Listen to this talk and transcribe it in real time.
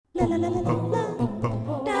All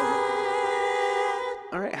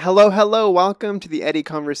right, hello. Welcome to the Eddie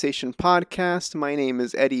Conversation Podcast. My name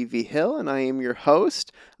is Eddie V. Hill, and I am your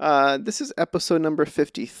host. This is episode number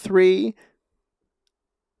 53,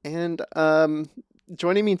 and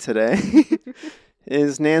joining me today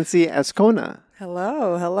is Nancy Azcona.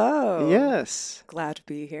 Hello. Yes. Glad to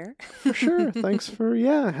be here. For sure. Thanks for,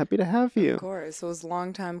 happy to have you. Of course. It was a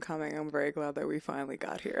long time coming. I'm very glad that we finally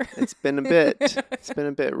got here. It's been a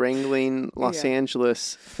bit. Wrangling Los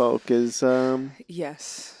Angeles folk is...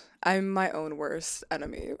 Yes. I'm my own worst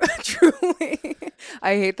enemy, truly.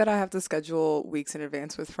 I hate that I have to schedule weeks in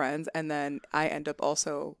advance with friends, and then I end up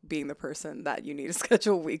also being the person that you need to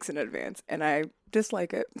schedule weeks in advance, and I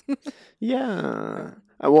dislike it. Yeah.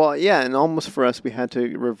 Well, yeah, and almost for us, we had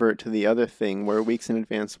to revert to the other thing where weeks in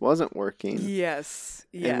advance wasn't working. Yes.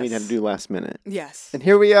 And we had to do last minute. Yes. And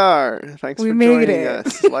here we are. Thanks for joining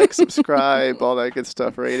us. Like, subscribe, subscribe, all that good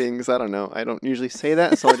stuff, ratings. I don't know. I don't usually say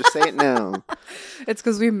that, so I'll just say it now. It's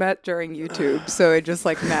because we met during YouTube, so it just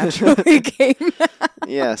like naturally came out.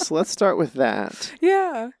 Yeah, so let's start with that.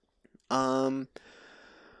 Yeah. I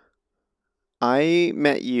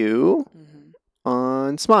met you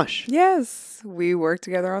on Smosh. Yes, we worked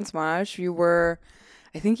together on Smosh.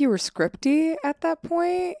 I think you were scripty at that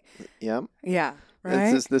point. Yep. Yeah,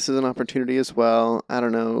 right? This is an opportunity as well. I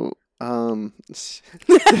don't know. Just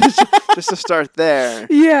to start there.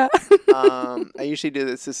 Yeah. I usually do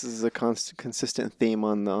this. This is a consistent theme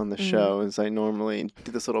on the show. Is I normally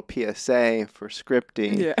do this little PSA for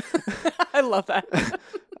scripting. Yeah. I love that.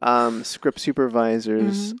 Script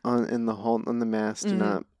supervisors on the mass do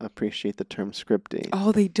not appreciate the term scripting.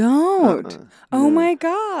 Oh, they don't. Oh no. my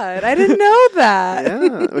God, I didn't know that.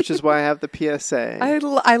 Yeah, which is why I have the PSA. I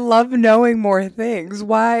love knowing more things.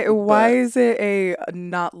 Why is it a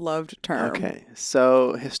not loved term? Okay,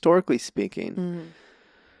 so historically speaking,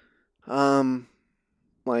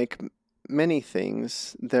 like many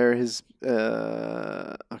things, there is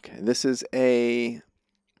this is a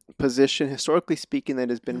position, historically speaking, that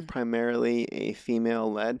has been primarily a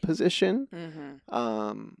female-led position,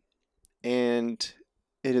 and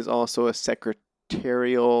it is also a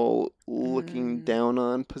secretarial looking down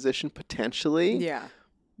on position potentially. Yeah.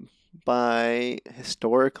 By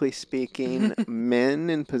historically speaking, men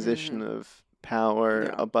in position of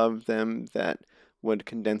power above them that would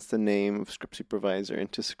condense the name of script supervisor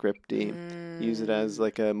into scripty, use it as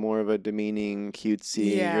like a more of a demeaning,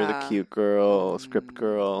 cutesy, you're the cute girl, script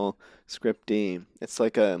girl, scripty. It's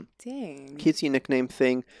like a cutesy nickname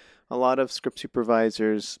thing. A lot of script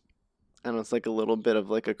supervisors, I don't know, it's like a little bit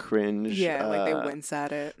of like a cringe. Yeah, like they wince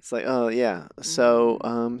at it. It's like, oh yeah. So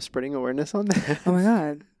spreading awareness on that. Oh my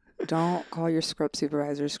God. Don't call your script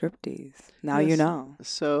supervisor scripties. Now you know.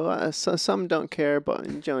 So some don't care,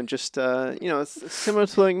 but just it's similar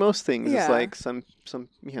to like most things. Yeah. It's like some Some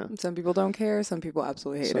people don't care. Some people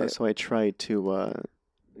absolutely hate it. So I try to I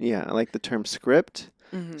like the term script.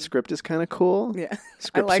 Script is kind of cool. Yeah,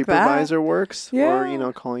 Script I like supervisor that. works. Yeah.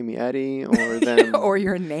 Or calling me Eddie, or them, or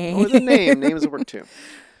your name, or the name. Names work too.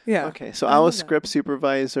 Yeah. Okay, so I was script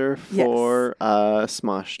supervisor for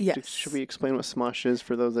Smosh. Yes. Should we explain what Smosh is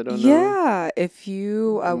for those that don't know? Yeah, if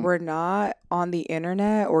you were not on the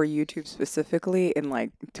internet or YouTube specifically in like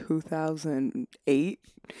 2008,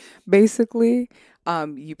 basically,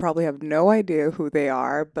 you probably have no idea who they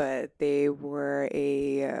are, but they were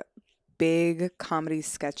a big comedy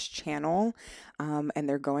sketch channel, and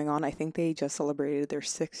they're going on, I think they just celebrated their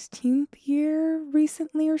 16th year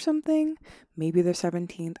recently or something, maybe their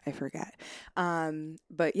 17th, I forget,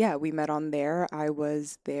 but yeah, we met on there. I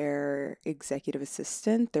was their executive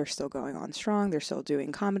assistant. They're still going on strong. They're still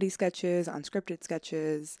doing comedy sketches, unscripted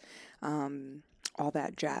sketches, all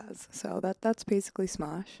that jazz. So that's basically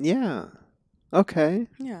Smosh. Yeah. Okay.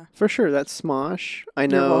 Yeah. For sure, that's Smosh. I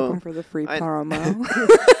know. You're welcome for the free promo.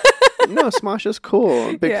 No, Smosh is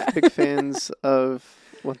cool. Big fans of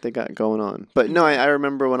what they got going on. But no, I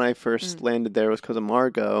remember when I first landed there, it was because of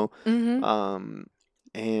Margot. And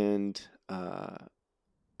I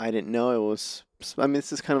didn't know it was... I mean,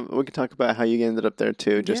 this is kind of... We can talk about how you ended up there,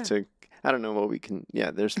 too, just to... I don't know what we can... Yeah,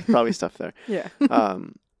 there's probably stuff there. Yeah.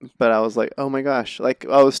 But I was like, oh my gosh. Like,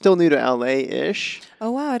 I was still new to LA-ish. Oh,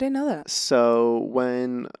 wow. I didn't know that. So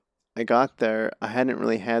when I got there, I hadn't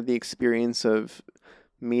really had the experience of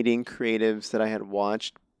meeting creatives that I had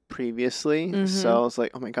watched previously. So I was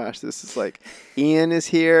like, oh my gosh, this is like, Ian is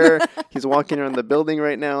here. He's walking around the building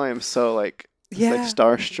right now. I am so like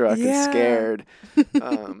starstruck and scared.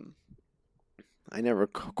 I never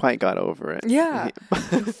quite got over it. Yeah.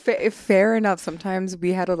 Fair enough. Sometimes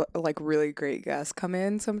we had like really great guests come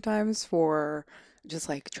in sometimes for just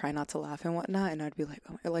like try not to laugh and whatnot. And I'd be like,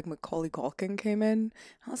 oh, like Macaulay Culkin came in.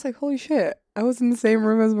 I was like, holy shit, I was in the same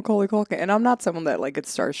room as Macaulay Culkin. And I'm not someone that like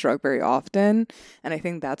gets starstruck very often. And I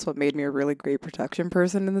think that's what made me a really great production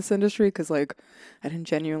person in this industry, because like I didn't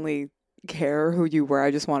genuinely care who you were.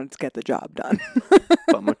 I just wanted to get the job done.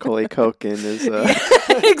 But Macaulay Culkin is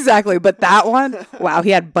Exactly. But that one, wow,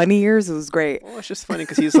 he had bunny ears. It was great. well, it's just funny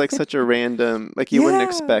because he's like such a random, like you wouldn't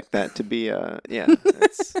expect that to be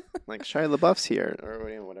it's like Shia LaBeouf's here or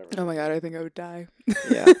whatever. Oh my God, I think I would die.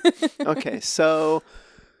 Yeah. Okay, so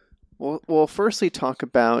we'll firstly talk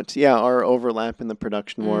about our overlap in the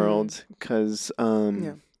production world, because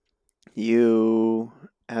you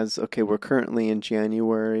we're currently in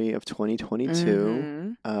January of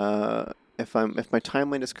 2022. If my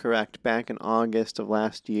timeline is correct, back in August of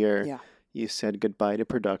last year, you said goodbye to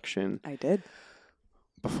production. I did.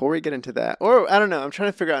 Before we get into that, or I don't know, I'm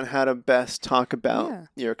trying to figure out how to best talk about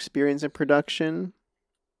your experience in production.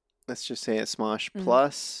 Let's just say at Smosh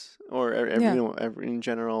Plus, or every in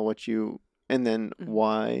general, and then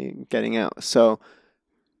why getting out. So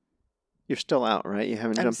you're still out, right? You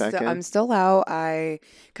haven't jumped back in? I'm still out. I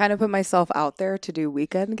kind of put myself out there to do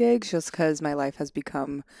weekend gigs just because my life has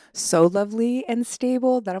become so lovely and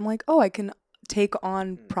stable that I'm like, oh, I can take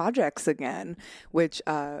on projects again, which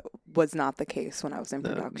was not the case when I was in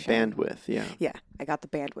production. Bandwidth, yeah, I got the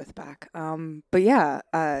bandwidth back. But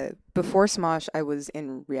before Smosh, I was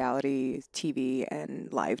in reality TV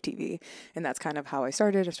and live TV, and that's kind of how I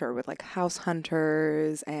started. I started with like House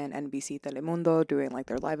Hunters and NBC Telemundo doing like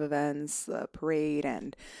their live events, the parade,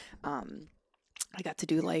 and I got to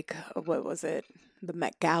do like, what was it, the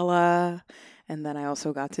Met Gala, and then I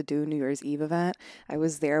also got to do New Year's Eve event. I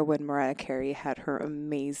was there when Mariah Carey had her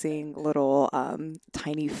amazing little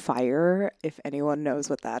tiny fire, if anyone knows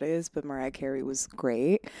what that is, but Mariah Carey was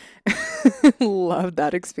great. Loved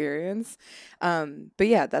that experience. But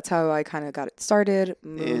yeah, that's how I kind of got it started.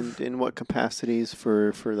 And in what capacities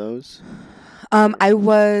for those? I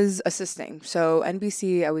was assisting. So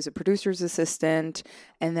NBC, I was a producer's assistant,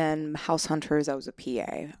 and then House Hunters, I was a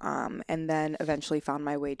PA. And then eventually found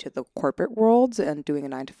my way to the corporate world and doing a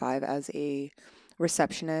 9 to 5 as a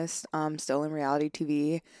receptionist, still in reality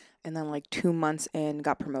TV. And then like 2 months in,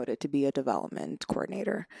 got promoted to be a development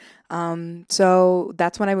coordinator. So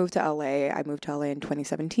that's when I moved to LA. I moved to LA in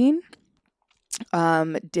 2017.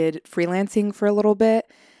 Did freelancing for a little bit,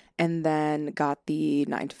 and then got the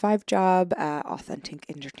 9 to 5 job at Authentic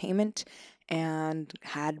Entertainment, and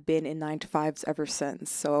had been in 9 to 5s ever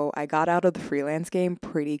since. So I got out of the freelance game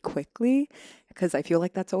pretty quickly, because I feel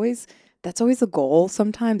like that's always a goal.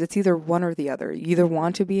 Sometimes it's either one or the other. You either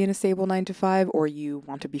want to be in a stable 9 to 5, or you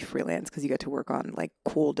want to be freelance because you get to work on like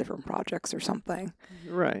cool different projects or something.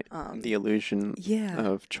 Right. The illusion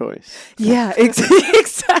of choice. Yeah,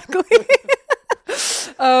 exactly.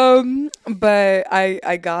 But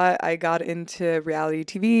I got into reality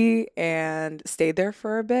TV and stayed there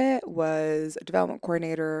for a bit, was a development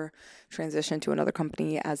coordinator, transitioned to another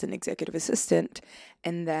company as an executive assistant.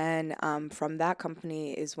 And then from that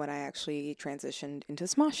company is when I actually transitioned into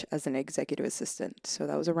Smosh as an executive assistant. So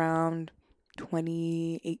that was around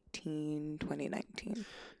 2018, 2019.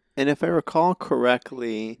 And if I recall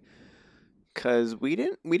correctly, because we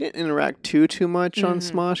didn't interact too much on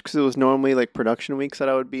Smosh, because it was normally like production weeks that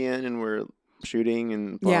I would be in, and we're shooting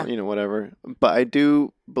and whatever. But I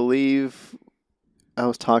do believe I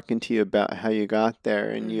was talking to you about how you got there,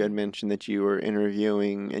 and you had mentioned that you were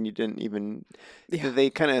interviewing, and you didn't even. They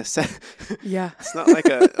kind of said. It's not like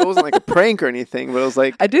it wasn't like a prank or anything, but it was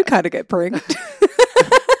like I did kind of get pranked.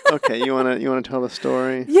 Okay, you wanna tell the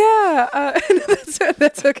story? Yeah,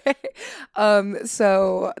 that's okay.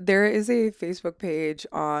 So there is a Facebook page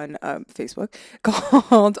on Facebook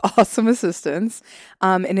called Awesome Assistants,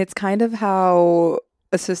 and it's kind of how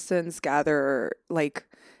assistants gather like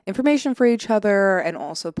information for each other and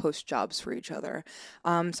also post jobs for each other.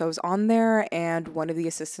 So I was on there, and one of the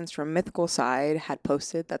assistants from Mythical Side had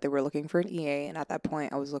posted that they were looking for an EA, and at that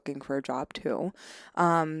point I was looking for a job too.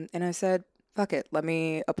 And I said, fuck it, let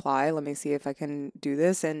me apply, let me see if I can do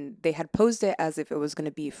this. And they had posed it as if it was going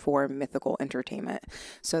to be for Mythical Entertainment.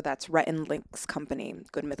 So that's Rhett and Link's company,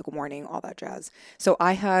 Good Mythical Morning, all that jazz. So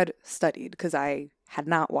I had studied, because I had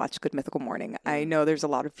not watched Good Mythical Morning. I know there's a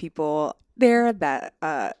lot of people there that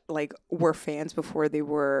like were fans before they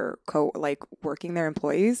were working their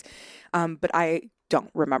employees, but I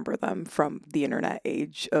don't remember them from the internet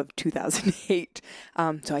age of 2008.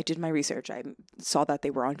 So I did my research. I saw that they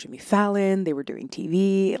were on Jimmy Fallon. They were doing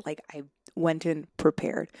TV. Like, I went in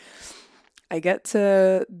prepared. I get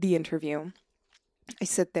to the interview. I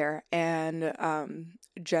sit there, and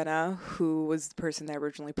Jenna, who was the person that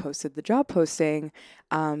originally posted the job posting,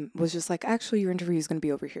 was just like, actually, your interview is going to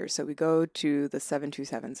be over here. So we go to the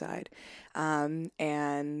 727 side.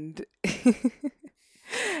 And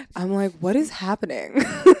I'm like, what is happening?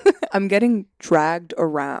 I'm getting dragged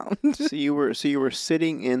around. So you were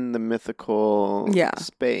sitting in the mythical Yeah.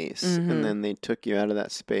 space, and then they took you out of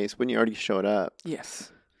that space when you already showed up.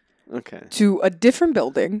 Yes. Okay. To a different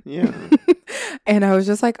building. Yeah. And I was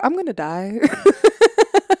just like, I'm gonna die.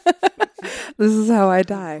 This is how I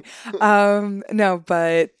die. No,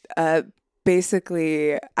 but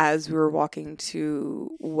basically, as we were walking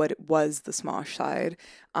to what was the Smosh side,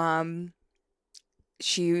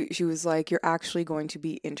 she was like, "You're actually going to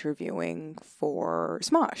be interviewing for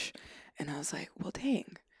Smosh," and I was like, "Well,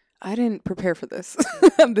 dang." I didn't prepare for this.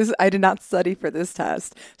 I did not study for this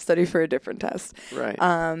test. Study for a different test. Right.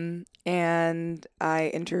 And I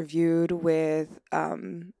interviewed with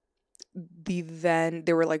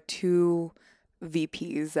there were like two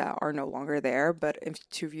VPs that are no longer there, but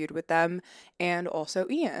interviewed with them, and also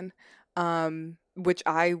Ian, which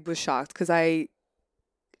I was shocked because I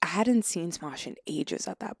hadn't seen Smosh in ages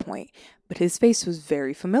at that point, but his face was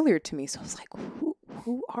very familiar to me. So I was like,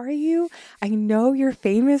 who are you? I know you're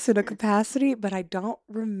famous in a capacity, but I don't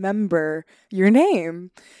remember your name.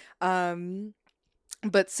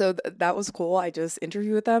 But so that was cool. I just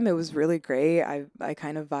interviewed with them. It was really great. I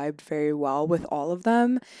kind of vibed very well with all of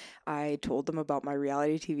them. I told them about my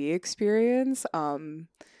reality TV experience.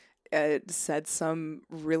 It said some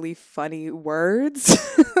really funny words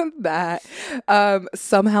that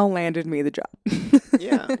somehow landed me the job.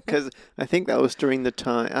 Yeah, because I think that was during the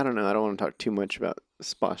time. I don't know. I don't want to talk too much about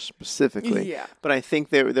Sposh specifically. Yeah. But I think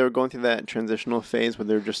they were going through that transitional phase where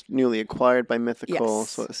they're just newly acquired by Mythical.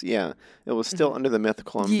 Yes. So it was still under the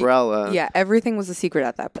Mythical umbrella. Yeah, everything was a secret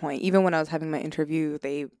at that point. Even when I was having my interview,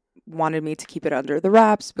 they wanted me to keep it under the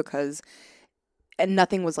wraps because and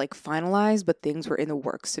nothing was like finalized, but things were in the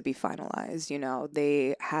works to be finalized. You know,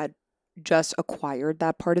 they had just acquired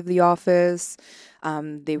that part of the office.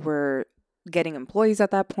 They were getting employees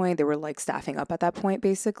at that point. They were like staffing up at that point,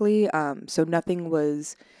 basically. So nothing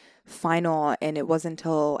was final. And it wasn't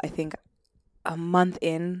until I think a month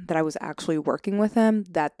in that I was actually working with them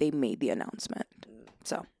that they made the announcement.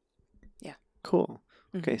 So, yeah. Cool.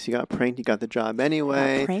 Okay, so you got pranked. You got the job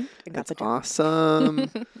anyway. Got pranked and got the job.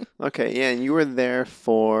 Awesome. Okay, yeah, and you were there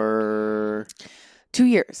for 2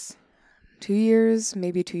 years. 2 years,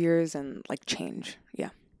 maybe 2 years and like change. Yeah.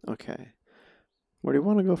 Okay. Where do you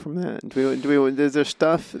want to go from that? Is there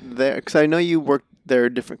stuff there? Because I know you worked there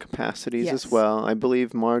in different capacities as well. I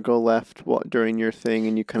believe Margot left during your thing,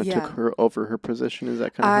 and you kind of took her over her position. Is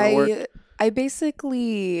that kind of how it worked? I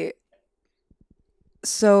basically.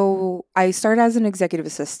 So I started as an executive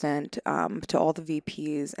assistant to all the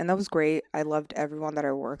VPs, and that was great. I loved everyone that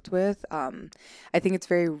I worked with. I think it's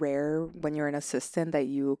very rare when you're an assistant that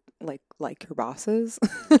you like your bosses.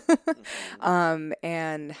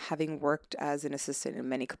 And having worked as an assistant in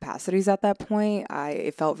many capacities at that point,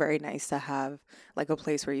 it felt very nice to have like a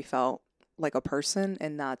place where you felt like a person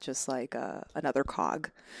and not just like another cog.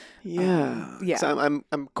 Yeah. Yeah. So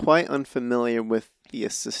I'm quite unfamiliar with the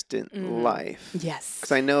assistant life. Yes.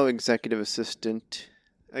 Because I know executive assistanting,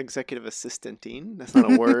 that's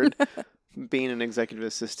not a word. Being an executive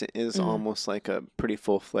assistant is almost like a pretty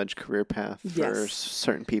full-fledged career path for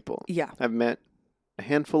certain people. Yeah. I've met a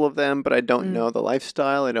handful of them, but I don't know the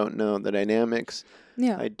lifestyle. I don't know the dynamics.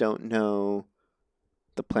 Yeah. I don't know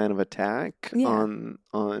the plan of attack on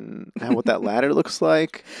what that ladder looks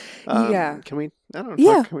like. Can we? I don't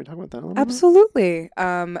know. Can we talk about that a little Absolutely.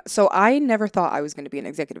 So I never thought I was going to be an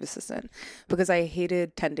executive assistant because I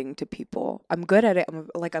hated tending to people. I'm good at it. I'm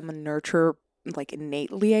a nurturer, like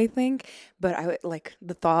innately, I think. But I like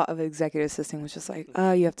the thought of executive assistant was just like,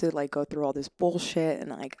 you have to like go through all this bullshit, and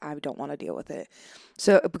like I don't want to deal with it.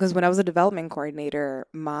 So because when I was a development coordinator,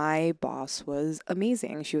 my boss was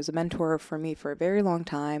amazing. She was a mentor for me for a very long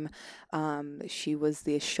time. She was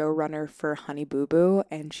the showrunner for Honey Boo Boo,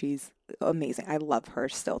 and she's amazing. I love her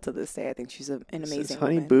still to this day. I think she's an amazing Is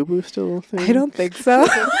Honey woman. Boo Boo still a thing? I don't think so.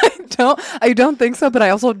 I don't think so, but I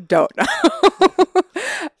also don't know.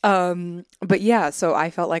 But yeah, so I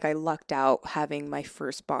felt like I lucked out having my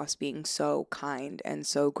first boss being so kind and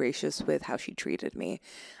so gracious with how she treated me.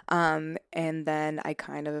 And then I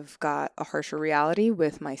kind of got a harsher reality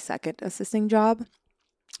with my second assisting job.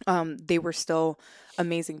 They were still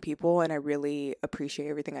amazing people, and I really appreciate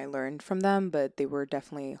everything I learned from them, but they were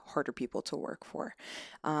definitely harder people to work for.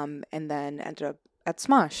 And then ended up at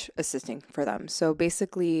Smosh assisting for them. So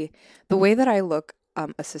basically, the way that I look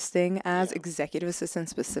assisting as, Yeah. executive assistant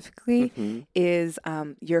specifically, Mm-hmm. is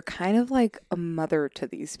you're kind of like a mother to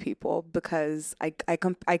these people, because I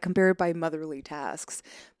compare it by motherly tasks.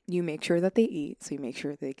 You make sure that they eat, so you make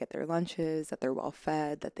sure they get their lunches, that they're well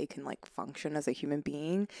fed, that they can like function as a human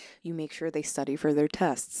being. You make sure they study for their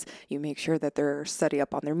tests. You make sure that they're study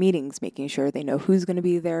up on their meetings, making sure they know who's going to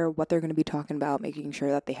be there, what they're going to be talking about, making sure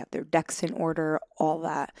that they have their decks in order, all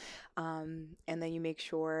that. And then you make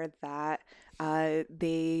sure that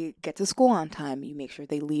they get to school on time. You make sure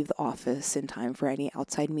they leave the office in time for any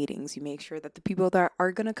outside meetings. You make sure that the people that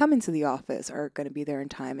are going to come into the office are going to be there in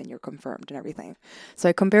time and you're confirmed and everything. So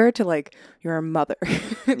I compare it to like you're a mother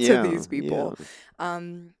to these people.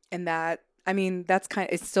 And that, I mean, that's kind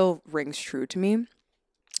of, it still rings true to me.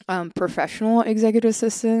 Professional executive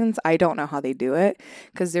assistants, I don't know how they do it,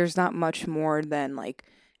 because there's not much more than like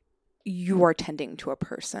you are tending to a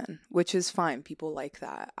person, which is fine. People like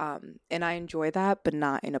that. And I enjoy that, but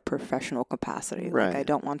not in a professional capacity. Right. Like, I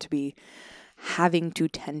don't want to be having to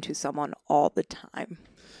tend to someone all the time.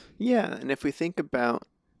 Yeah, and if we think about,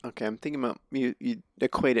 okay, I'm thinking about, you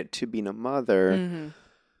equate it to being a mother. Mm-hmm.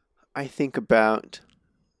 I think about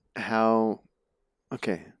how,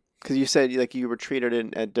 okay, because you said like you were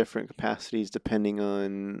treated at different capacities depending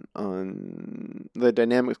on the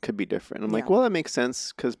dynamics could be different. I'm like, Yeah. well, that makes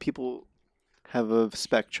sense because people have a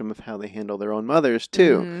spectrum of how they handle their own mothers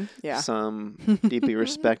too. Mm-hmm. Yeah. Some deeply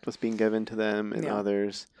respect what's being given to them, and Yeah.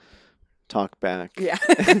 others talk back. Yeah.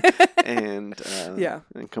 and Yeah.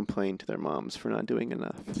 and complain to their moms for not doing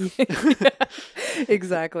enough. Yeah.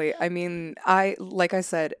 Exactly. I mean, like I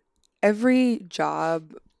said, every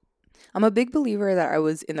job, I'm a big believer that I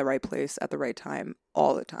was in the right place at the right time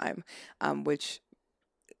all the time, which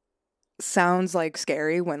sounds like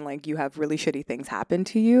scary when like you have really shitty things happen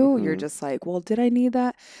to you. Mhm. You're just like, well, did I need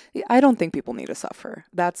that? I don't think people need to suffer.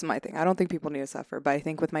 That's my thing. I don't think people need to suffer. But I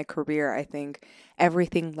think with my career, I think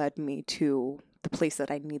everything led me to the place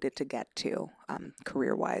that I needed to get to,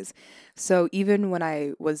 career wise. So even when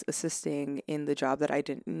I was assisting in the job that I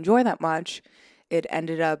didn't enjoy that much, it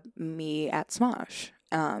ended up me at Smosh,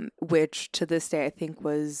 which to this day I think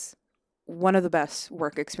was one of the best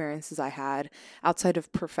work experiences I had outside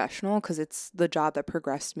of professional, because it's the job that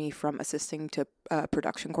progressed me from assisting to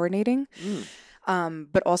production coordinating.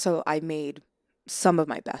 But also I made some of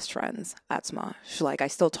my best friends at Smosh. Like, I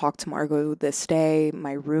still talk to Margot this day.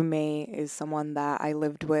 My roommate is someone that I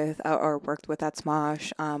lived with or worked with at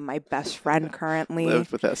Smosh. My best friend currently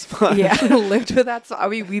Lived with that spot. Yeah, lived with that. I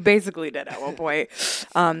mean, we basically did at one point.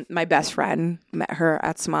 My best friend met her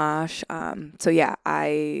at Smosh. So yeah,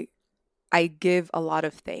 I give a lot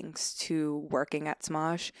of thanks to working at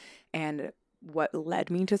Smosh and what led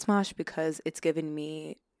me to Smosh, because it's given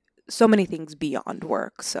me so many things beyond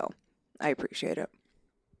work. So I appreciate it.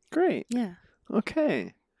 Great. Yeah.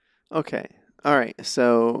 Okay. All right.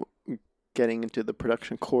 So getting into the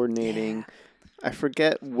production coordinating, I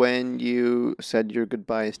forget when you said your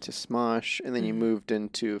goodbyes to Smosh and then you moved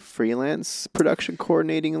into freelance production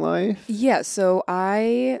coordinating life. Yeah, so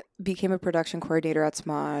I became a production coordinator at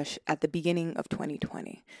Smosh at the beginning of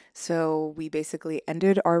 2020. So we basically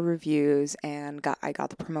ended our reviews and I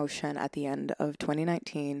got the promotion at the end of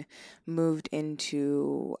 2019, moved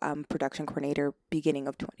into production coordinator beginning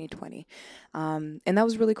of 2020. And that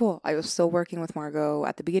was really cool. I was still working with Margot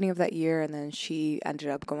at the beginning of that year, and then she ended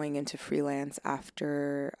up going into freelance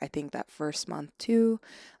after, I think, that first month too.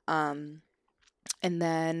 And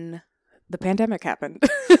then the pandemic happened.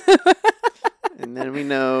 And then we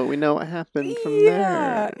know what happened from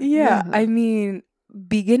there. Yeah. I mean,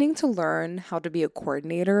 beginning to learn how to be a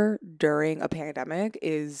coordinator during a pandemic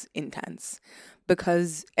is intense,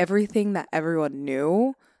 because everything that everyone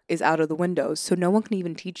knew is out of the window. So no one can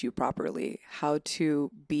even teach you properly how to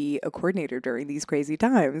be a coordinator during these crazy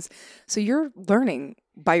times. So you're learning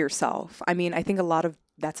by yourself. I mean, I think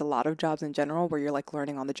that's a lot of jobs in general where you're like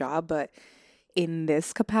learning on the job, but in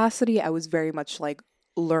this capacity, I was very much like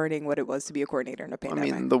learning what it was to be a coordinator in a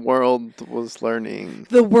pandemic. I mean, the world was learning.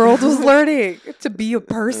 The world was learning to be a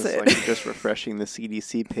person. It's like just refreshing the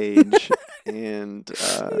CDC page and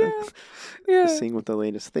seeing what the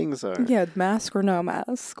latest things are. Yeah, mask or no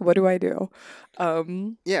mask. What do I do?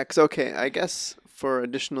 Yeah, because, okay, I guess for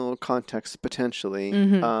additional context, potentially,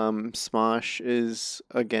 Smosh is,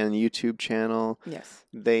 again, YouTube channel. Yes.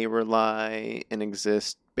 They rely and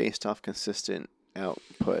exist based off consistent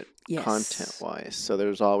output content-wise. So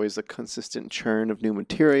there's always a consistent churn of new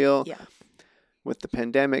material. Yeah. With the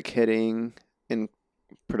pandemic hitting and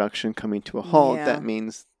production coming to a halt, that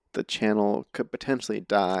means the channel could potentially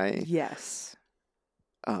die. Yes.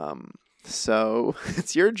 So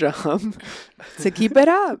it's your job to keep it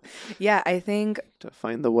up. Yeah, I think. to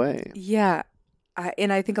find the way. Yeah,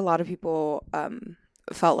 and I think a lot of people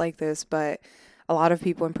felt like this, but a lot of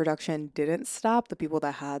people in production didn't stop. The people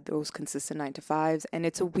that had those consistent 9 to 5s, and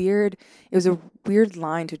it was a weird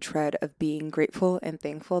line to tread of being grateful and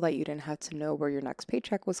thankful that you didn't have to know where your next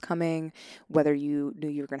paycheck was coming, whether you knew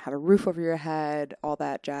you were going to have a roof over your head, all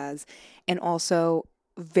that jazz, and also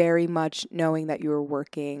very much knowing that you were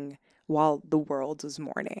working while the world was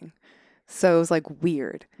mourning. So it was like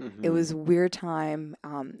weird. It was a weird time.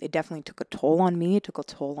 It definitely took a toll on me. It took a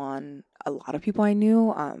toll on a lot of people I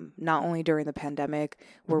knew, not only during the pandemic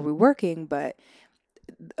were we working, but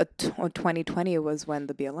 2020 was when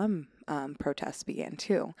the BLM protests began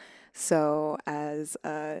too. So as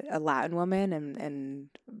a Latin woman and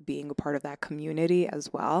being a part of that community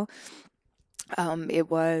as well,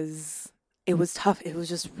 it was tough. It was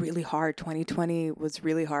just really hard. 2020 was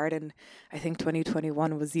really hard, and I think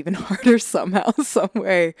 2021 was even harder somehow, some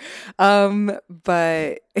way.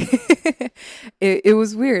 But it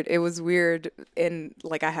was weird. It was weird, and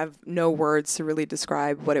like I have no words to really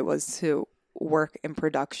describe what it was to work in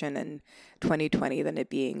production in 2020 than it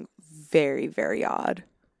being very, very odd.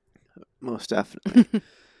 Most definitely.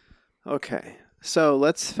 Okay, so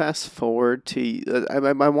let's fast forward to.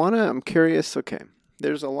 I'm curious. Okay.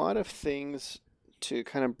 There's a lot of things to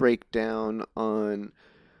kind of break down on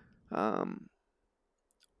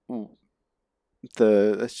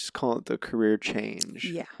let's just call it the career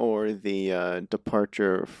change, or the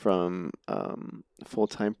departure from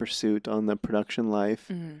full-time pursuit on the production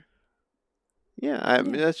life. Yeah, I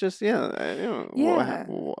mean, that's just, what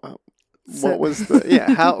was the,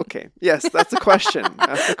 how, okay. Yes, that's a question.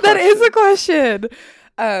 That's a question. That is a question.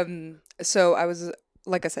 So I was,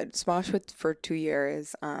 like I said, Smosh for 2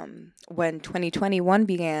 years. When 2021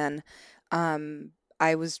 began,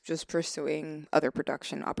 I was just pursuing other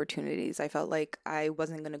production opportunities. I felt like I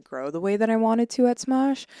wasn't going to grow the way that I wanted to at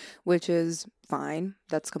Smosh, which is fine.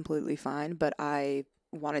 That's completely fine. But I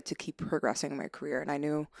wanted to keep progressing my career, and I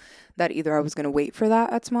knew that either I was going to wait for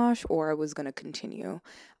that at Smosh or I was going to continue.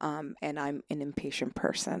 And I'm an impatient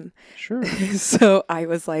person. Sure. So I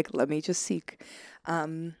was like, let me just seek.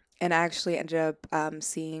 And I actually ended up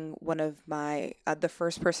seeing one of my, the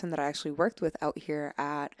first person that I actually worked with out here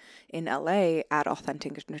in LA at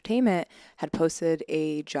Authentic Entertainment had posted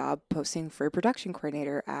a job posting for a production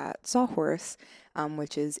coordinator at Sawhorse,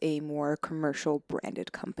 which is a more commercial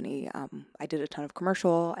branded company. I did a ton of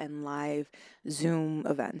commercial and live Zoom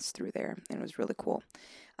events through there, and it was really cool.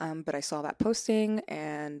 But I saw that posting,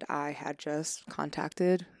 and I had just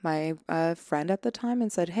contacted my friend at the time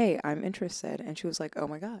and said, hey, I'm interested. And she was like, oh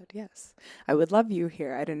my God, yes, I would love you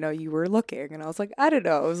here. I didn't know you were looking. And I was like, I didn't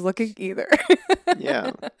know I was looking either.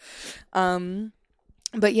 Yeah.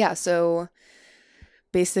 But yeah, so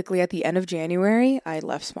basically at the end of January, I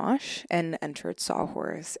left Smosh and entered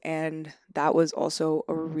Sawhorse. And that was also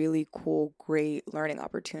a really cool, great learning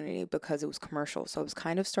opportunity because it was commercial. So I was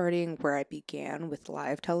kind of starting where I began with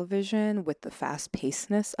live television, with the fast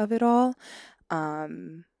pacedness of it all.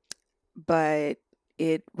 But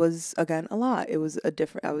it was, again, a lot. It was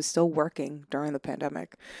I was still working during the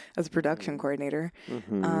pandemic as a production coordinator.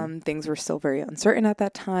 Things were still very uncertain at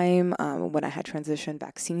that time. When I had transitioned,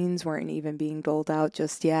 vaccines weren't even being doled out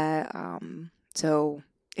just yet. So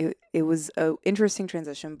it was an interesting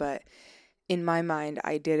transition, but in my mind,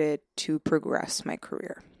 I did it to progress my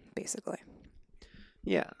career, basically.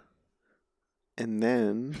 Yeah. And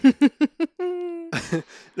then,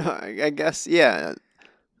 no, I guess, yeah.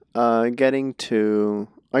 Getting to,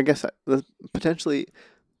 I guess, potentially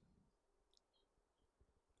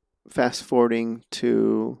fast forwarding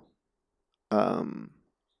to the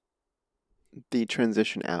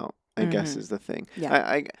transition out, I guess, is the thing.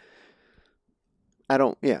 Yeah.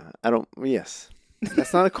 Yes.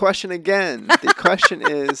 That's not a question again. The question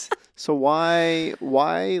is, so why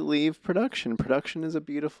leave production? Production is a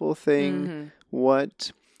beautiful thing.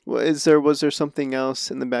 Was there something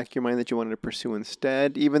else in the back of your mind that you wanted to pursue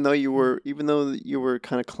instead? Even though you were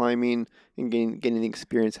kind of climbing and getting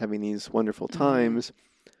experience, having these wonderful times,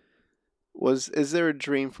 is there a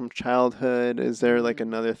dream from childhood? Is there like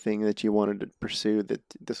another thing that you wanted to pursue, that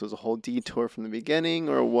this was a whole detour from the beginning,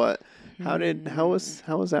 or what? How was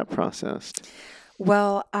that processed?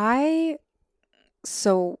 Well,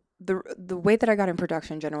 the way that I got in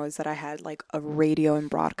production in general is that I had like a radio and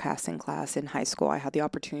broadcasting class in high school. I had the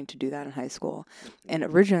opportunity to do that in high school. And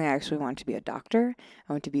originally I actually wanted to be a doctor.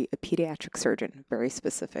 I wanted to be a pediatric surgeon, very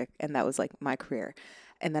specific. And that was like my career.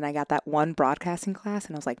 And then I got that one broadcasting class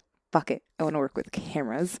and I was like, fuck it, I want to work with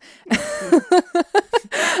cameras.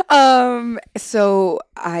 So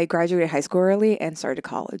I graduated high school early and started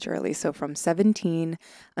college early. So from 17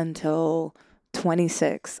 until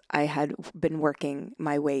 26, I had been working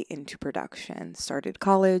my way into production. Started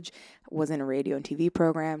college, was in a radio and TV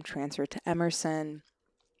program, transferred to Emerson.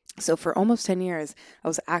 So for almost 10 years, I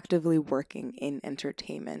was actively working in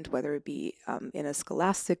entertainment, whether it be in a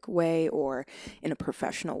scholastic way or in a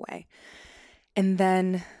professional way. And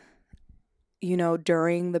then,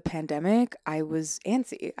 during the pandemic, I was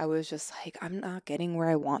antsy. I was just like, I'm not getting where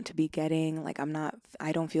I want to be getting. Like,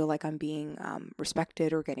 I don't feel like I'm being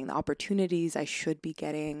respected or getting the opportunities I should be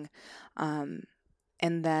getting. And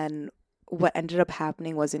then what ended up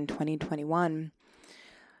happening was in 2021,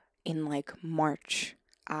 in like March,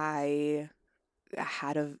 I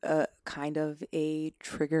had a kind of a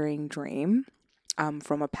triggering dream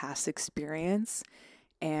from a past experience,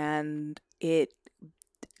 and it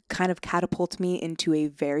kind of catapulted me into a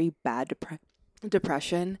very bad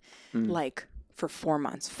depression, like for 4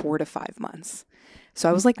 months, 4 to 5 months. So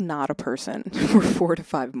I was like not a person for 4 to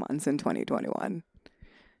 5 months in 2021.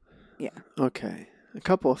 Yeah. Okay. A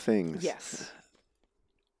couple of things. Yes.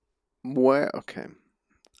 Okay.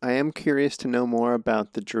 I am curious to know more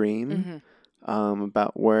about the dream,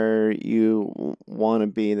 about where you want to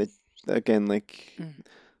be. Again, like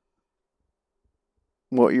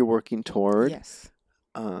what you're working toward. Yes.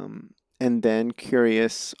 And then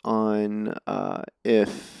curious on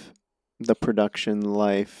if the production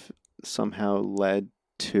life somehow led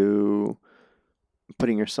to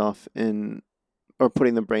putting yourself in, or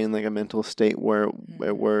putting the brain in like a mental state where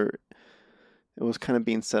it was kind of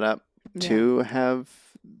being set up to have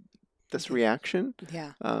this reaction.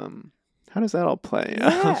 Yeah. How does that all play?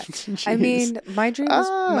 Yeah. I mean, my dream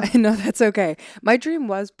was, no, that's okay. My dream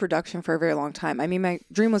was production for a very long time. I mean, my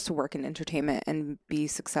dream was to work in entertainment and be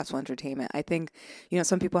successful in entertainment. I think,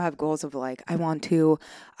 some people have goals of like, I want to,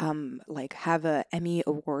 like have a Emmy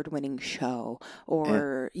award winning show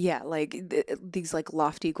or these like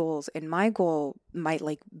lofty goals. And my goal, my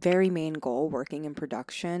like very main goal working in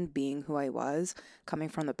production, being who I was, coming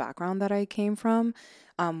from the background that I came from,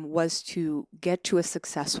 was to get to a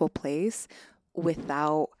successful place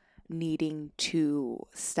without needing to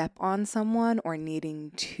step on someone or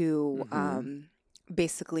needing to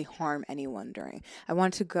basically harm anyone during. I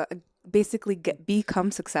wanted to go basically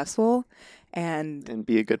become successful and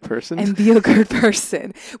be a good person. And be a good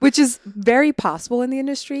person, which is very possible in the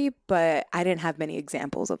industry, but I didn't have many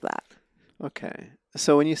examples of that. Okay.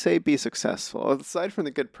 So when you say be successful, aside from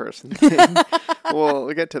the good person thing, we'll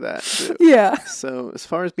get to that too. Yeah. So as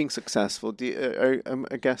far as being successful,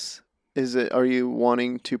 I guess, are you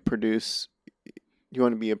wanting to produce? You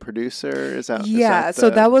want to be a producer? So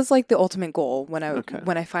that was like the ultimate goal when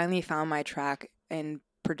I finally found my track in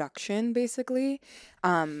production. Basically,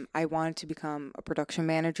 I wanted to become a production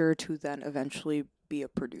manager to then eventually be a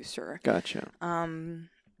producer. Gotcha.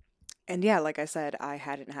 And yeah, like I said, I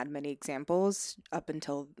hadn't had many examples up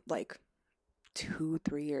until like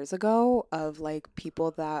 2-3 years ago of like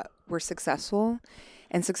people that were successful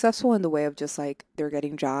in the way of just like they're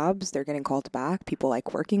getting jobs, they're getting called back, people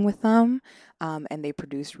like working with them, and they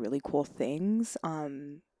produce really cool things.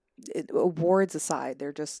 Awards aside,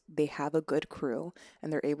 they have a good crew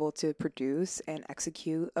and they're able to produce and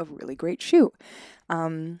execute a really great shoot.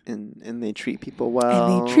 And they treat people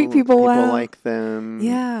well. And they treat people well. People like them.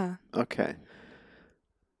 Yeah. Okay.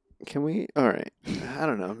 Can we? All right. I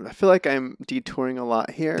don't know. I feel like I'm detouring a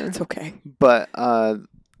lot here. That's okay. But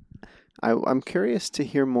I'm curious to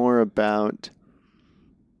hear more about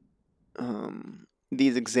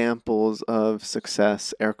these examples of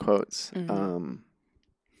success, air quotes.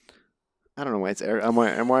 I don't know why it's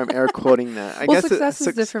I'm air quoting that. I guess success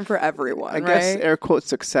is different for everyone, right? I guess air quote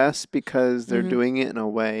success because they're doing it in a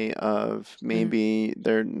way of maybe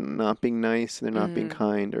they're not being nice and they're not being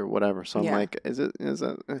kind or whatever. So I'm like, is that is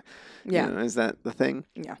that the thing?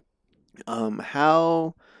 Yeah.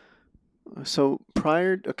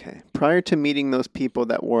 Prior to meeting those people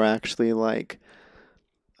that were actually like,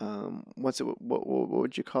 what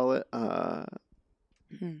would you call it?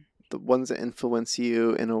 The ones that influence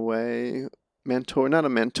you in a way, not a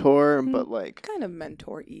mentor, but like kind of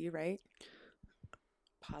mentor-y, right?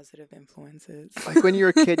 Positive influences. Like when you're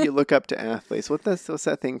a kid, you look up to athletes. What's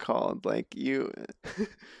that thing called? Like you,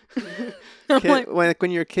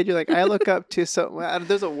 when you're a kid, you're like, I look up to. So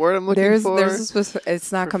there's a word I'm looking for. There's a specific.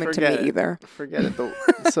 It's not coming to me either. Forget it.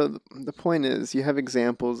 So the point is, you have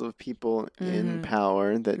examples of people in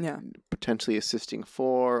power that potentially assisting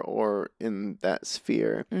for or in that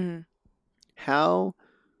sphere. How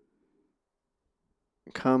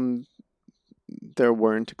come there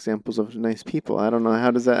weren't examples of nice people. I don't know.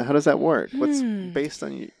 How does that work? What's based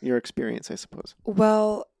on your experience, I suppose?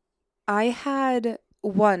 Well, I had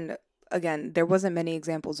one, again, there wasn't many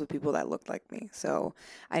examples of people that looked like me. So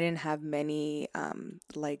I didn't have many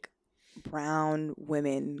like brown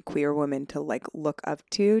women, queer women to like look up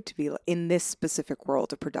to be in this specific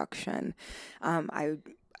world of production.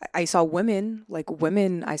 I saw women,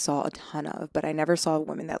 I saw a ton of, but I never saw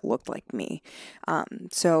women that looked like me.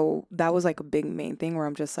 So that was like a big main thing where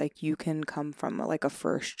I'm just like, you can come from like a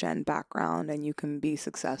first gen background and you can be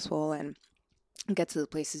successful and get to the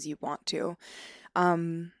places you want to.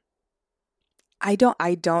 I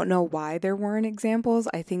don't know why there weren't examples.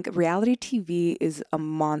 I think reality TV is a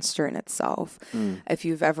monster in itself. If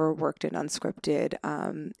you've ever worked in unscripted,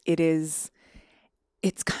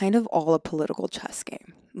 it's kind of all a political chess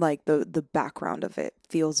game. Like the background of it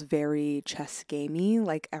feels very chess gamey.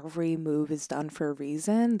 Like every move is done for a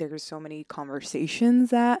reason. There's so many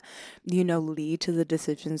conversations that, lead to the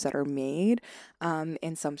decisions that are made.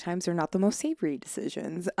 And sometimes they're not the most savory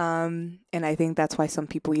decisions. And I think that's why some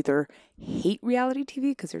people either hate reality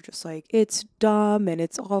TV because they're just like, it's dumb and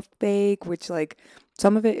it's all fake, which like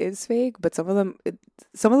some of it is fake, but some of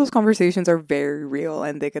those conversations are very real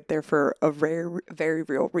and they get there for a very, very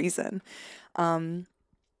real reason.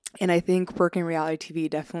 And I think working reality TV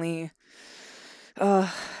definitely, you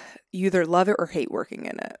either love it or hate working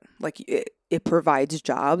in it. Like it provides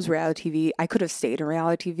jobs. Reality TV, I could have stayed in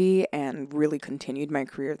reality TV and really continued my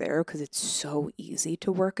career there because it's so easy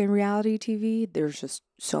to work in reality TV. There's just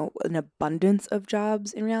an abundance of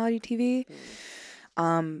jobs in reality TV.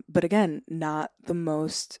 But again, not the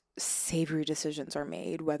most savory decisions are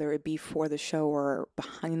made, whether it be for the show or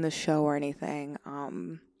behind the show or anything.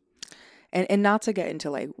 And not to get into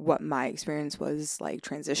like what my experience was like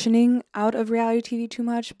transitioning out of reality TV too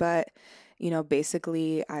much, but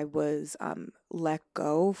basically I was let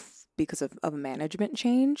go because of a management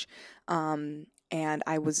change. And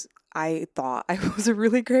I thought I was a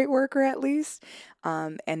really great worker at least.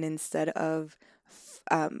 And instead of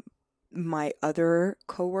my other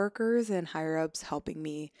coworkers and higher ups helping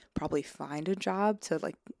me probably find a job to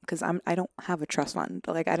like, because I don't have a trust fund.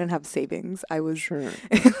 Like I didn't have savings. I was Sure.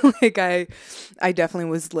 like I definitely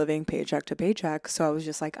was living paycheck to paycheck. So I was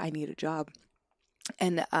just like, I need a job.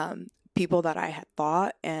 And people that I had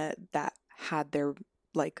thought that had their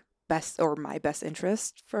like best or my best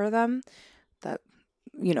interest for them, that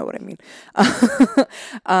you know what I mean,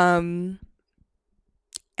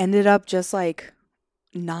 ended up just like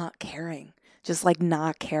not caring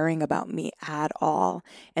about me at all.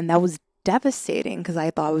 And that was devastating because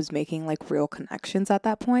I thought I was making like real connections at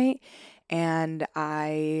that point. And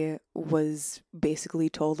I was basically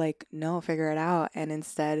told like, no, figure it out. And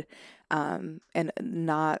instead, and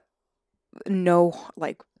not, no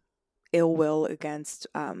like ill will against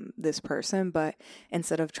this person, but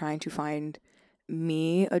instead of trying to find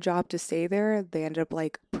me a job to stay there, they ended up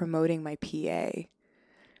like promoting my PA,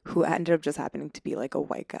 who ended up just happening to be like a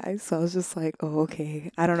white guy. So I was just like, oh,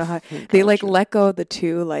 okay. I don't know how they like let go of the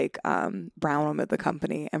two like brown women at the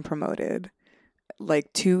company and promoted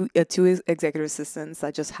like two executive assistants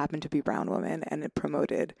that just happened to be brown women, and it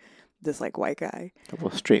promoted this like white guy. A couple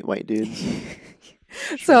of straight white dudes.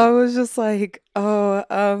 Sure. So I was just like, oh,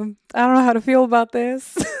 I don't know how to feel about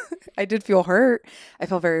this. I did feel hurt. I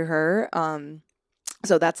felt very hurt.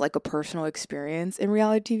 So that's like a personal experience in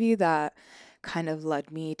reality TV that kind of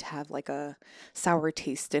led me to have like a sour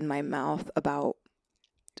taste in my mouth about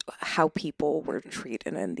how people were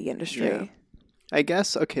treated in the industry. Yeah. I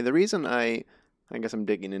guess, okay, the reason I guess I'm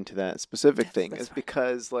digging into that specific thing is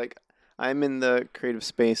because like I'm in the creative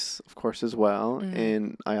space, of course, as well.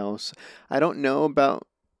 And I don't know about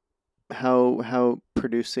how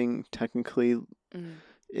producing technically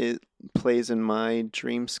it plays in my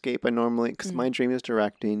dreamscape. I normally, because my dream is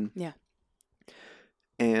directing. Yeah.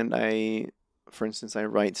 And for instance, I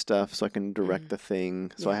write stuff so I can direct the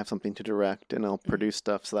thing. So I have something to direct, and I'll produce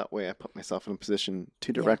stuff so that way I put myself in a position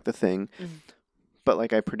to direct the thing. But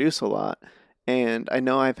like I produce a lot. And I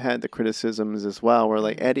know I've had the criticisms as well where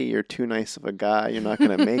like, Eddie, you're too nice of a guy. You're not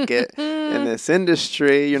going to make it in this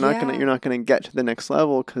industry. You're not going to get to the next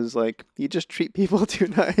level because like you just treat people too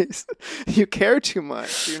nice. You care too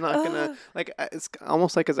much. You're not going to like, it's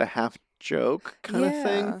almost like as a half joke kind of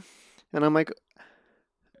thing. And I'm like,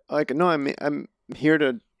 no, I'm here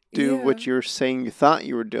to do what you're saying you thought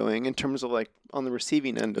you were doing in terms of like on the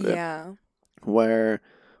receiving end of it. Yeah. Where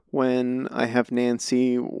when I have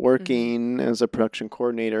Nancy working as a production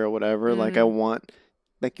coordinator or whatever, like I want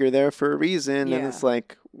like you're there for a reason, and Yeah. it's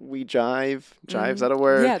like we jive's that a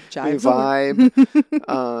word? Yeah, We jive's a word.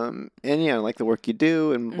 vibe, and yeah, I like the work you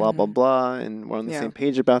do, and blah blah blah, and we're on the Yeah. same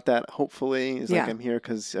page about that. Hopefully, it's like Yeah. I'm here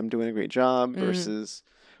because I'm doing a great job versus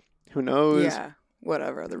who knows. Yeah,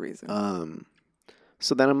 whatever other reason.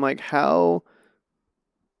 So then I'm like, how?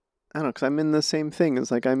 I don't know, because I'm in the same thing.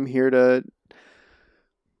 It's like I'm here to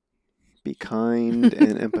be kind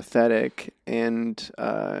and empathetic and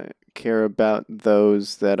care about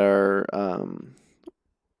those that are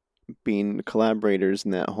being collaborators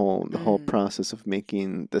in that the whole process of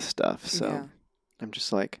making this stuff. So I'm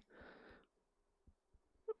just like,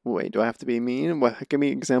 wait, do I have to be mean? What? Give me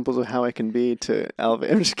examples of how I can be to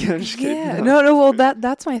elevate. I'm just kidding. Yeah, No. well,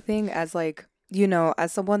 that's my thing as like,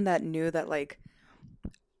 as someone that knew that like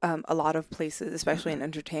a lot of places, especially in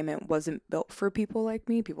entertainment, wasn't built for people like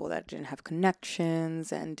me, people that didn't have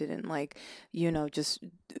connections and didn't like, just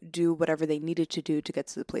do whatever they needed to do to get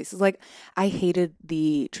to the places. Like, I hated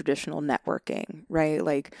the traditional networking, right?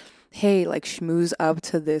 Like, hey, like schmooze up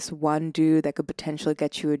to this one dude that could potentially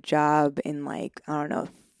get you a job in like, I don't know,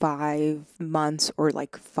 5 months or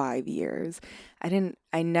like 5 years.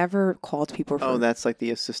 I never called people for. Oh, that's like the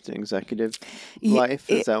assistant executive life?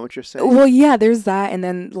 Is that what you're saying? Well, yeah, there's that. And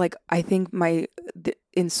then like, I think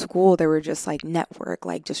in school, they were just like network,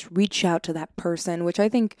 like just reach out to that person, which I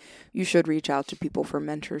think you should reach out to people for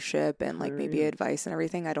mentorship and like maybe advice and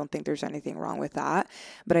everything. I don't think there's anything wrong with that.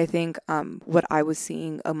 But I think what I was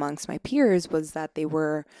seeing amongst my peers was that they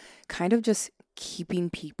were kind of just keeping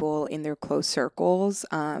people in their close circles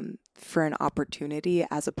for an opportunity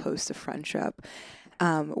as opposed to friendship,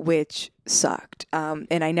 which sucked.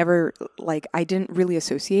 And I didn't really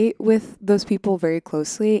associate with those people very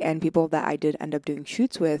closely. And people that I did end up doing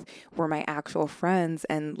shoots with were my actual friends.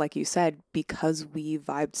 And like you said, because we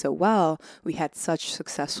vibed so well, we had such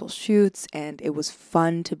successful shoots and it was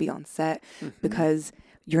fun to be on set because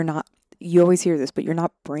you always hear this, but you're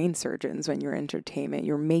not brain surgeons when you're entertainment.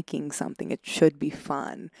 You're making something. It should be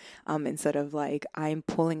fun, instead of like, I'm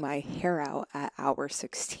pulling my hair out at hour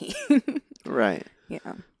 16. Right.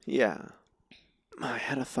 Yeah. Yeah. I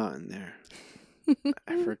had a thought in there.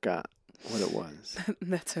 I forgot what it was.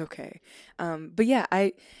 That's okay. But yeah,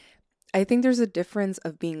 I think there's a difference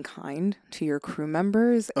of being kind to your crew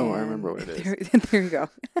members. Oh, I remember what it is. There you go.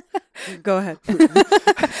 Go ahead.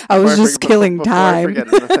 I was just killing time. Before I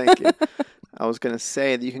forget, no, thank you. I was going to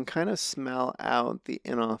say that you can kind of smell out the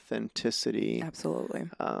inauthenticity. Absolutely.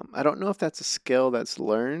 I don't know if that's a skill that's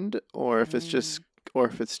learned or if it's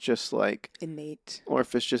just like innate, or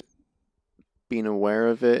if it's just being aware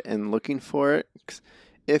of it and looking for it. 'Cause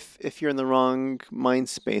if you're in the wrong mind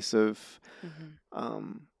space of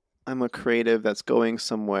I'm a creative that's going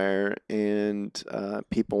somewhere and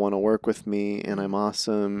people want to work with me and I'm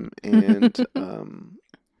awesome and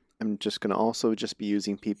I'm just going to also just be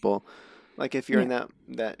using people. Like if you're in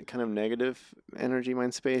that kind of negative energy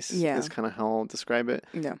mind space, is kind of how I'll describe it.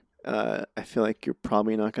 Yeah. I feel like you're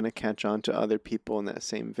probably not going to catch on to other people in that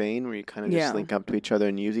same vein where you kind of just link up to each other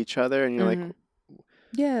and use each other and you're like,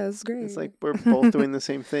 yeah, it's great. It's like we're both doing the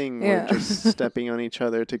same thing. We're just stepping on each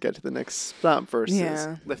other to get to the next stop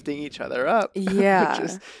versus lifting each other up. Yeah.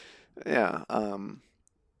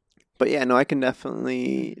 But yeah, no, I can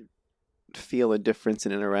definitely feel a difference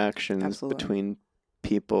in interactions between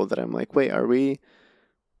people that I'm like, wait, are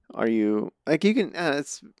you like you can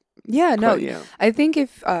it's I think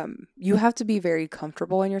if you have to be very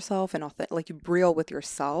comfortable in yourself and like you real with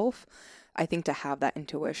yourself, I think to have that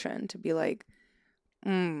intuition to be like,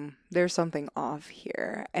 there's something off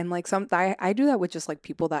here. And like I do that with just like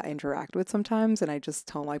people that I interact with sometimes, and I just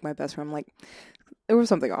tell like my best friend, I'm like, there was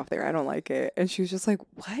something off there. I don't like it. And she was just like,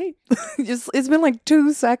 what? It's been like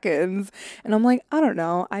 2 seconds. And I'm like, I don't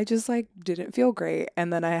know. I just like didn't feel great.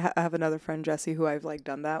 And then I have another friend, Jesse, who I've like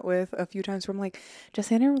done that with a few times where I'm like,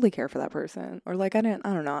 Jesse, I didn't really care for that person. Or like, I don't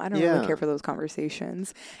know. I don't really care for those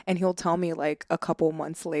conversations. And he'll tell me like a couple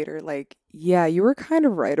months later, like, yeah, you were kind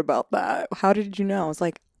of right about that. How did you know? I was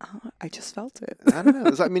like, oh, I just felt it. I don't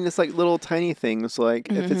know. I mean, it's like little tiny things. Like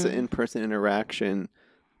if it's an in-person interaction,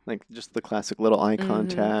 like just the classic little eye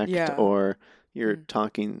contact, or you're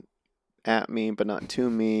talking at me but not to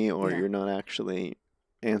me, or you're not actually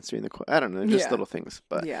answering the question. I don't know, just little things.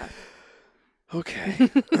 But okay,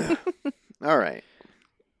 all right.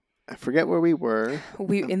 I forget where we were.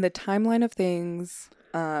 In the timeline of things.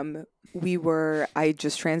 I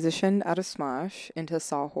just transitioned out of Smosh into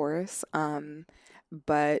Sawhorse,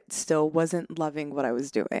 but still wasn't loving what I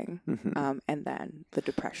was doing. And then the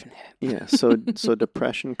depression hit. Yeah. So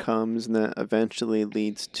depression comes, and that eventually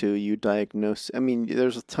leads to you diagnose. I mean,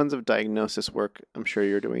 there's tons of diagnosis work I'm sure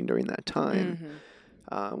you're doing during that time.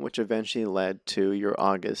 which eventually led to your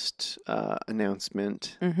August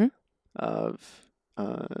announcement of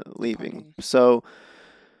leaving. Parting. So,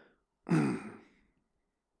 I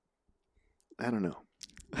don't know.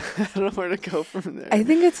 I don't know where to go from there. I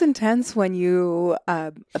think it's intense when you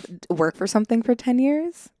work for something for 10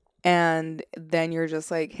 years and then you're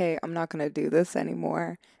just like, hey, I'm not going to do this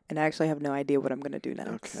anymore. And I actually have no idea what I'm going to do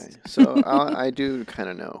next. Okay. So I do kind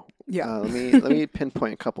of know. Yeah. Let me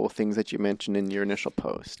pinpoint a couple of things that you mentioned in your initial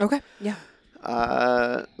post. Okay. Yeah.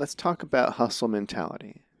 Let's talk about hustle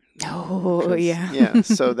mentality. Oh, yeah. Yeah.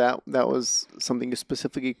 So that was something you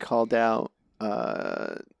specifically called out.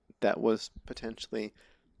 That was potentially,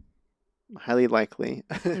 highly likely,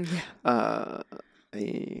 a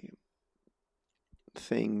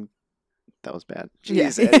thing that was bad. Jeez,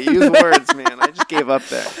 Yes. Eddie, use words, man. I just gave up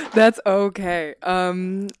there. That's okay.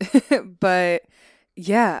 But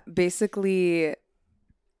yeah, basically,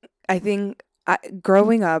 I think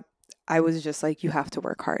growing up, I was just like, you have to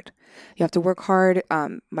work hard. You have to work hard.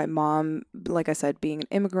 My mom, like I said, being an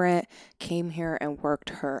immigrant, came here and worked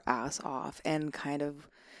her ass off. And kind of,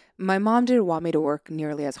 my mom didn't want me to work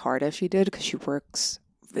nearly as hard as she did because she works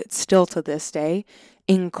still to this day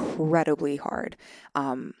incredibly hard.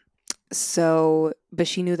 But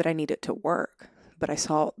she knew that I needed to work. But I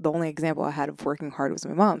saw the only example I had of working hard was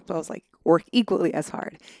my mom. So I was like, work equally as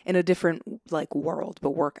hard in a different like world,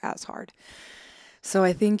 but work as hard. So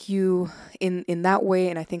I think you, in that way,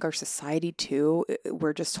 and I think our society too,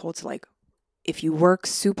 we're just told to like, if you work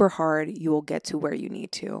super hard, you will get to where you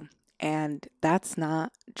need to. And that's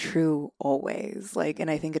not true always. Like,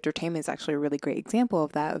 and I think entertainment is actually a really great example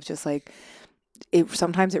of that, of just like,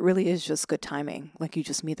 sometimes it really is just good timing. Like you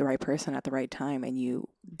just meet the right person at the right time and you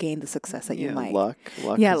gain the success that you might. Luck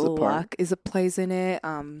Yeah, is a part. luck is a plays in it.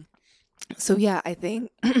 So yeah, I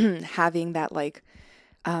think having that like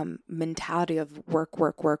mentality of work,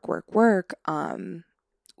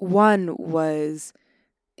 one was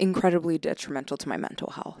incredibly detrimental to my mental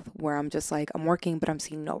health, where I'm just like, I'm working, but I'm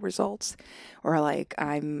seeing no results, or like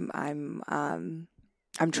I'm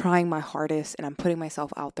trying my hardest and I'm putting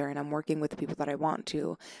myself out there and I'm working with the people that I want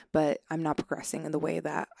to, but I'm not progressing in the way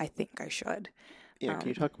that I think I should. Yeah, can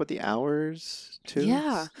you talk about the hours too?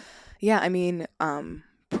 Yeah. I mean,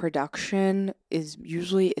 production is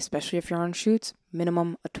usually, especially if you're on shoots,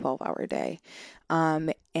 minimum a 12-hour day.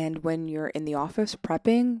 And when you're in the office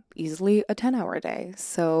prepping, easily a 10-hour day.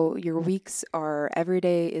 So your weeks are, every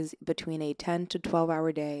day is between a 10 to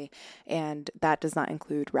 12-hour day. And that does not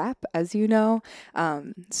include wrap, as you know.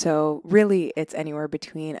 So really it's anywhere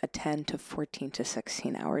between a 10 to 14 to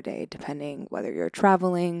 16-hour day, depending whether you're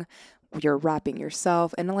traveling, you're wrapping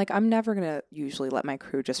yourself. And like, I'm never going to usually let my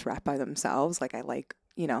crew just wrap by themselves. Like I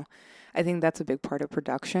think that's a big part of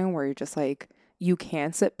production, where you're just like, you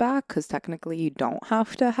can sit back because technically you don't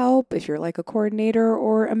have to help if you're like a coordinator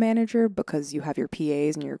or a manager, because you have your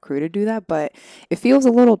PAs and your crew to do that. But it feels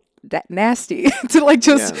a little nasty to like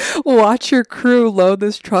just watch your crew load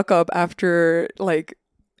this truck up after like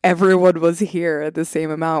everyone was here at the same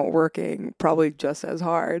amount working probably just as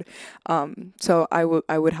hard. So I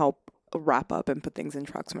would help wrap up and put things in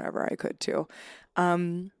trucks whenever I could too.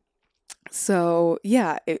 So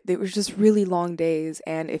yeah, it was just really long days.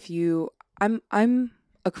 And I'm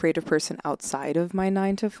a creative person outside of my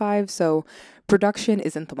 9 to 5. So production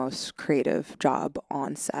isn't the most creative job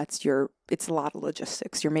on sets. It's a lot of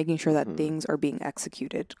logistics. You're making sure that things are being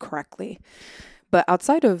executed correctly. But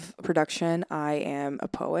outside of production, I am a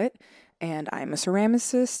poet and I'm a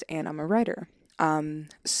ceramicist and I'm a writer.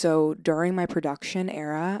 So during my production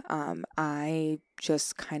era, I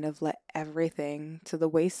just kind of let everything to the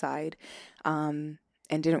wayside, and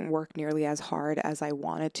didn't work nearly as hard as I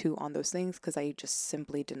wanted to on those things because I just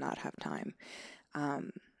simply did not have time.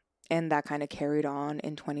 And that kind of carried on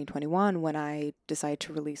in 2021 when I decided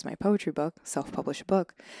to release my poetry book, self-published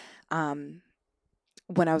book.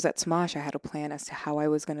 When I was at Smosh, I had a plan as to how I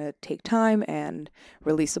was going to take time and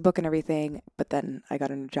release the book and everything. But then I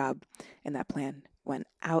got a new job and that plan went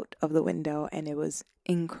out of the window, and it was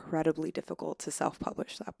incredibly difficult to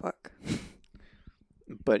self-publish that book.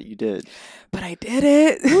 But you did. But I did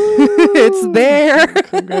it. It's there.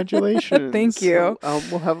 Congratulations. Thank you.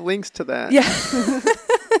 We'll have links to that. Yeah.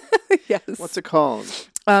 Yes. What's it called?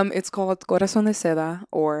 It's called Corazón de Seda,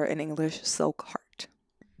 or in English, Silk Heart.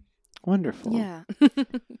 Wonderful. Yeah.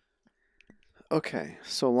 Okay,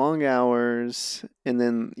 so long hours, and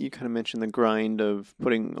then you kind of mentioned the grind of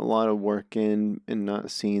putting a lot of work in and not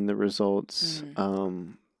seeing the results,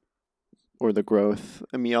 or the growth.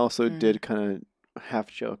 I mean, you also did kind of half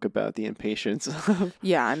joke about the impatience.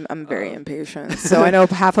 Yeah, I'm very impatient. So I know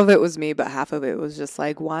half of it was me, but half of it was just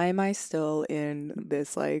like, why am I still in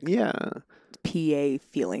this like PA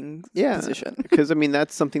feeling position? Because I mean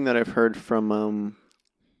that's something that I've heard from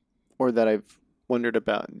or that I've wondered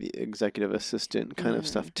about the executive assistant kind of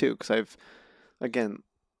stuff too. Because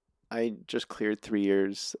I just cleared 3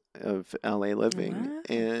 years of LA living,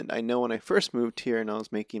 and I know when I first moved here and I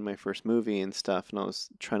was making my first movie and stuff, and I was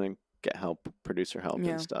trying to get help, producer help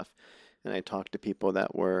and stuff, and I talked to people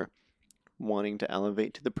that were wanting to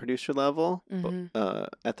elevate to the producer level, but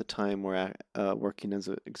at the time were working as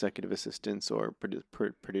executive assistants or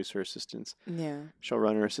producer assistants,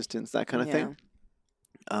 showrunner assistants, that kind of thing.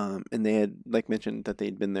 And they had like mentioned that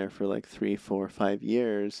they'd been there for like 3, 4, 5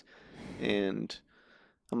 years, and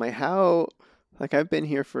I'm like, how? Like, I've been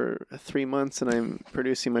here for 3 months and I'm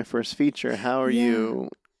producing my first feature. How are you?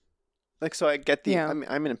 Like, so I get the. I mean,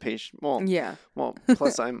 I'm impatient. Well,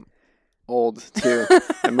 plus I'm old too.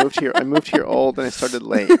 I moved here old, and I started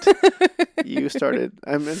late. You started.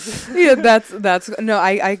 That's no.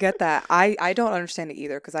 I get that. I don't understand it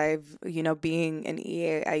either because I've being an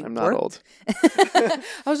EA. I'm not old. I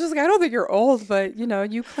was just like, I don't think you're old, but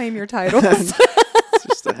you claim your titles.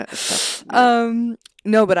 It's just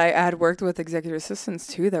no, but I had worked with executive assistants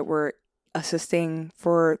too that were assisting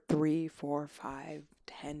for 3, 4, 5,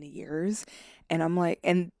 10 years, and I'm like,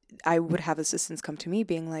 and I would have assistants come to me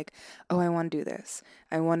being like, oh, I want to do this.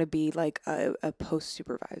 I want to be like a post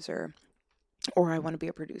supervisor, or I want to be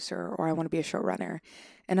a producer, or I want to be a showrunner.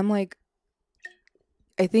 And I'm like,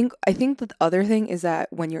 I think the other thing is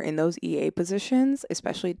that when you're in those EA positions,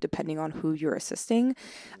 especially depending on who you're assisting,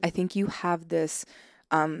 I think you have this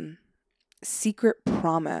secret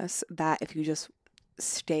promise that if you just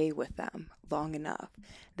stay with them long enough,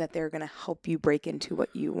 that they're going to help you break into what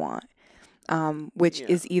you want. Which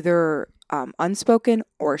is either unspoken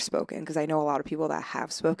or spoken, because I know a lot of people that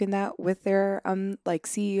have spoken that with their like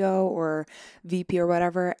CEO or VP or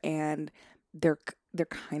whatever, and they're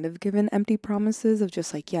kind of given empty promises of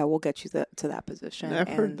just like, yeah, we'll get you to that position. I've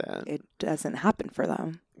heard that it doesn't happen for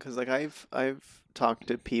them. Because like I've talked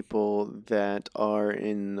to people that are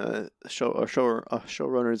in a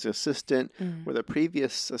showrunner's assistant, where the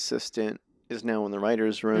previous assistant is now in the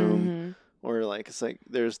writer's room. Or like it's like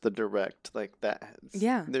there's the direct like that.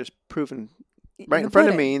 There's proven right in front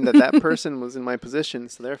of me that person was in my position,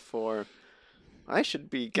 so therefore I should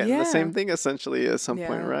be getting the same thing essentially at some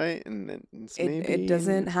point, right? And it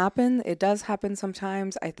doesn't happen. It does happen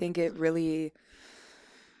sometimes. I think it really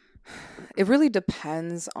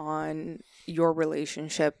depends on your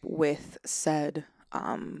relationship with said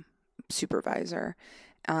supervisor.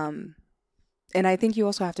 And I think you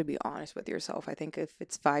also have to be honest with yourself. I think if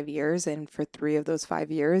it's 5 years and for 3 of those 5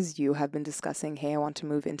 years you have been discussing, hey, I want to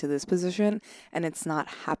move into this position, and it's not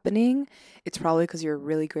happening, it's probably because you're a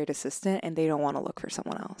really great assistant and they don't want to look for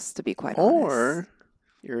someone else, to be quite honest. Or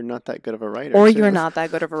you're not that good of a writer. Or you're not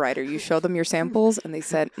that good of a writer. You show them your samples and they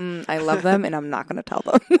said, I love them and I'm not going to tell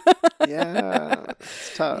them. Yeah,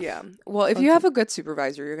 it's tough. Yeah. Well, if you have a good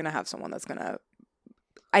supervisor, you're going to have someone that's going to...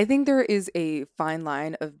 I think there is a fine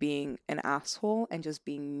line of being an asshole and just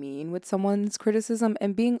being mean with someone's criticism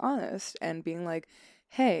and being honest and being like,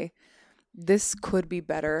 hey, this could be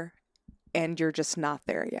better and you're just not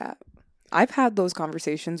there yet. I've had those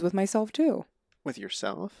conversations with myself too. With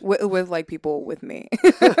yourself? With like people with me.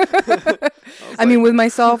 I mean, with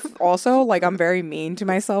myself also, like I'm very mean to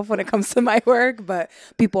myself when it comes to my work, but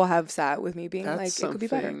people have sat with me being like, it could be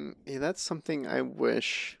better. Yeah, that's something I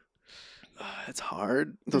wish... It's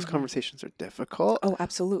hard. Those conversations are difficult. Oh,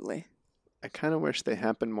 absolutely. I kind of wish they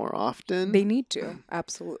happened more often. They need to.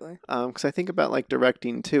 Absolutely. Because I think about like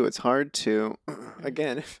directing too. It's hard to,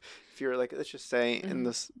 again, if you're like, let's just say in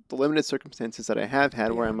the limited circumstances that I have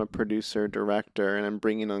had where I'm a producer, director, and I'm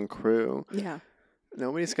bringing on crew. Yeah.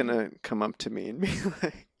 Nobody's going to come up to me and be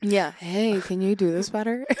like, yeah, hey, can you do this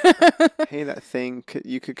better? Hey, that thing,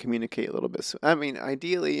 you could communicate a little bit. So, I mean,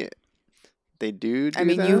 ideally... They do I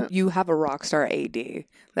mean, that? you have a rock star AD.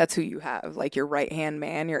 That's who you have. Like your right hand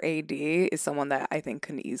man, your AD is someone that I think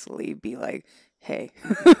can easily be like, hey,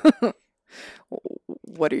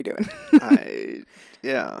 what are you doing?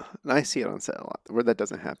 Yeah, and I see it on set a lot where that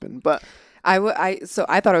doesn't happen. But so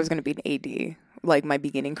I thought I was going to be an AD. Like my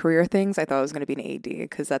beginning career things, I thought I was going to be an AD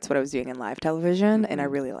because that's what I was doing in live television, and I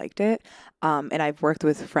really liked it. And I've worked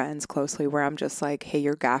with friends closely where I'm just like, hey,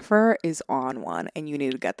 your gaffer is on one, and you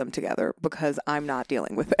need to get them together because I'm not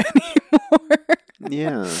dealing with it anymore.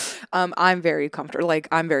 Yeah. I'm very comfortable. Like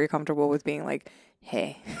I'm very comfortable with being like,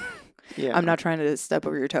 hey, I'm not trying to step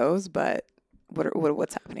over your toes, but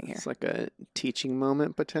what's happening here? It's like a teaching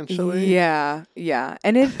moment potentially. Yeah, yeah.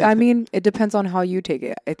 And I mean, it depends on how you take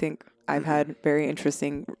it. I think I've had very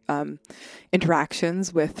interesting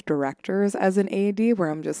interactions with directors as an AD where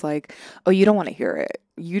I'm just like, oh, you don't want to hear it.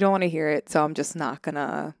 You don't want to hear it. So I'm just not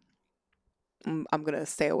gonna, I'm gonna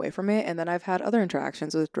stay away from it. And then I've had other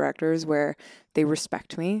interactions with directors where they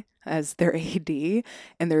respect me as their AD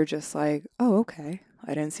and they're just like, oh, okay.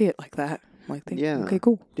 I didn't see it like that. I'm like, Yeah. okay,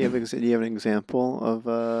 cool. Do you have an example of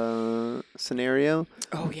a scenario?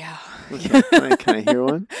 Oh yeah. Can I hear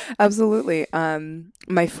one? Absolutely.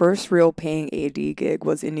 My first real paying AD gig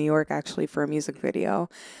was in New York actually for a music video.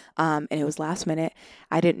 And it was last minute.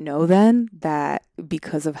 I didn't know then that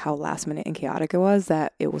because of how last minute and chaotic it was,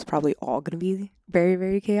 that it was probably all going to be very,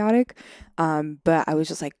 very chaotic. But I was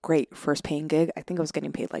just like, great, first paying gig. I think I was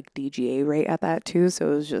getting paid like DGA rate at that too.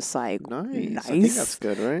 So it was just like, nice. I think that's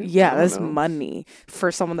good, right? Yeah, that's money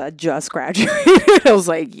for someone that just graduated. I was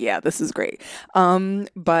like, yeah, this is great.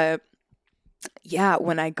 But yeah,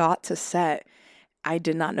 when I got to set, I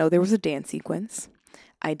did not know there was a dance sequence.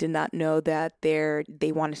 I did not know that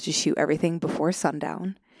they wanted to shoot everything before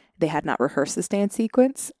sundown. They had not rehearsed this dance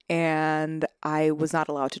sequence, and I was not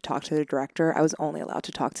allowed to talk to the director. I was only allowed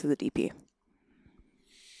to talk to the DP.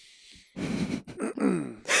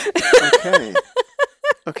 Okay.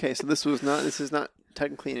 Okay, so this is not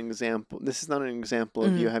technically an example. This is not an example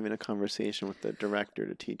of you having a conversation with the director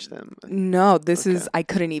to teach them. No, this is, I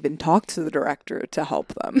couldn't even talk to the director to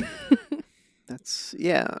help them. That's,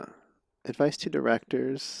 yeah. Advice to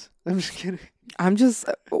directors. I'm just kidding. I'm just,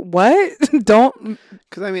 what? Don't.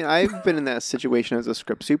 Because, I mean, I've been in that situation as a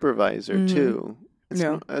script supervisor, too.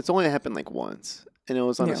 It's only happened like once, and it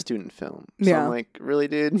was on a student film. So I'm like, really,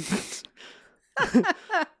 dude?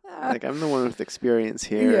 Like, I'm the one with experience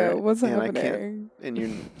here. Yeah, what's happening?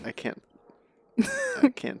 I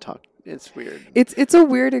can't talk. It's weird. It's a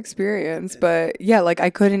weird experience, but yeah, like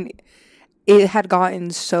I couldn't, it had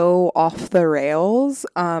gotten so off the rails,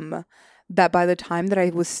 that by the time that I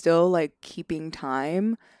was still like keeping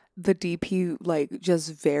time, the DP like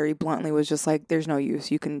just very bluntly was just like, there's no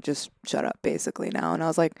use. You can just shut up basically now. And I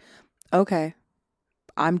was like, okay.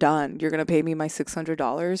 I'm done. You're going to pay me my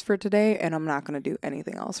 $600 for today, and I'm not going to do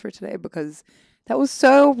anything else for today because that was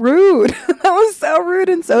so rude. That was so rude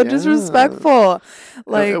and so disrespectful.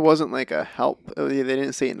 Like, it wasn't like a help. They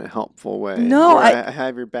didn't say it in a helpful way. No, I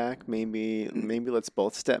have your back. Maybe let's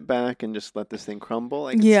both step back and just let this thing crumble.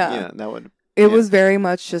 Like, that would. It was very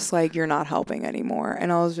much just like, you're not helping anymore,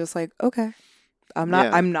 and I was just like, okay, I'm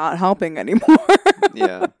not helping anymore.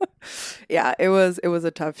 Yeah. Yeah, it was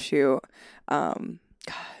a tough shoot.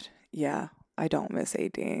 God, yeah, I don't miss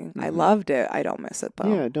ADing. I loved it. I don't miss it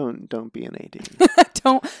though. Yeah, don't be an AD.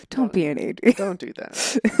 don't be an AD. Don't do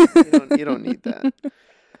that. You don't need that.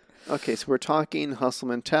 Okay, so we're talking hustle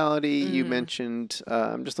mentality. You mentioned.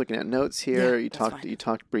 I'm just looking at notes here. You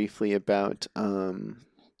talked briefly about the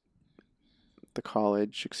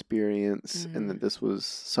college experience, and that this was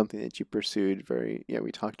something that you pursued.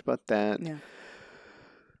 We talked about that. Yeah.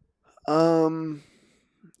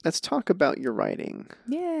 Let's talk about your writing.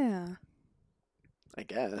 Yeah. I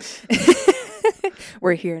guess.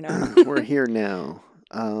 We're here now. We're here now.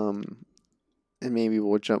 And maybe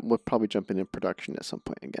we'll probably jump into production at some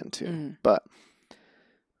point again too. But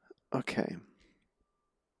okay.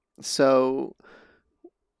 So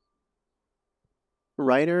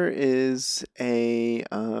writer is a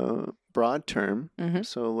broad term.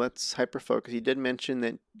 So let's hyper focus. You did mention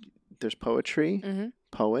that there's poetry.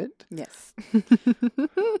 Poet. Yes.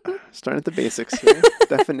 Starting at the basics here.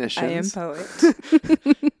 Definitions. I am poet.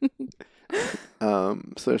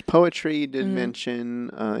 So there's poetry. You did mention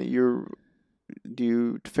do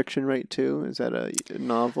you fiction write too? Is that a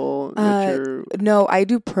novel? No, I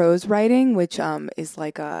do prose writing, which is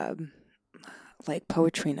like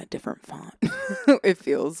poetry in a different font. It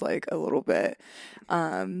feels like a little bit.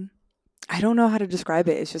 I don't know how to describe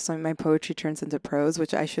it. It's just like my poetry turns into prose,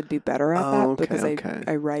 which I should be better at because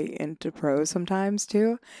I write into prose sometimes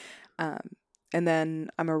too. And then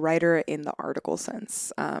I'm a writer in the article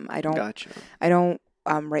sense. I don't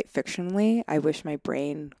write fictionally. I wish my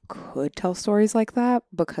brain could tell stories like that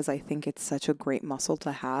because I think it's such a great muscle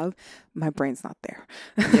to have. My brain's not there.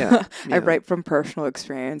 Yeah. I write from personal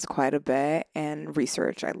experience quite a bit and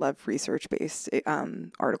research. I love research-based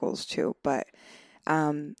articles too, but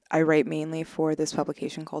I write mainly for this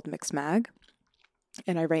publication called Mixed Mag,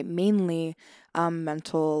 and I write mainly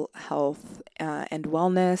mental health and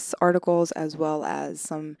wellness articles, as well as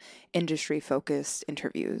some industry-focused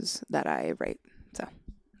interviews that I write. So,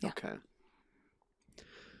 yeah. Okay.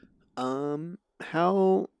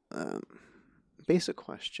 How basic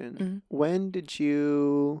question.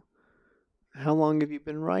 Mm-hmm. How long have you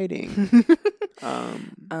been writing?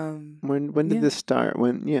 When did this start?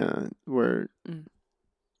 We're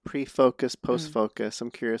pre-focus, post-focus.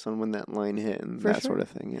 I'm curious on when that line hit and that sort of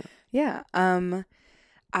thing. Yeah.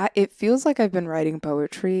 It feels like I've been writing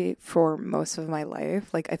poetry for most of my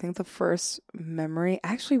life. Like, I think the first memory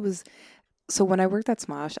actually was, so when I worked at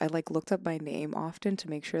Smosh, I like looked up my name often to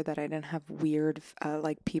make sure that I didn't have weird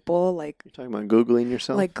like people like. You're talking about Googling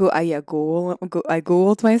yourself? Like I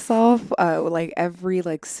Googled myself like every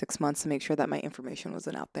like 6 months to make sure that my information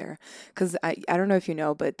wasn't out there. Because I don't know if you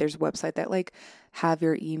know, but there's a website that like have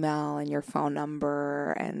your email and your phone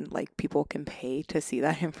number and like people can pay to see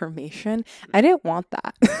that information. I didn't want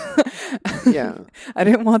that. Yeah. I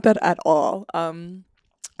didn't want that at all.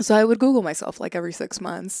 So I would Google myself like every 6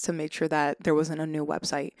 months to make sure that there wasn't a new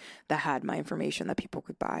website that had my information that people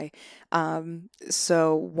could buy.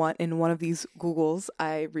 So in one of these Googles,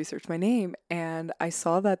 I researched my name and I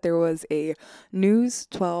saw that there was a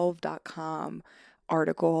news12.com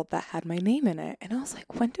article that had my name in it. And I was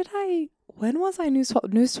like, when was I News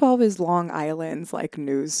 12? News 12 is Long Island's like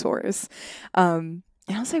news source. And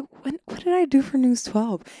I was like, what did I do for News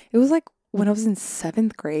 12? It was like when I was in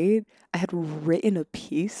 7th grade, I had written a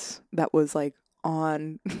piece that was like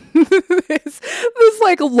on this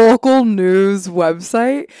like local news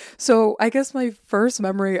website. So I guess my first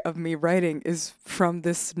memory of me writing is from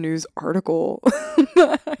this news article.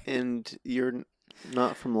 And you're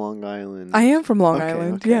not from Long Island. I am from Long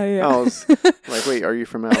Island. Okay. Yeah. I was like, wait, are you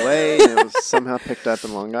from LA? And it was somehow picked up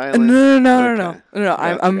in Long Island? No.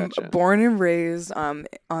 Gotcha, I'm born and raised on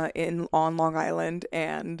Long Island,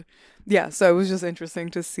 and yeah, so it was just interesting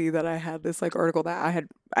to see that I had this like article that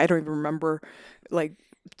I don't even remember like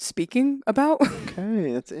speaking about.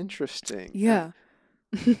 Okay, that's interesting. Yeah.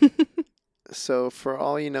 So for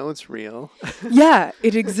all you know, it's real. Yeah,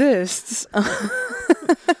 it exists.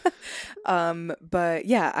 But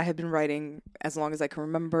yeah, I have been writing as long as I can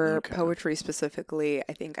remember. Poetry specifically,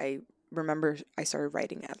 I think I remember I started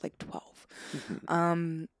writing at like 12.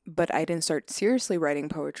 Mm-hmm. But I didn't start seriously writing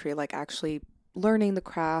poetry, like actually learning the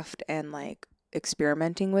craft and like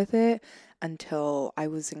experimenting with it until I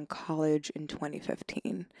was in college in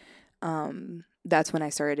 2015. That's when I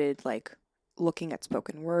started like looking at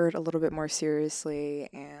spoken word a little bit more seriously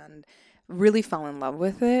and really fell in love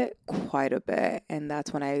with it quite a bit. And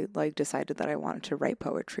that's when I like decided that I wanted to write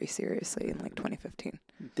poetry seriously in like 2015.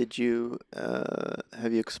 Did you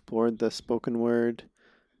have you explored the spoken word?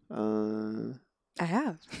 I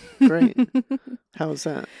have. Great. How was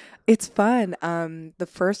that? It's fun. The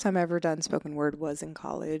first time I ever done spoken word was in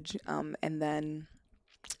college. And then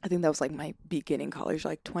I think that was like my beginning college,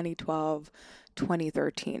 like 2012,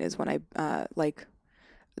 2013 is when I like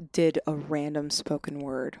did a random spoken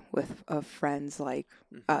word with a friend's like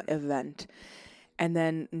event. And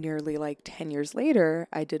then nearly like 10 years later,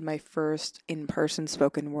 I did my first in-person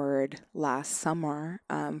spoken word last summer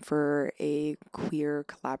for a queer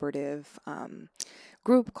collaborative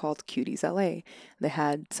group called Cuties LA. They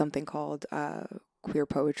had something called Queer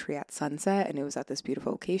Poetry at Sunset, and it was at this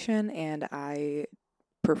beautiful location. And I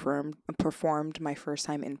performed my first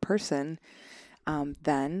time in person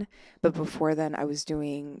then. But before then, I was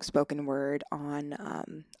doing spoken word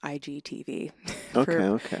on IGTV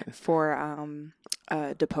for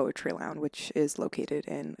the Poetry Lounge, which is located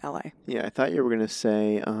in LA. Yeah, I thought you were going to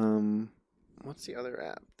say, what's the other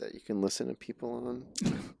app that you can listen to people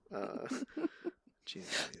on?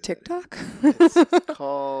 TikTok? It's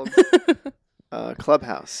called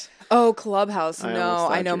Clubhouse. Oh, Clubhouse. No,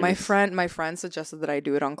 I know. My gonna friend suggested that I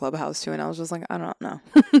do it on Clubhouse too, and I was just like, I don't know.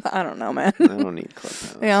 I don't know, man. I don't need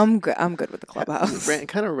Clubhouse. Yeah, I'm good with the Clubhouse.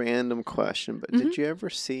 Kind of random question, but did you ever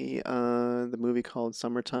see the movie called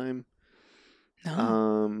Summertime?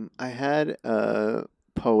 No. I had a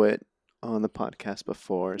poet on the podcast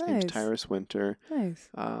before. His name's Nice. Tyrus Winter. Nice.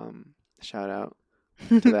 Shout out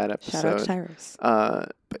to that episode. Shout out to Tyrus.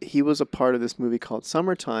 But he was a part of this movie called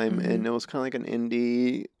Summertime, and it was kind of like an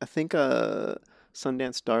indie, I think a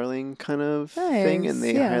Sundance Darling kind of thing, and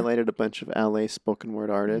they highlighted a bunch of LA spoken word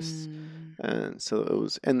artists. And so it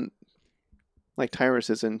was, and like Tyrus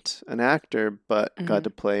isn't an actor, but got to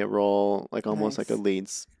play a role, like almost like a lead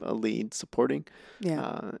supporting,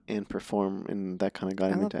 and perform, and that kind of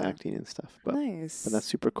got him into acting and stuff. But but that's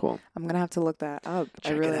super cool. I'm gonna have to look that up.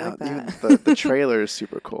 Check I really it out. like that. The trailer is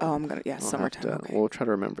super cool. Oh, I'm gonna Summertime. Okay. We'll try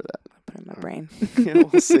to remember that. Put it in my brain. Yeah,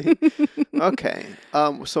 we'll see. Okay.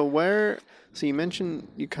 So you mentioned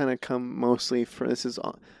you kind of come mostly from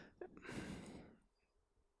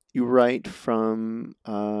you write from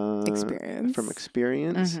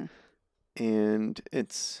experience. and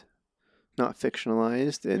it's not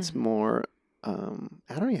fictionalized. It's more. I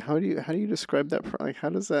don't know. How do you describe that? Like, how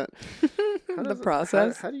does that? How The does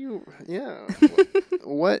process. How do you? Yeah.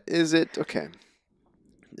 What is it? Okay.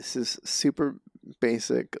 This is super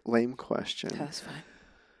basic, lame question. That's fine.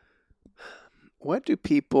 What do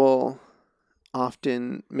people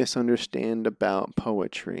often misunderstand about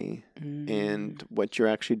poetry and what you're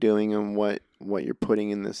actually doing and what you're putting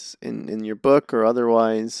in this in your book or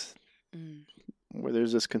otherwise, where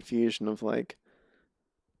there's this confusion of like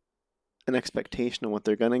an expectation of what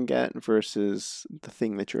they're gonna get versus the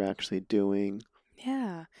thing that you're actually doing?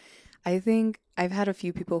 Yeah. I think I've had a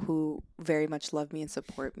few people who very much love me and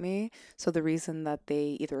support me. So the reason that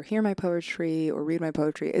they either hear my poetry or read my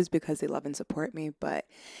poetry is because they love and support me. But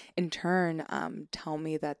in turn, tell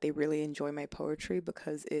me that they really enjoy my poetry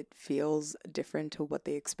because it feels different to what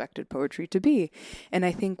they expected poetry to be. And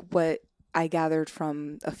I think what I gathered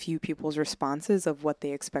from a few people's responses of what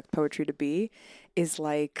they expect poetry to be is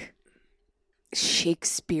like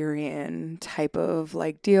Shakespearean type of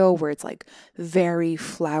like deal where it's like very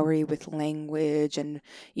flowery with language, and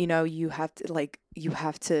you have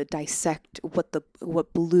to dissect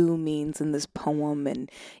what blue means in this poem and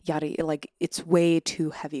yada, like it's way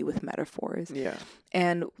too heavy with metaphors. Yeah.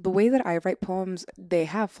 And the way that I write poems, they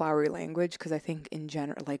have flowery language because I think in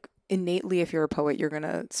general, like innately, if you're a poet, you're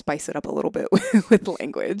gonna spice it up a little bit with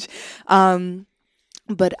language.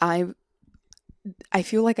 But I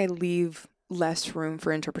feel like I leave less room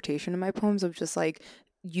for interpretation in my poems of just like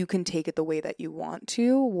you can take it the way that you want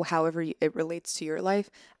to, however it relates to your life.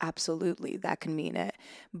 Absolutely, that can mean it.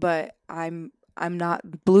 But I'm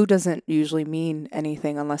not, blue doesn't usually mean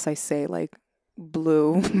anything unless I say like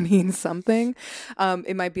blue means something.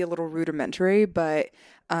 It might be a little rudimentary, but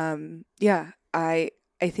yeah, I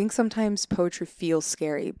think sometimes poetry feels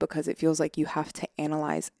scary because it feels like you have to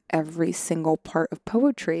analyze every single part of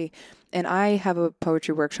poetry. And I have a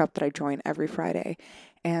poetry workshop that I join every Friday.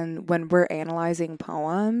 And when we're analyzing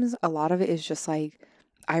poems, a lot of it is just like,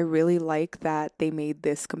 I really like that they made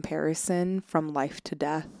this comparison from life to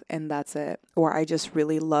death, and that's it. Or I just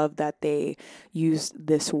really love that they used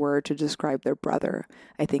this word to describe their brother.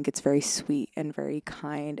 I think it's very sweet and very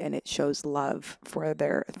kind, and it shows love for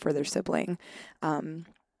their sibling.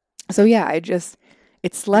 So yeah,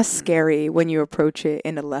 it's less scary when you approach it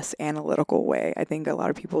in a less analytical way. I think a lot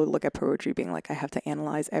of people look at poetry being like, I have to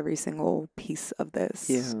analyze every single piece of this.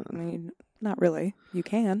 Yeah. I mean, not really. You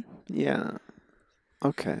can. Yeah.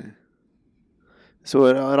 Okay. So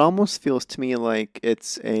it almost feels to me like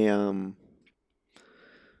it's a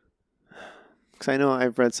because I know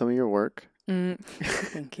I've read some of your work.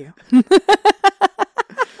 Thank you. It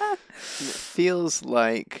feels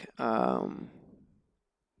like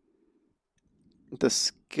the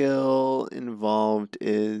skill involved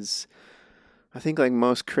is, I think, like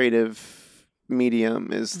most creative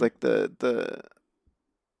medium is like the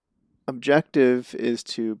objective is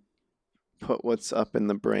to put what's up in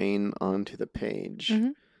the brain onto the page. Mm-hmm.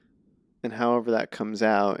 And however that comes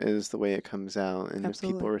out is the way it comes out. And Absolutely.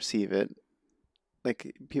 if people receive it,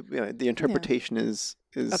 like people, the interpretation is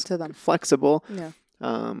up to them. flexible. Yeah.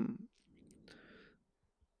 I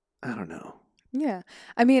don't know. Yeah.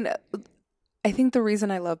 I mean, I think the reason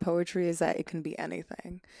I love poetry is that it can be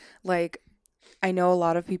anything. Like, I know a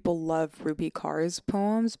lot of people love Ruby Carr's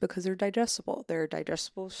poems because they're digestible. They're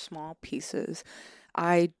digestible, small pieces.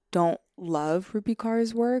 I don't love Ruby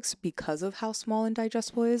Carr's works because of how small and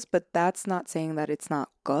digestible it is, but that's not saying that it's not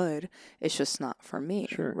good. It's just not for me,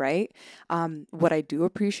 Sure. right? What I do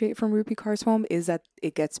appreciate from Ruby Carr's poem is that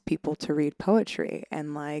it gets people to read poetry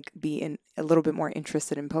and like be a little bit more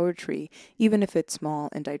interested in poetry, even if it's small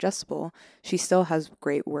and digestible. She still has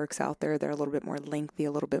great works out there. They're a little bit more lengthy,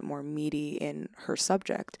 a little bit more meaty in her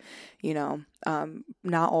subject.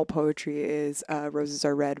 Not all poetry is roses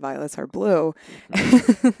are red, violets are blue.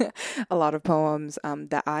 Mm-hmm. A lot of poems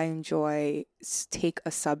that I enjoy take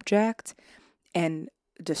a subject and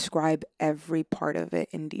describe every part of it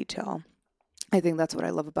in detail. I think that's what I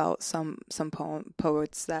love about some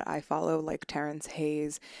poets that I follow, like Terrence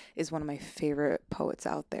Hayes is one of my favorite poets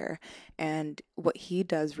out there. And what he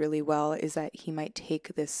does really well is that he might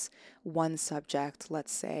take this one subject,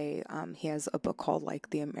 let's say he has a book called like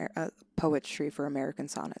Poetry for American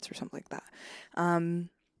Sonnets or something like that.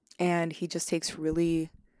 And he just takes really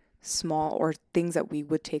small, or things that we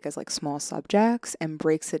would take as like small subjects, and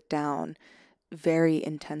breaks it down very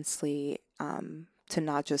intensely to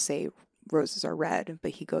not just say roses are red,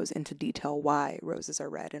 but he goes into detail why roses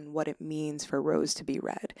are red and what it means for rose to be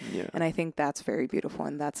red. Yeah. And I think that's very beautiful,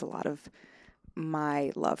 and that's a lot of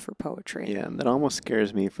my love for poetry. Yeah, that almost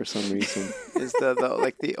scares me for some reason. Is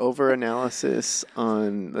the over analysis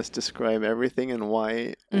on let's describe everything and the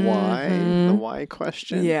why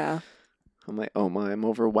question. Yeah. I'm like, oh my, I'm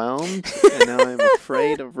overwhelmed, and now I'm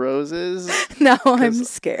afraid of roses. Now I'm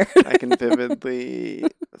scared. I can vividly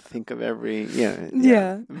think of every vein.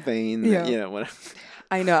 Yeah. Whatever.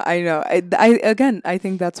 I know. I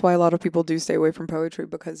think that's why a lot of people do stay away from poetry,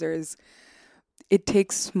 because it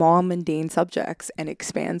takes small mundane subjects and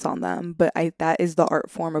expands on them. But that is the art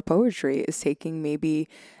form of poetry, is taking maybe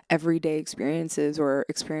everyday experiences or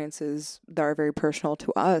experiences that are very personal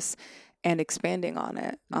to us and expanding on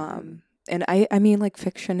it. And I mean, like,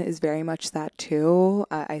 fiction is very much that too.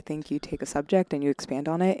 I think you take a subject and you expand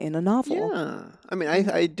on it in a novel. Yeah. I mean,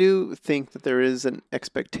 I do think that there is an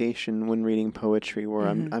expectation when reading poetry where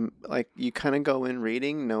I'm like, you kind of go in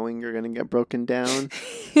reading knowing you're going to get broken down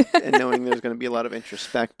and knowing there's going to be a lot of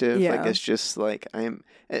introspective. Yeah. Like, it's just like,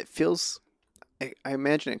 it feels, I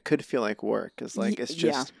imagine it could feel like work. It's like, it's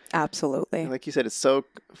just. Yeah, absolutely. Like you said, it's so,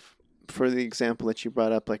 for the example that you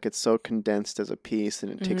brought up, like, it's so condensed as a piece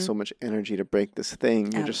and it takes so much energy to break this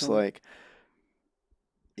thing. You're just like,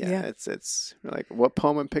 it's like, what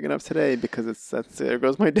poem I'm picking up today, because there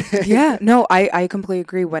goes my day. Yeah, no, I completely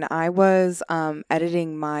agree. When I was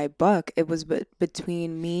editing my book, it was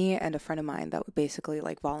between me and a friend of mine that basically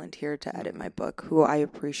like volunteered to edit my book, who I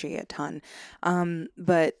appreciate a ton.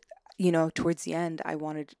 But towards the end, I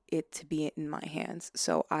wanted it to be in my hands.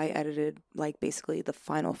 So I edited like basically the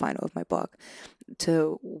final of my book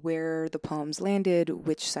to where the poems landed,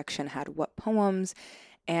 which section had what poems.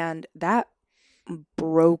 And that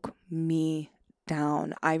broke me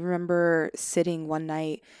down. I remember sitting one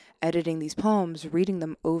night editing these poems, reading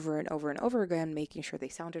them over and over and over again, making sure they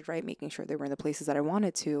sounded right, making sure they were in the places that I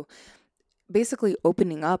wanted to, basically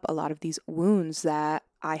opening up a lot of these wounds that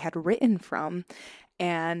I had written from.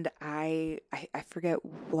 And I forget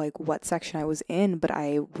like what section I was in, but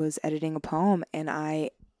I was editing a poem and I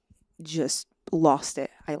just lost it.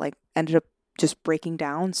 I like ended up just breaking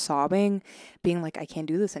down, sobbing, being like, I can't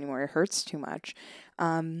do this anymore. It hurts too much.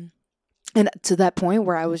 And to that point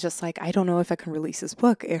where I was just like, I don't know if I can release this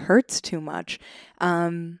book. It hurts too much.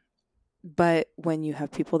 But when you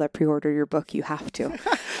have people that pre-order your book, you have to.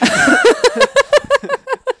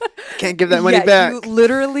 Can't give that money back. You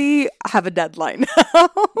literally have a deadline.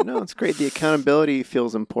 No, it's great. The accountability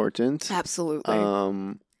feels important. Absolutely.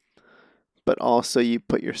 But also you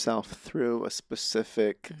put yourself through a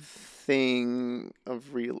specific thing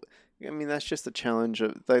of real. I mean, that's just the challenge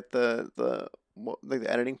of like the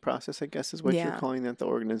editing process, I guess, is what you're calling that. The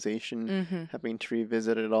organization having to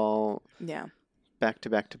revisit it all. Yeah. Back to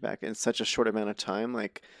back to back in such a short amount of time,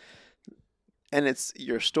 like, and it's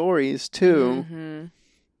your stories too.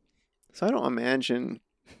 So I don't imagine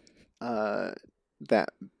that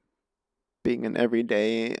being an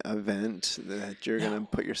everyday event that you're going to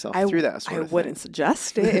put yourself through that sort of thing. I wouldn't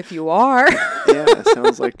suggest it if you are. Yeah, it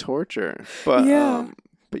sounds like torture. But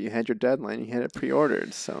but you had your deadline, you had it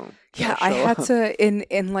pre-ordered, so yeah, I had to.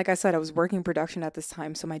 And like I said, I was working production at this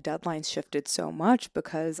time, so my deadlines shifted so much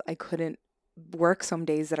because I couldn't work some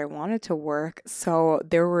days that I wanted to work. So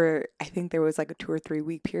I think there was like a 2 or 3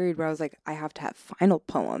 week period where I was like, I have to have final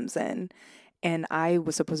poems in. And I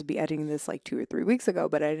was supposed to be editing this like 2 or 3 weeks ago,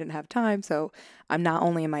 but I didn't have time. So I'm not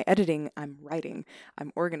only am I editing, I'm writing,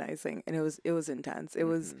 I'm organizing. And it was intense. It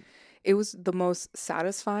was the most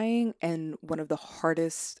satisfying and one of the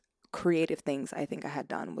hardest creative things I think I had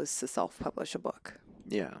done was to self-publish a book.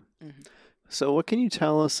 Yeah. So what can you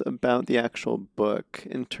tell us about the actual book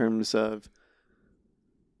in terms of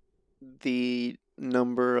the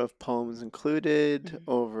number of poems included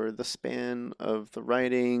over the span of the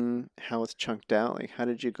writing, how it's chunked out? Like, how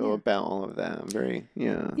did you go about all of that? How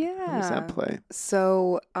does that play?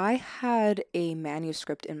 So I had a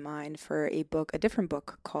manuscript in mind for a different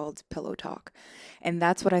book called Pillow Talk. And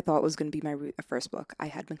that's what I thought was going to be my first book. I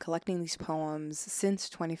had been collecting these poems since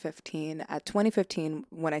 2015. At 2015,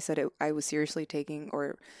 when I said I was seriously taking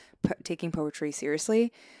poetry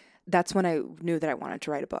seriously, that's when I knew that I wanted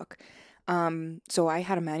to write a book. So I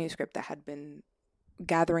had a manuscript that had been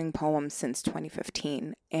gathering poems since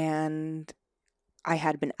 2015, and I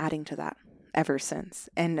had been adding to that ever since.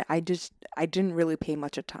 And I didn't really pay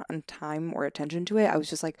much time or attention to it. I was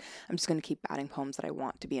just like, I'm just going to keep adding poems that I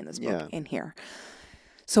want to be in this book in here.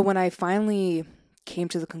 So when I finally came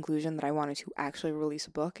to the conclusion that I wanted to actually release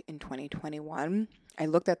a book in 2021, I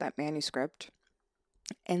looked at that manuscript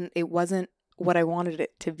and it wasn't what I wanted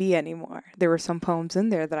it to be anymore. There were some poems in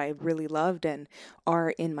there that I really loved and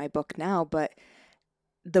are in my book now, but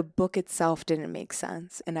the book itself didn't make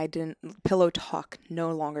sense, and pillow talk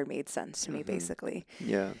no longer made sense to me, basically.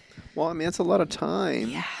 Yeah. Well, I mean, it's a lot of time.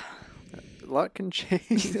 Yeah. A lot can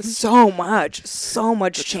change. So much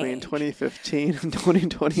Between change. 2015 and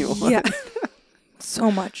 2021. Yeah.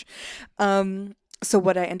 So much. So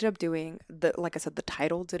what I ended up doing, like I said, the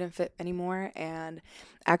title didn't fit anymore, and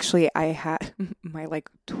actually I had my like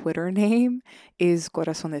Twitter name is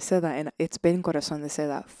Corazón de Seda, and it's been Corazón de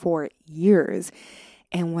Seda for years.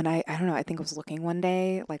 And when I don't know, I think I was looking one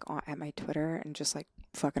day like at my Twitter and just like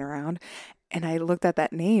fucking around, and I looked at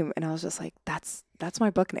that name and I was just like, that's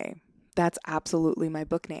my book name. That's absolutely my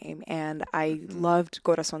book name. And I loved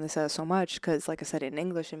Corazón de Seda so much because, like I said, in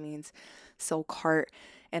English it means silk heart.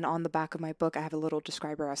 And on the back of my book, I have a little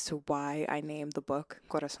describer as to why I named the book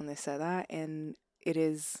Corazón de Seda. And it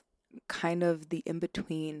is kind of the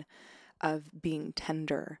in-between of being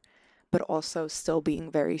tender, but also still being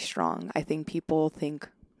very strong. I think people think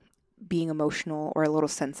being emotional or a little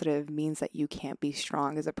sensitive means that you can't be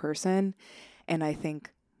strong as a person. And I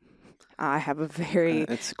think I have a very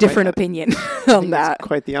different opinion on that. It's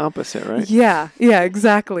quite the opposite, right? Yeah,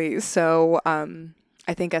 exactly. So,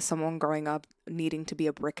 I think as someone growing up needing to be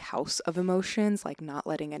a brick house of emotions, like not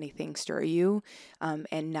letting anything stir you,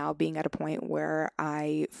 and now being at a point where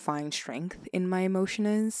I find strength in my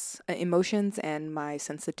emotions and my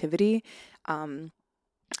sensitivity,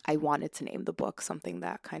 I wanted to name the book something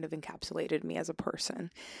that kind of encapsulated me as a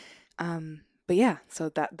person. But yeah, so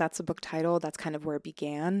that's a book title. That's kind of where it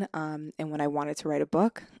began. And when I wanted to write a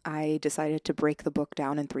book, I decided to break the book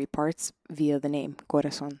down in 3 parts via the name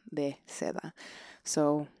Corazón de Seda.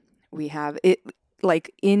 So we have it,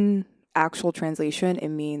 like in actual translation, it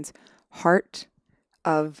means heart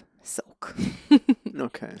of silk.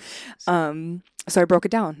 Okay. So I broke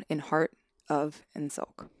it down in heart of and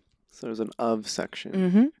silk. So there's an of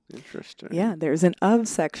section. Interesting. Yeah, there's an of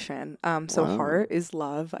section. So Wow. heart is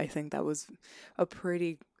love. I think that was a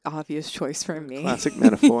pretty obvious choice for me. Classic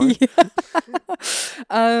metaphor.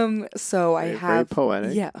 So I have very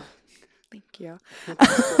poetic. Yeah. Thank you.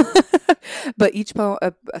 But each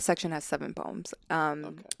a section has 7 poems.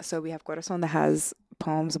 So we have Corazón that has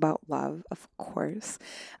poems about love, of course.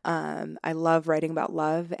 I love writing about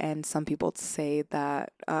love, and some people say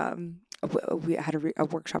that we had a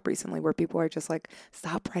workshop recently where people are just like,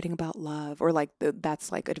 stop writing about love, or like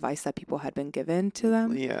that's like advice that people had been given to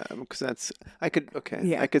them. Yeah, because I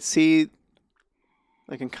could see,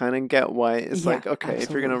 I can kind of get why it's like, okay, absolutely. If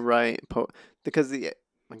you're gonna write because the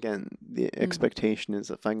expectation is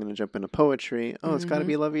if I'm gonna jump into poetry, it's got to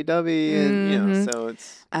be lovey-dovey, and so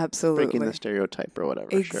it's absolutely breaking the stereotype or whatever.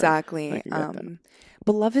 Exactly. Sure.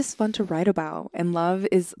 But love is fun to write about, and love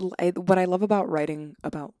is what I love about writing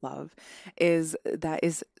about love is that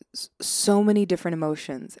is so many different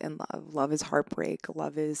emotions in love. Love is heartbreak.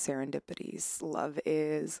 Love is serendipities. Love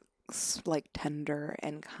is like tender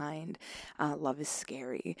and kind. Love is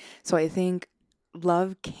scary. So I think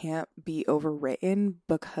love can't be overwritten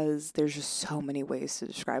because there's just so many ways to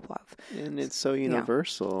describe love. And it's so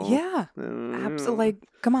universal. Yeah. Absolutely. Like,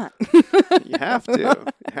 come on. You have to.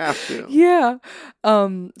 You have to. Yeah.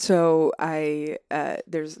 So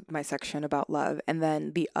there's my section about love. And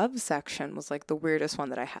then the of section was like the weirdest one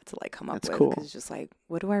that I had to like come up with. Cool. Because it's just like,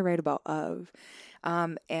 what do I write about of?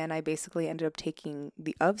 And I basically ended up taking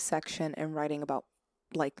the of section and writing about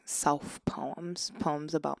like self poems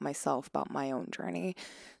about myself, about my own journey.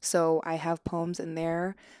 So I have poems in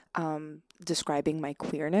there describing my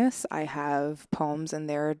queerness. I have poems in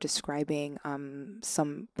there describing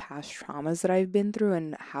some past traumas that I've been through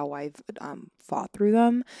and how I've fought through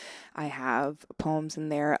them. I have poems in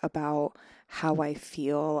there about how I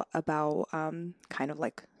feel about kind of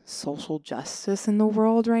like social justice in the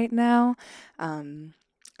world right now.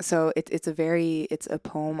 So it's a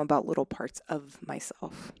poem about little parts of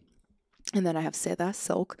myself. And then I have Seda,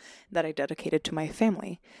 silk, that I dedicated to my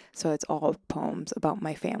family. So it's all poems about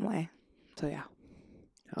my family. So yeah.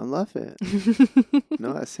 I love it.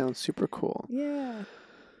 No, that sounds super cool. Yeah.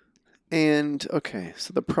 And okay,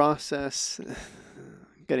 so the process,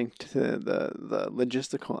 getting to the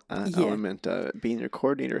logistical element, being your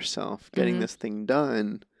coordinator yourself, getting this thing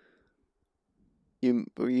done.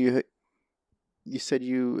 You said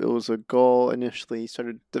it was a goal initially. You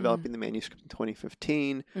started developing the manuscript in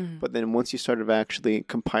 2015, but then once you started actually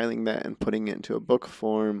compiling that and putting it into a book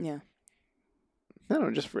form, I don't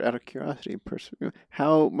know, just out of curiosity,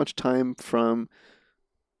 how much time from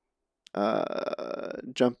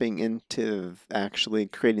jumping into actually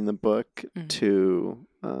creating the book to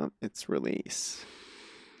its release?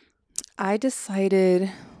 I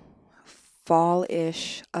decided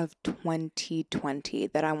fall-ish of 2020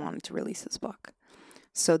 that I wanted to release this book.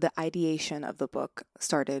 So the ideation of the book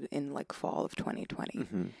started in like fall of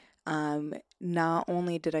 2020. Not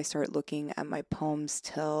only did I start looking at my poems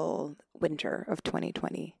till winter of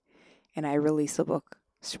 2020, and I released the book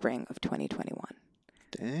spring of 2021.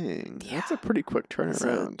 Dang, that's a pretty quick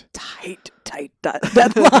turnaround. Tight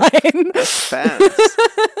deadline. That's fast.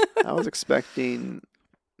 I was expecting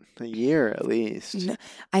a year at least. No,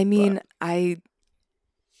 I mean, I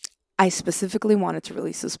specifically wanted to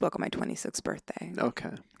release this book on my 26th birthday.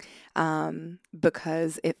 Okay.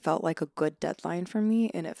 Because it felt like a good deadline for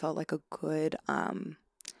me, and it felt like a good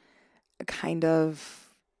kind of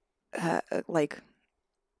like,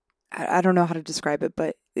 I don't know how to describe it,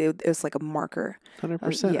 but it was like a marker.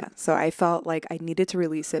 100%. Yeah. So I felt like I needed to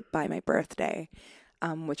release it by my birthday,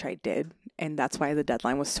 which I did, and that's why the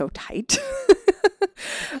deadline was so tight.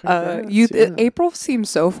 April seems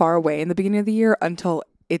so far away in the beginning of the year until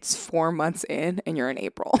it's 4 months in and you're in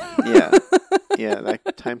April. Yeah,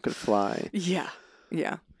 that time could fly. Yeah.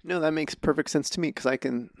 No, that makes perfect sense to me because I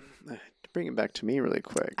can bring it back to me really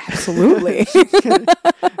quick. Absolutely.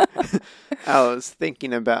 I was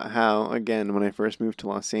thinking about how, again, when I first moved to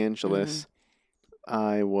Los Angeles,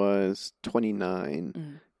 I was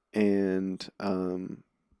 29, and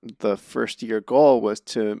the first year goal was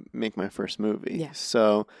to make my first movie. Yeah.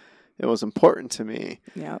 So it was important to me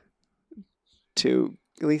to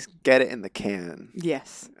at least get it in the can.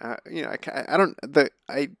 Yes. I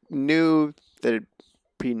knew that it'd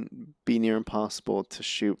be near impossible to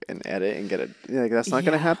shoot and edit and get it. Like, that's not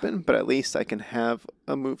going to happen, but at least I can have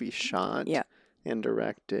a movie shot and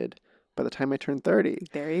directed by the time I turned 30.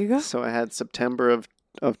 There you go. So I had September of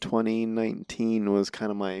 2019 was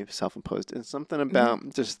kind of my self-imposed. And something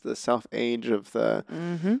about just the self-age of the,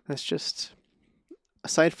 that's just,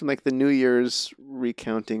 aside from like the New Year's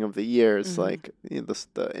recounting of the years, like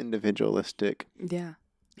the individualistic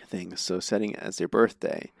thing. So setting it as your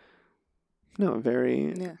birthday. No,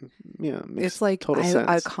 very, makes it's like total sense.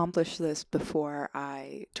 I accomplished this before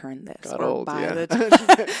I turned this. Got old,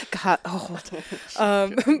 got old.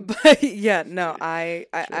 But yeah, no, I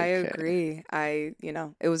agree.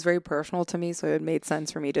 It was very personal to me, so it made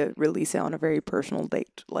sense for me to release it on a very personal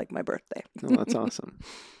date, like my birthday. Oh, that's awesome.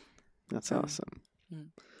 That's awesome.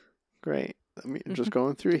 Great. I'm just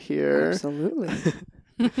going through here. Absolutely.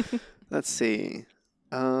 Let's see.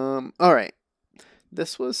 All right.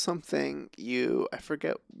 This was something I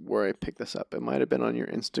forget where I picked this up. It might have been on your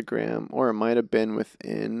Instagram, or it might have been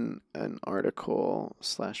within an article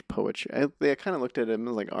 / poetry. I kind of looked at it as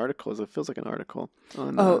like articles. It feels like an article.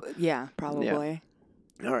 Yeah, probably.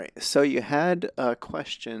 Yeah. All right. So you had a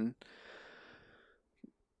question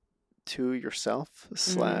to yourself /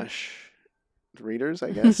 readers,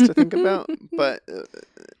 I guess, to think about. But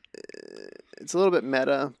it's a little bit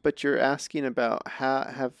meta, but you're asking about how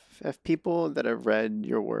have people that have read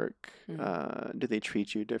your work, do they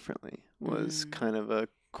treat you differently? Was kind of a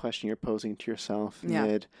question you're posing to yourself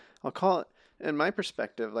I'll call it, in my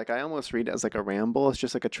perspective, like I almost read it as like a ramble. It's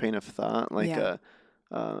just like a train of thought, like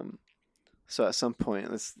so at some point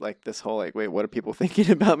it's like this whole like, wait, what are people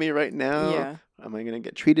thinking about me right now? Yeah. Am I going to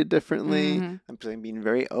get treated differently? I'm being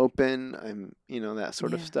very open. I'm, that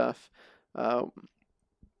sort of stuff.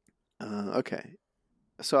 Okay.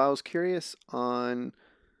 So I was curious on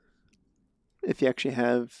if you actually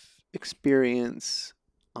have experience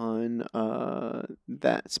on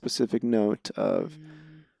that specific note of,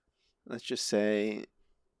 let's just say,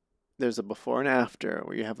 there's a before and after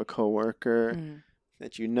where you have a coworker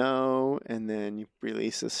that and then you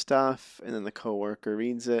release this stuff, and then the coworker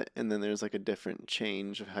reads it, and then there's like a different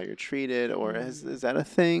change of how you're treated, or is that a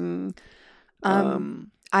thing?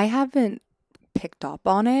 I haven't picked up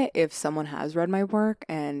on it if someone has read my work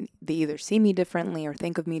and they either see me differently or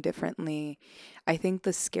think of me differently. I think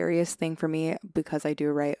the scariest thing for me, because I do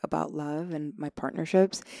write about love and my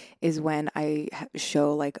partnerships, is when I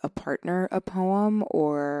show like a partner a poem,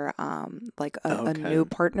 or like a new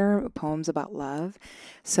partner poems about love.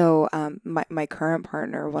 So my current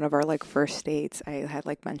partner, one of our like first dates, I had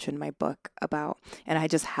like mentioned my book about, and I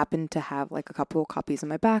just happened to have like a couple of copies in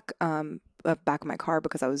my back of my car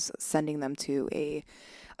because I was sending them to a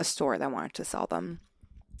store that wanted to sell them.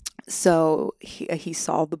 So he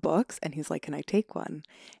saw the books and he's like, "Can I take one?"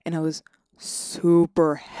 And I was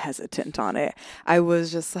super hesitant on it. I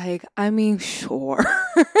was just like, I mean, sure.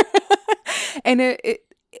 And it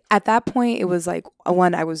at that point, it was like,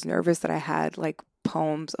 one, I was nervous that I had like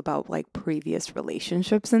poems about like previous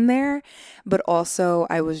relationships in there, but also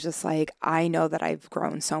I was just like, I know that I've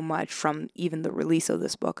grown so much from even the release of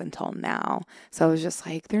this book until now. So I was just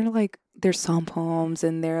like, there's some poems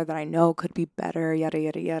in there that I know could be better, yada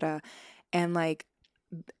yada yada. And like,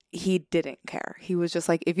 he didn't care. He was just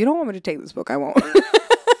like, if you don't want me to take this book, I won't.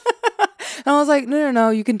 And I was like, no,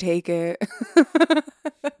 you can take it.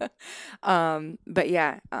 But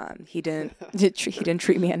yeah, he didn't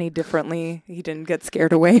treat me any differently. He didn't get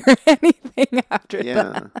scared away or anything after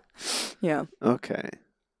that. Yeah. Okay.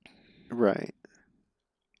 Right.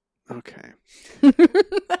 Okay.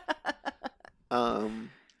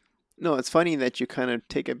 No, it's funny that you kind of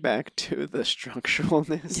take it back to the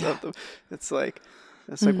structuralness of the. It's like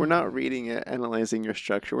we're not reading it, analyzing your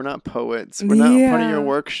structure. We're not poets. We're not part of your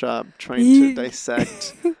workshap trying to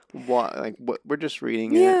dissect what we're just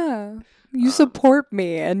reading it. Yeah. You support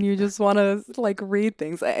me and you just want to like read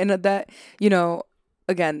things. And that,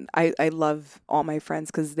 again, I love all my friends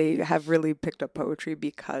because they have really picked up poetry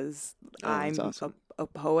because I'm awesome. a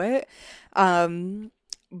poet.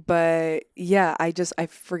 But yeah, I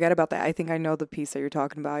forget about that. I think I know the piece that you're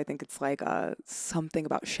talking about. I think it's like something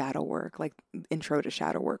about shadow work, like intro to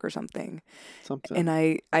shadow work or something. And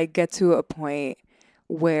I get to a point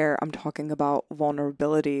where I'm talking about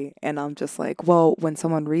vulnerability and I'm just like, well, when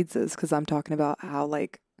someone reads this, because I'm talking about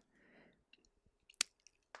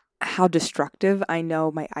how destructive I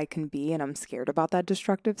know I can be, and I'm scared about that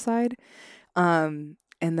destructive side.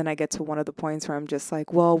 And then I get to one of the points where I'm just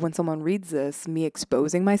like, well, when someone reads this, me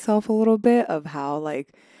exposing myself a little bit of how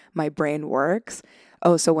like my brain works.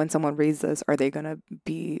 Oh, so when someone reads this, they're going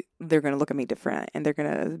to look at me different and they're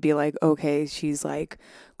going to be like, okay, she's like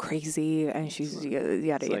crazy and she's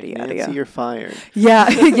yada, Nancy, you're fired. Yeah.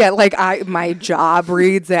 Yeah. Like my job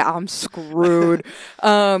reads it. I'm screwed.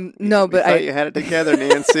 No, but I thought you had it together,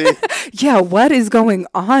 Nancy. Yeah. What is going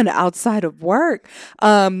on outside of work?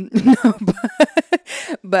 No,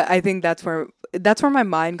 but I think that's where my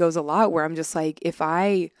mind goes a lot, where I'm just like, if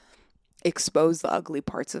I expose the ugly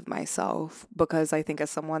parts of myself, because I think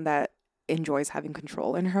as someone that enjoys having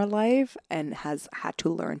control in her life and has had to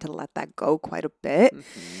learn to let that go quite a bit,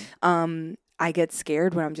 I get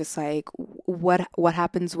scared when I'm just like, what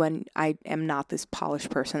happens when I am not this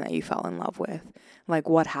polished person that you fell in love with? Like,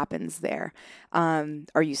 what happens there?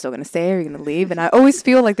 Are you still going to stay? Are you going to leave? And I always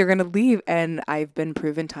feel like they're going to leave. And I've been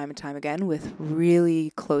proven time and time again with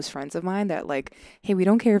really close friends of mine that like, hey, we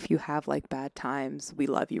don't care if you have like bad times. We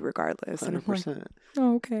love you regardless. 100%. And I'm like,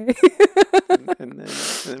 oh, okay. and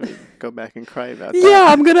then we go back and cry about that. Yeah,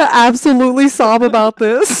 I'm going to absolutely sob about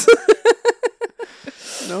this.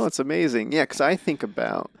 No, it's amazing. Yeah, because I think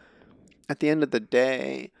about, at the end of the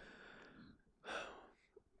day,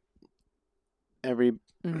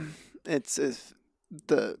 it's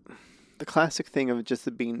the classic thing of just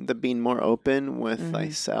the being more open with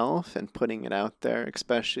thyself and putting it out there,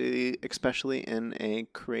 especially in a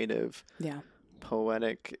creative,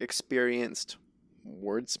 poetic, experienced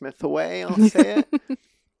wordsmith way. I'll say it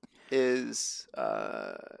is.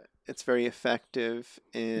 It's very effective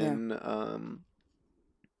in.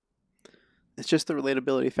 It's just the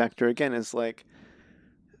relatability factor again. Is like,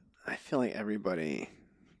 I feel like everybody,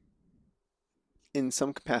 in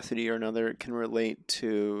some capacity or another, can relate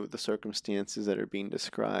to the circumstances that are being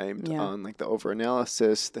described on like the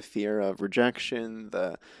overanalysis, the fear of rejection,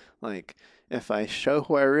 the like, if I show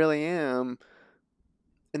who I really am,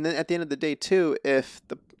 and then at the end of the day too, and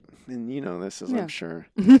this is I'm sure,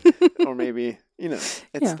 or maybe, it's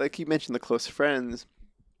like you mentioned, the close friends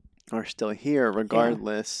are still here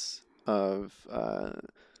regardless of,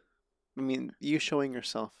 you showing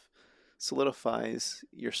yourself solidifies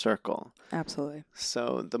your circle. Absolutely.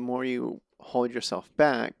 So the more you hold yourself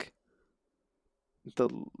back,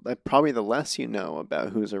 probably the less you know about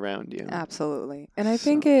who's around you. Absolutely. And I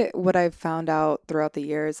think what I've found out throughout the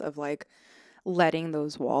years of like letting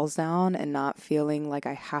those walls down and not feeling like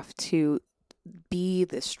I have to be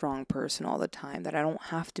this strong person all the time, that I don't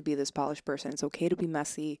have to be this polished person. It's okay to be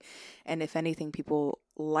messy. And if anything, people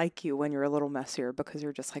like you when you're a little messier because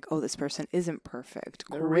you're just like, oh, this person isn't perfect.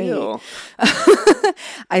 They're real.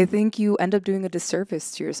 I think you end up doing a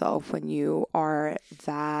disservice to yourself when you are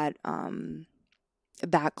that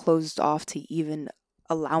closed off to even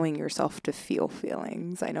allowing yourself to feel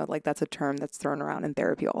feelings. I know like that's a term that's thrown around in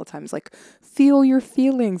therapy all the time. It's like, feel your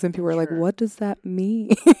feelings. And people are like, what does that mean?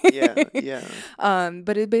 Yeah.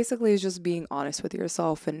 But it basically is just being honest with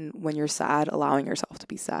yourself. And when you're sad, allowing yourself to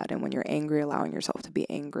be sad. And when you're angry, allowing yourself to be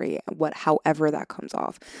angry, however that comes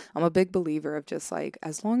off. I'm a big believer of just like,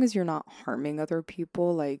 as long as you're not harming other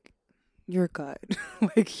people, like you're good.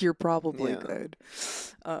 Like you're probably good.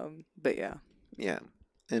 But yeah. Yeah.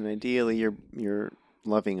 And ideally you're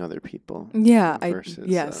loving other people. Yeah.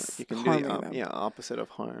 Versus, you can do the opposite of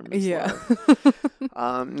harm. Yeah.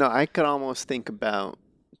 No, I could almost think about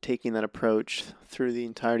taking that approach through the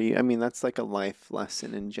entirety. That's like a life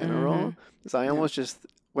lesson in general. Because I almost just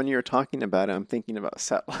when you're talking about it, I'm thinking about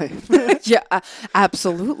set life. Yeah,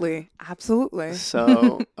 absolutely.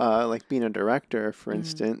 So, like being a director, for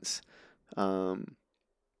instance,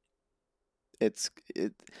 it's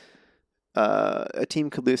a team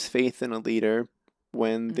could lose faith in a leader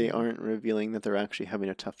when they aren't revealing that they're actually having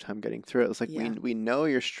a tough time getting through it. It's like we know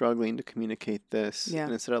you're struggling to communicate this,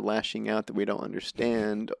 and instead of lashing out that we don't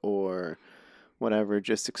understand or whatever,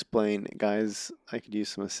 just explain, guys, I could use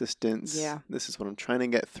some assistance. Yeah. This is what I'm trying to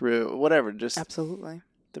get through. Whatever, just absolutely.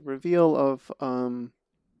 the reveal of that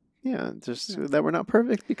we're not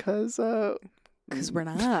perfect because we're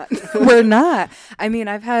not. We're not. I mean,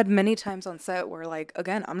 I've had many times on set where, like,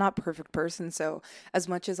 again, I'm not a perfect person. So as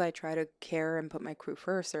much as I try to care and put my crew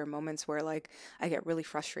first, there are moments where, like, I get really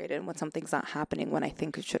frustrated when something's not happening when I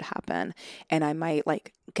think it should happen. And I might,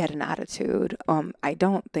 like, get an attitude. I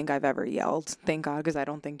don't think I've ever yelled, thank God, because I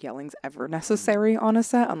don't think yelling's ever necessary on a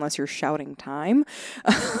set unless you're shouting time.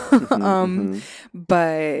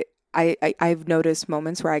 But I've noticed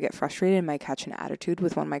moments where I get frustrated and might catch an attitude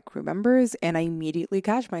with one of my crew members, and I immediately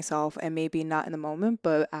catch myself, and maybe not in the moment,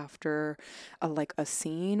 but after a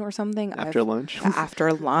scene or something. After lunch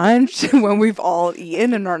when we've all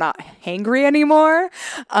eaten and are not hangry anymore.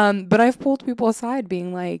 But I've pulled people aside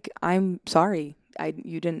being like, I'm sorry.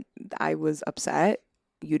 I was upset.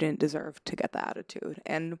 You didn't deserve to get the attitude.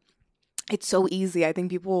 And it's so easy. I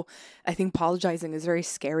think apologizing is very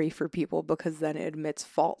scary for people because then it admits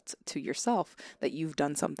fault to yourself that you've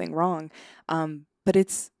done something wrong. But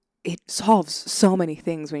it solves so many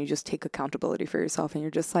things when you just take accountability for yourself and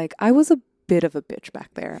you're just like, I was a bit of a bitch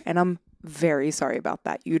back there and I'm very sorry about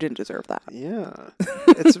that. You didn't deserve that. Yeah.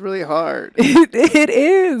 It's really hard. It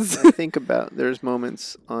is. I think about there's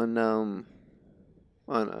moments on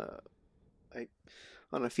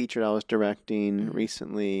a feature I was directing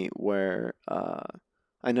recently where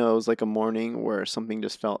I know it was like a morning where something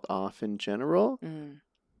just felt off in general. And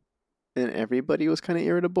everybody was kind of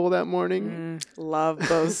irritable that morning. Love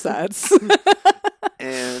those sets.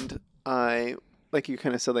 And I, like you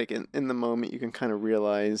kind of said, like in the moment, you can kind of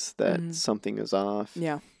realize that something is off.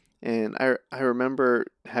 Yeah. And I remember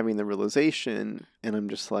having the realization, and I'm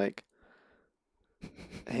just like,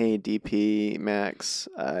 hey, DP, Max,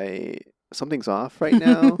 something's off right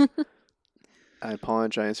now. I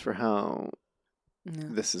apologize for how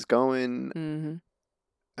this is going.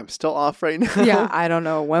 I'm still off right now. Yeah, I don't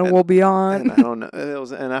know when we'll be on. And I don't know.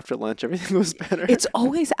 And after lunch, everything was better. It's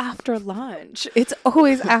always after lunch.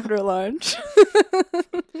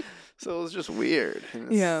 So it was just weird.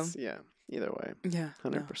 Yeah. Either way. Yeah.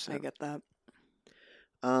 100%. No, I get that.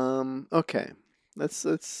 Okay.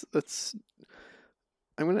 Let's.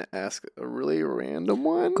 I'm gonna ask a really random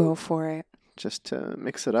one. Go for it. Just to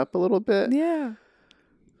mix it up a little bit. Yeah.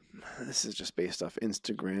 This is just based off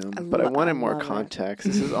Instagram, but I wanted more context.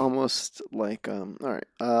 This is almost like, all right,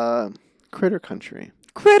 Critter Country.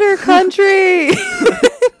 Critter Country!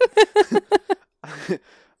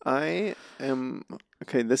 I am,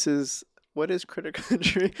 okay, what is Critter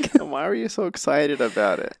Country? And why are you so excited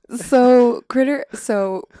about it?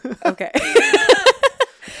 Okay.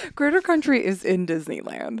 Critter Country is in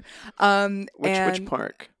Disneyland. Which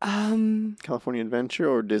park? California Adventure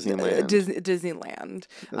or Disneyland? Disneyland.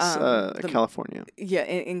 California. Yeah,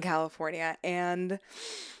 in California. And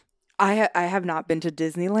I have not been to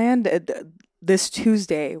Disneyland. This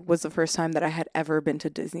Tuesday was the first time that I had ever been to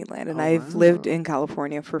Disneyland. And I've lived in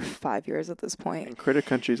California for 5 years at this point. And Critter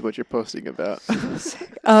Country is what you're posting about.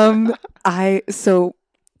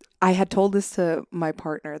 I had told this to my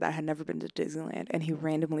partner that I had never been to Disneyland, and he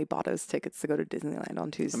randomly bought us tickets to go to Disneyland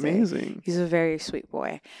on Tuesday. Amazing. He's a very sweet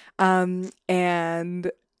boy.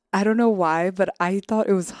 And I don't know why, but I thought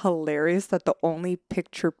it was hilarious that the only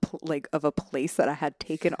picture of a place that I had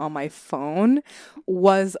taken on my phone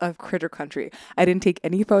was of Critter Country. I didn't take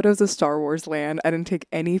any photos of Star Wars Land. I didn't take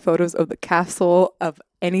any photos of the castle, of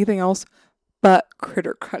anything else but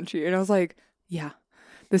Critter Country. And I was like, yeah.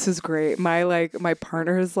 This is great. My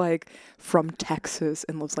partner is like from Texas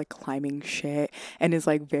and loves like climbing shit and is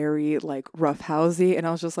like very like roughhousey. And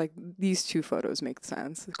I was just like, these two photos make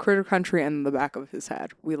sense. Critter Country and the back of his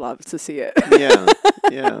head. We love to see it.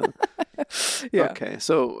 Yeah. Okay,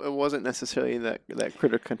 so it wasn't necessarily that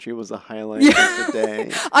Critter Country was the highlight of the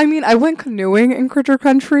day. I mean, I went canoeing in Critter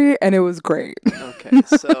Country and it was great. Okay,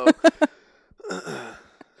 so.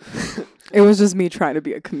 It was just me trying to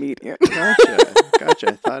be a comedian.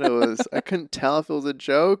 Gotcha. I couldn't tell if it was a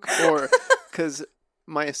joke or because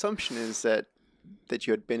my assumption is that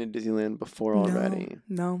you had been to Disneyland before already.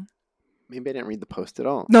 No. Maybe I didn't read the post at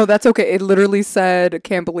all. No, that's okay. It literally said,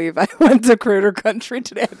 "Can't believe I went to Critter Country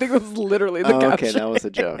today." I think it was literally the caption. Okay, that was a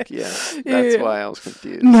joke. Yeah, that's why I was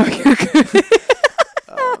confused. No, you're good.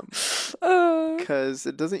 Because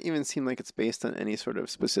it doesn't even seem like it's based on any sort of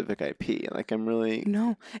specific IP. Like I'm really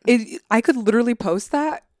I could literally post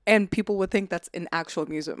that, and people would think that's an actual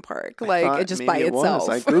amusement park, like it just by itself.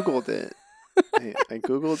 I googled it. I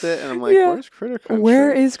googled it, and I'm like, "Where's Critter Country?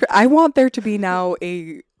 Where is? I want there to be now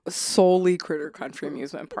a solely Critter Country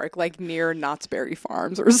amusement park, like near Knott's Berry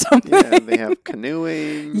Farms or something. Yeah, they have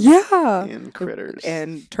canoeing. Yeah, and critters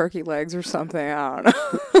and turkey legs or something. I don't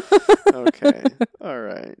know. Okay, all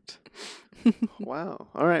right. Wow.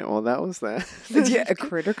 All right. Well, that was that. Yeah, a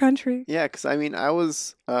Critter Country. Yeah, because I mean, I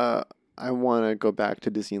want to go back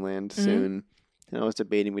to Disneyland soon. And I was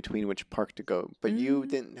debating between which park to go, but you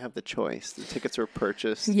didn't have the choice. The tickets were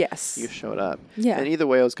purchased. Yes. You showed up. Yeah. And either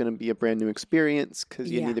way, it was going to be a brand new experience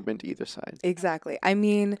because you'd neither been to either side. Exactly. I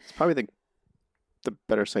mean, it's probably the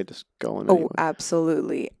better side to go on. Oh, anyway.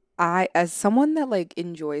 Absolutely. As someone that like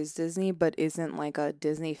enjoys Disney but isn't like a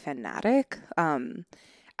Disney fanatic,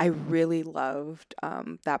 I really loved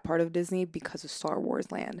that part of Disney because of Star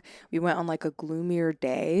Wars Land. We went on like a gloomier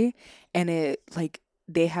day, and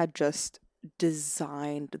they had just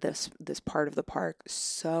designed this part of the park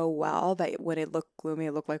so well that when it looked gloomy,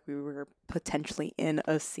 it looked like we were potentially in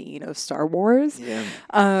a scene of Star Wars. Yeah.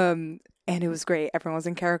 And it was great. Everyone was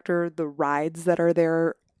in character. The rides that are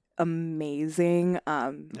there, amazing.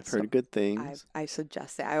 I've heard good things. I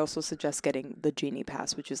suggest it. I also suggest getting the Genie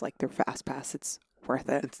Pass, which is like their Fast Pass. It's worth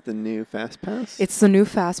it. It's the new Fast Pass? It's the new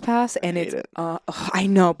Fast Pass, and I hate it. I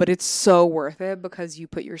know, but it's so worth it because you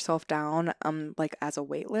put yourself down like as a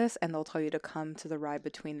wait list, and they'll tell you to come to the ride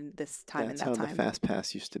between this time and that time. That's how the Fast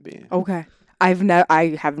Pass used to be. Okay. I have no experience.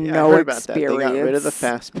 I heard about that. They got rid of the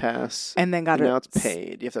Fast Pass, and then now it's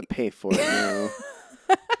paid. You have to pay for it now.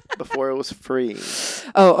 Before it was free.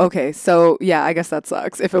 Oh, okay. So, yeah, I guess that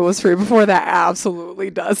sucks. If it was free before, that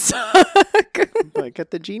absolutely does suck. But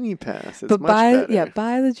get the Genie Pass. It's much better. Yeah,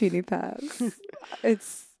 buy the Genie Pass.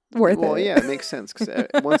 It's worth it. Well, yeah, it makes sense.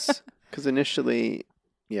 Because initially,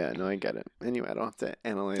 yeah, no, I get it. Anyway, I don't have to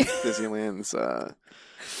analyze Disneyland's...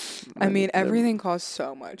 I mean, everything costs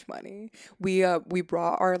so much money. We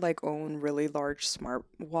brought our like own really large smart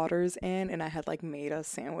waters in, and I had like made us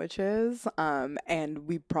sandwiches. And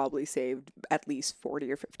we probably saved at least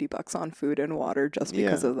 $40 or $50 on food and water just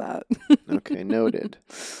because of that. Okay, noted.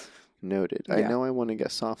 Yeah. I know I want to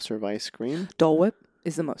get soft serve ice cream. Dole Whip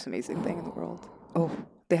is the most amazing thing in the world. Oh,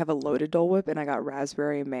 they have a loaded Dole Whip, and I got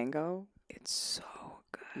raspberry and mango. It's so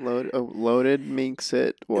good. Loaded makes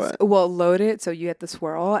it what? Well, loaded, so you get the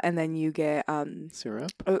swirl, and then you get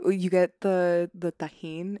syrup. You get the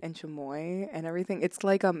tahini and chamoy and everything. It's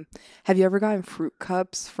like have you ever gotten fruit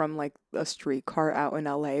cups from like a street cart out in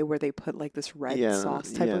LA where they put like this red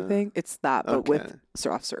sauce type of thing? It's that, but with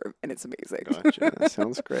soft serve, and it's amazing. Gotcha. That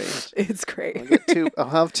sounds great. It's great. I'll get two. I'll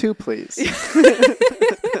have two, please.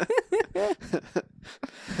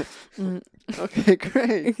 Okay,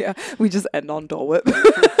 great. Yeah, we just end on Dole Whip.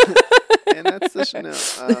 And that's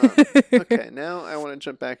the okay, now I want to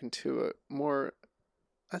jump back into a more,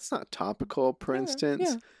 that's not topical, for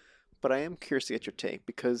instance, but I am curious to get your take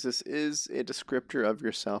because this is a descriptor of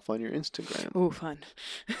yourself on your Instagram. Oh, fun.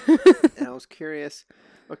 And I was curious.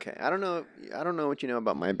 Okay, I don't know what you know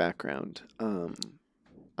about my background.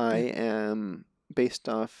 I am based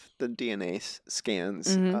off the DNA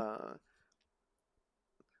scans.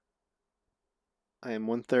 I am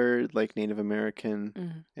 1/3 like Native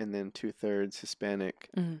American, and then 2/3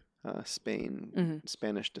 Hispanic,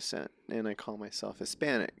 Spanish descent, and I call myself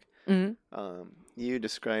Hispanic. You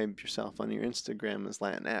describe yourself on your Instagram as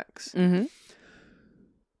Latinx.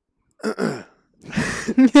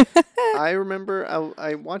 I remember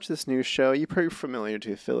I watched this news show. You're pretty familiar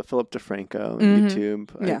to Philip DeFranco on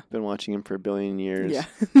YouTube. Yeah. I've been watching him for a billion years. Yeah.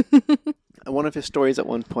 One of his stories at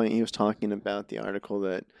one point, he was talking about the article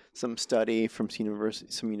that some study from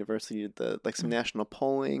some university did some national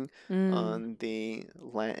polling on the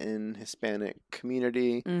Latin Hispanic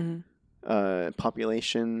community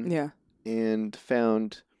population, and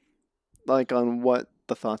found like on what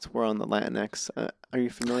the thoughts were on the Latinx. Are you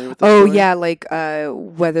familiar with this? Oh, story? yeah, like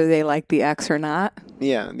whether they like the X or not.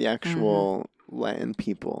 Yeah, the actual Latin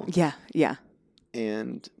people. Yeah, yeah.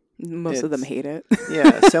 And most of them hate it.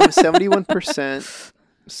 Yeah, 71%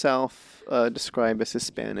 self-describe as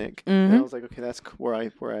Hispanic. And I was like, okay, that's where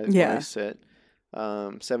I sit.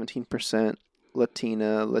 17%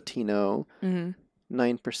 Latino,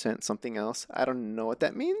 9% something else. I don't know what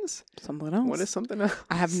that means. Something else. What is something else?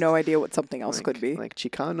 I have no idea what something else could be. Like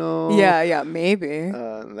Chicano. Yeah, maybe.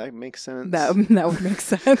 That makes sense. That would make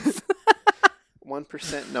sense.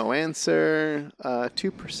 1% no answer.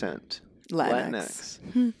 2%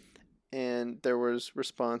 Latinx. And there was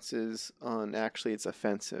responses on actually it's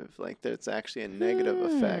offensive. Like there's actually a negative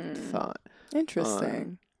effect thought.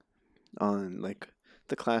 Interesting. On like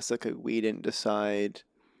the classic, like, we didn't decide,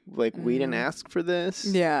 like we didn't ask for this.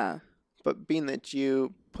 Yeah. But being that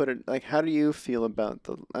you put it, like, how do you feel about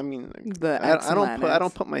the? I mean, like, the I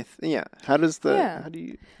don't put my yeah. How does the? Yeah. How do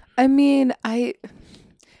you? I mean,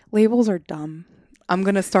 labels are dumb. I'm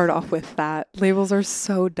gonna start off with that. Labels are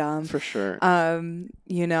so dumb. For sure.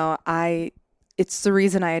 You know, it's the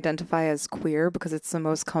reason I identify as queer because it's the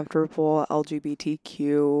most comfortable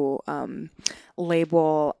LGBTQ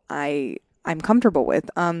label I'm comfortable with.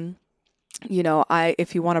 You know,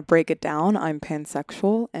 if you want to break it down, I'm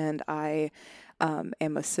pansexual and I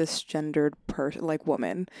am a cisgendered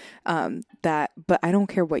woman. But I don't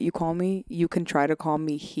care what you call me. You can try to call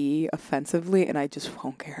me he offensively, and I just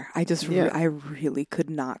won't care. I really could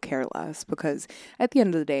not care less because at the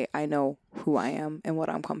end of the day, I know who I am and what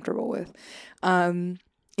I'm comfortable with. And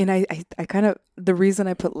I kind of, the reason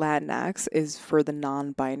I put Latinx is for the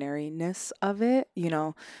non-binariness of it. You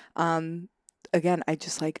know, again,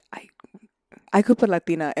 I could put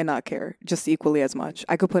Latina and not care just equally as much.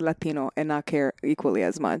 I could put Latino and not care equally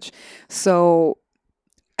as much. So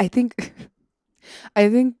I think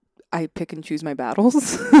I pick and choose my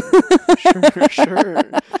battles. Sure.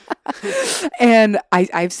 And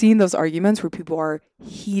I've seen those arguments where people are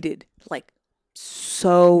heated, like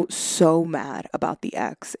so mad about the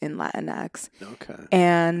X in Latinx. Okay.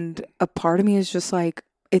 And a part of me is just like,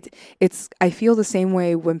 I feel the same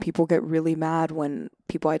way when people get really mad when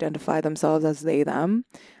people identify themselves as they, them.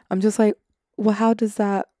 I'm just like, well, how does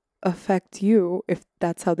that affect you if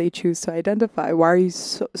that's how they choose to identify? Why are you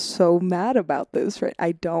so mad about this? Right?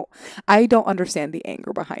 I don't understand the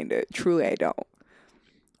anger behind it. Truly, I don't.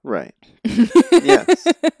 Right. Yes.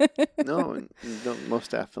 No,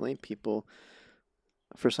 most definitely. People,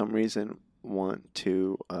 for some reason, want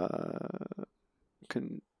to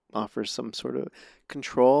offer some sort of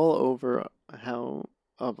control over how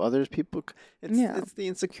of others people. It's the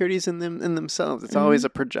insecurities in themselves. It's always a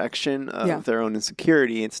projection of their own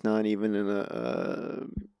insecurity. It's not even in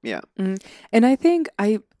And I think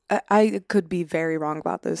I could be very wrong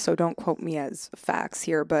about this, so don't quote me as facts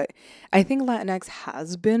here, but I think Latinx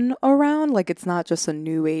has been around. Like, it's not just a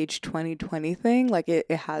new age 2020 thing. Like,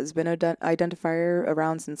 it has been an identifier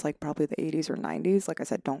around since, like, probably the 80s or 90s. Like I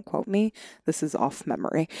said, don't quote me. This is off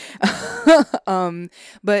memory.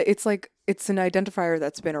 But it's like, it's an identifier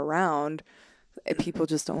that's been around. People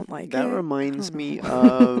just don't like it. That reminds me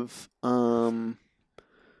of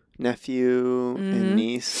nephew and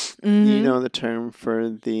niece. You know the term for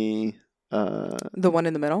the one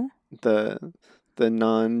in the middle? The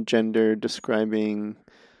non-gender describing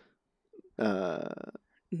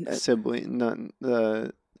sibling, not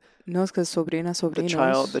the. No, it's because sobrina,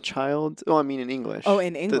 the child. Oh, I mean in English. Oh,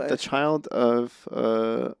 in English. The child of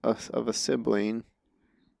a sibling.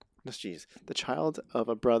 Jeez, the child of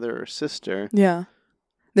a brother or sister. Yeah,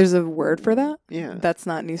 there's a word for that. Yeah, that's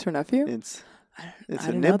not niece or nephew. It's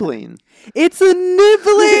a nibbling. It's a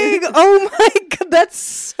nibbling. Oh my god, that's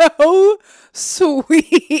so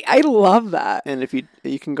sweet. I love that. And if you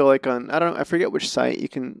can go like on, I forget which site, you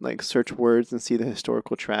can like search words and see the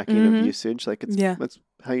historical tracking of usage. Like that's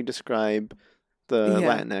how you describe the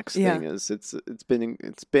Latinx thing. Is it's been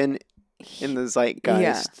in the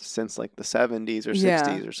zeitgeist since like the 70s or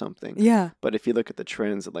 60s or something. Yeah. But if you look at the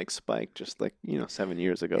trends, it like spiked just like 7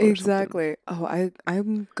 years ago. Exactly. Oh,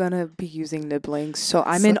 I'm gonna be using nibbling. So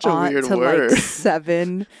I'm Such an aunt to word. like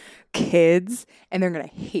 7 kids, and they're gonna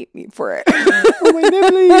hate me for it. Oh, my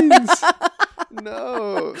nibblings!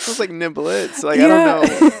 No, it feels like niblets. Like I don't know.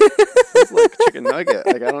 It feels like chicken nugget.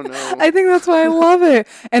 Like I don't know. I think that's why I love it.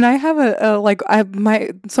 And I have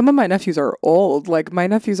some of my nephews are old. Like I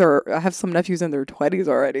have some nephews in their 20s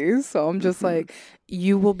already. So I'm just like,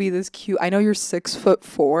 you will be this cute. I know you're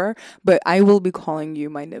 6'4", but I will be calling you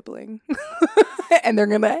my nibbling, and they're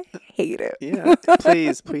gonna hate it. Yeah,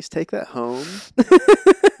 please take that home.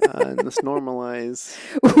 And let's normalize.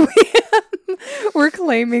 We're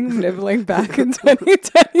claiming nibbling back in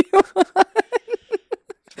 2021.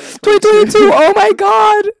 2022. Oh my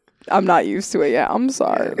god. I'm not used to it yet. I'm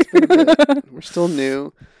sorry. Yeah, we're still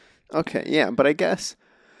new. Okay, yeah, but I guess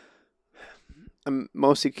I'm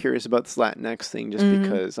mostly curious about this Latinx thing just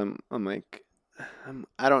because I'm like,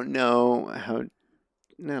 I don't know how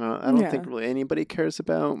no, I don't think Yeah. really anybody cares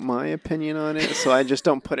about my opinion on it. So I just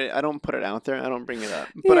don't put it. I don't put it out there. I don't bring it up.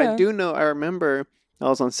 But I Yeah. do know. I remember I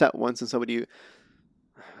was on set once, and somebody,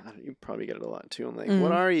 you probably get it a lot too. I'm like,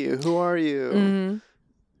 what are you? Who are you?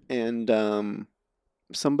 Mm-hmm. And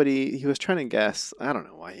somebody, he was trying to guess. I don't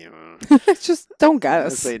know why he. Just don't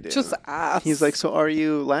As guess. they do. Just ask. He's like, so are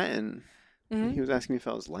you Latin? Mhm. He was asking me if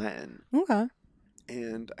I was Latin. Okay.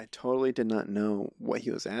 And I totally did not know what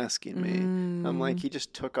he was asking me. I'm like, he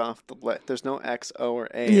just took off there's no X, O, or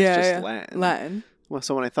A. Yeah, it's just yeah. Latin. Latin. Well,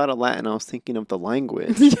 so when I thought of Latin, I was thinking of the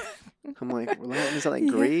language. I'm like, Latin, is that like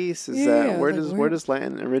Yeah. Greece? Is Yeah, that yeah, I where was does like, where where? does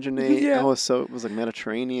Latin originate? Yeah. Oh, so it was like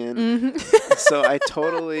Mediterranean. Mm-hmm. So I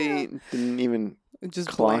totally didn't even Just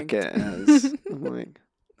clock blanked. it as. I'm like,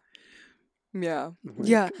 Yeah. like,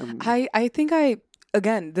 Yeah. I think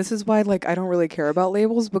again, this is why like I don't really care about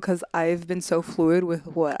labels because I've been so fluid with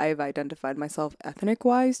what I've identified myself ethnic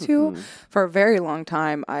wise to. For a very long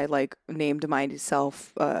time I like named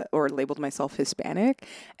myself or labeled myself Hispanic,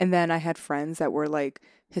 and then I had friends that were like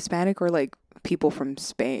Hispanic or like people from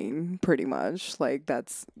Spain pretty much. Like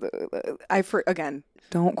that's again,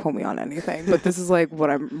 don't quote me on anything, but this is like what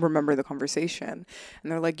I remember the conversation. And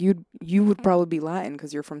they're like, you would probably be Latin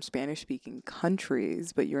because you're from Spanish speaking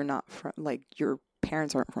countries, but you're not from like your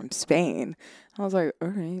parents aren't from Spain. I was like, all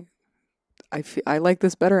right. I like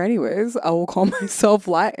this better anyways. I will call myself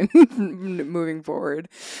Latin moving forward.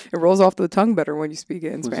 It rolls off the tongue better when you speak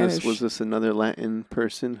it in Spanish. Was this another Latin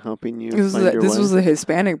person helping you This find your way? was a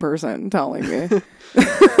Hispanic person telling me.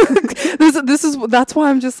 That's why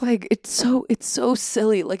I'm just like it's so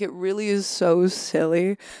silly. Like it really is so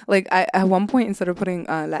silly. Like I at one point instead of putting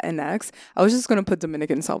Latinx, I was just gonna put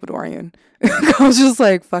Dominican Salvadorian. I was just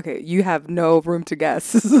like, fuck it, you have no room to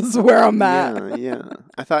guess. This is where I'm at. Yeah.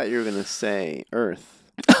 I thought you were gonna say Earth.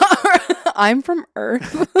 I'm from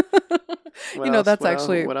Earth. That's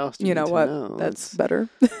actually what else do you know what? know? That's better.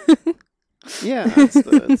 Yeah,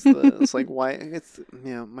 it's like why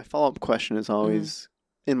my follow-up question is always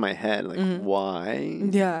in my head, like why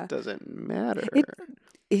does it matter?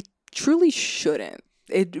 It truly shouldn't.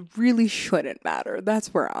 It really shouldn't matter.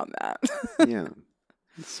 That's where I'm at. Yeah.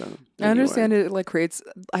 So I understand it like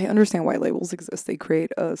I understand why labels exist. They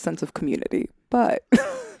create a sense of community. But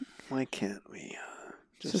why can't we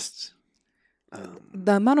just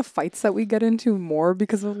the amount of fights that we get into more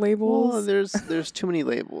because of labels. Well, there's too many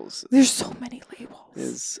labels. There's so many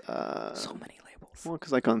labels. So many labels. Well,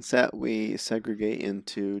 because like on set we segregate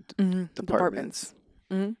into departments.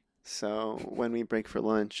 Mm-hmm. So when we break for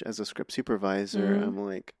lunch, as a script supervisor, I'm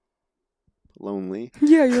like lonely.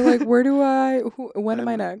 Yeah, you're like, when am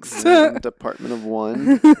I next? I'm Department of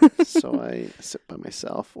One, so I sit by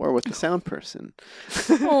myself or with the sound person.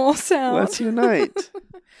 Oh, sound. Let's unite.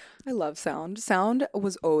 I love sound. Sound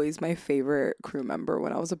was always my favorite crew member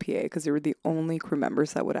when I was a PA because they were the only crew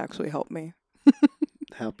members that would actually help me.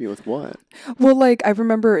 Help you with what? Well, like I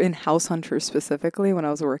remember in House Hunters specifically when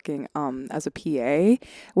I was working as a PA,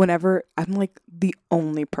 whenever I'm like the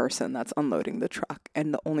only person that's unloading the truck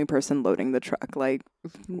and the only person loading the truck. Like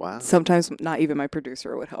wow. Sometimes not even my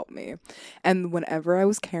producer would help me. And whenever I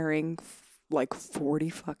was carrying like 40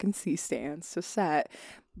 fucking C-stands to set,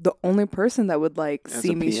 the only person that would like as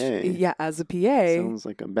see a me PA. As a PA sounds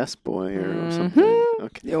like a best boy or something.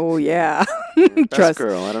 Okay. Oh yeah. Best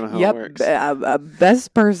girl. I don't know how it works.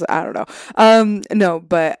 Best person. I don't know. No,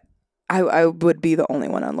 but I would be the only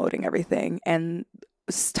one unloading everything, and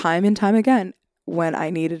time and time again when I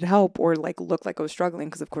needed help or like looked like I was struggling,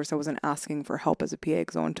 because of course I wasn't asking for help as a PA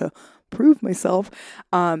because I wanted to prove myself,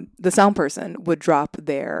 the sound person would drop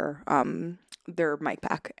their mic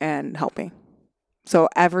pack and help me. So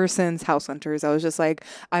ever since House Hunters, I was just like,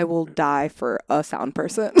 I will die for a sound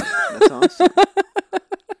person. That's awesome.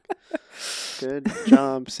 Good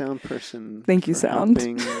job, sound person. Thank you, sound.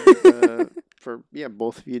 For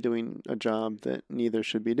both of you doing a job that neither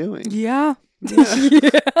should be doing. Yeah. That's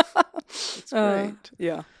great.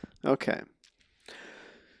 Yeah. Okay.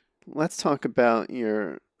 Let's talk about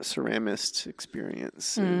your ceramist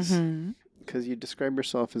experiences. Because you describe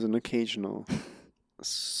yourself as an occasional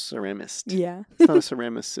ceramist. Yeah. It's not a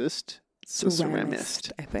ceramicist. It's a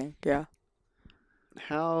ceramist. I think. Yeah.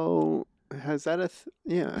 How has that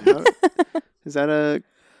is that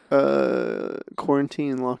a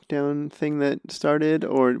quarantine lockdown thing that started,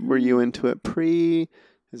 or were you into it pre?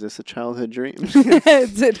 Is this a childhood dream?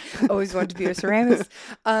 Did always wanted to be a ceramist.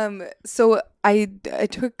 So I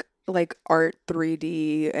took like art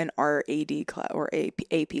 3D and art AD or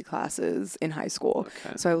AP classes in high school.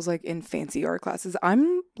 Okay. So I was like in fancy art classes.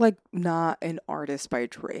 I'm like not an artist by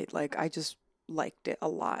trade. Like I just liked it a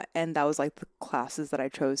lot. And that was like the classes that I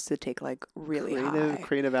chose to take like really high.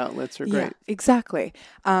 Creative outlets are Yeah, great. exactly.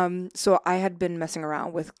 So I had been messing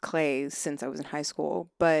around with clay since I was in high school,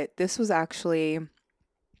 but this was actually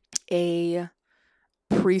a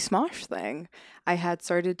pre-Smosh thing. I had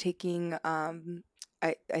started taking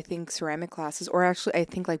I think ceramic classes, or actually I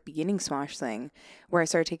think like beginning Smosh thing, where I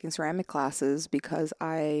started taking ceramic classes because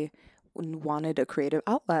I wanted a creative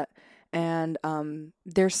outlet. And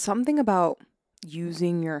there's something about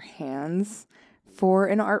using your hands for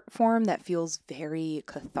an art form that feels very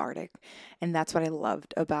cathartic. And that's what I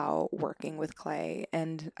loved about working with clay.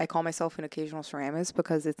 And I call myself an occasional ceramist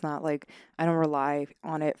because it's not like I don't rely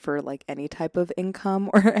on it for like any type of income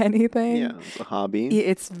or anything. Yeah, it's a hobby.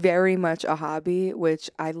 It's very much a hobby, which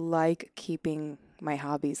I like keeping my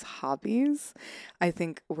hobbies. I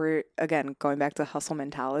think we're, again, going back to hustle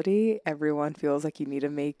mentality. Everyone feels like you need to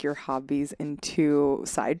make your hobbies into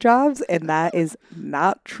side jobs, and that is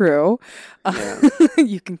not true. Yeah.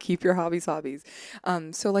 You can keep your hobbies.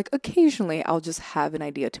 So like occasionally I'll just have an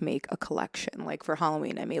idea to make a collection. Like for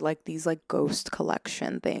Halloween, I made like these like ghost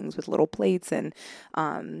collection things with little plates and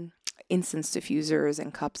incense diffusers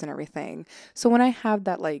and cups and everything. So when I have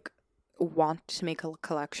that like want to make a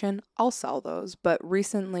collection, I'll sell those. But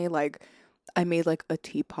recently, like I made like a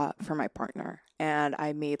teapot for my partner, and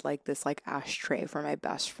I made like this like ashtray for my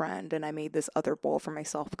best friend, and I made this other bowl for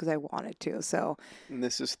myself because I wanted to. So And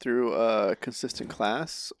this is through a consistent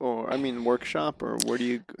class, or I mean workshop, or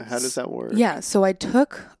how does that work? yeah, so I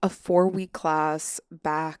took a 4-week class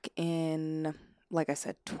back in, like I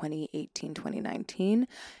said, 2018, 2019.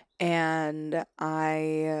 And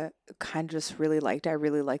I kind of just really liked it. I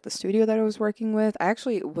really liked the studio that I was working with. I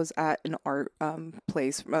actually was at an art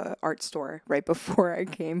place, art store right before I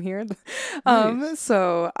came here. Nice.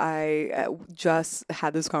 So I just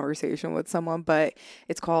had this conversation with someone, but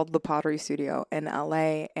it's called the Pottery Studio in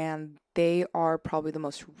LA, and they are probably the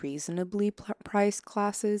most reasonably priced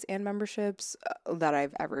classes and memberships that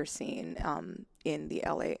I've ever seen in the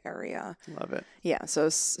LA area. Love it. Yeah, so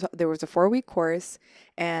there was a 4-week course,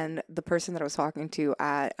 and the person that I was talking to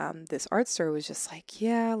at this art store was just like,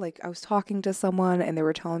 yeah, like I was talking to someone, and they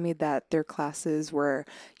were telling me that their classes were,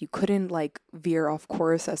 you couldn't like veer off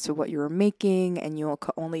course as to what you were making, and you'll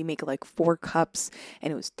only make like 4 cups,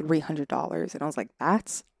 and it was $300. And I was like,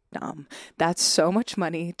 that's dumb. That's so much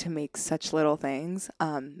money to make such little things.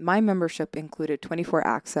 My membership included 24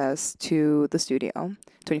 access to the studio,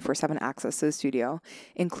 24/7 access to the studio,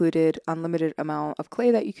 included unlimited amount of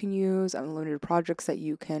clay that you can use, unlimited projects that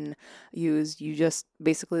you can use. You just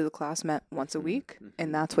basically, the class met once a week,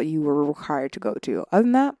 and that's what you were required to go to. Other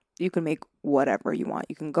than that, you can make whatever you want.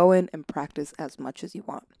 You can go in and practice as much as you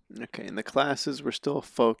want. Okay, and the classes were still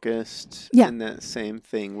focused in that same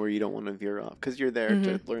thing where you don't want to veer off because you're there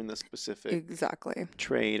to learn the specific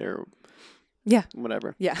trade or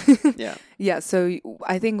whatever. Yeah. Yeah. Yeah. So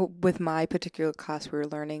I think with my particular class, we were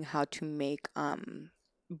learning how to make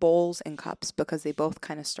bowls and cups because they both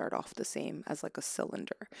kind of start off the same as like a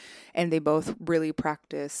cylinder, and they both really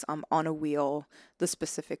practice on a wheel the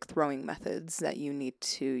specific throwing methods that you need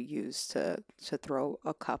to use to throw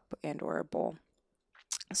a cup and or a bowl.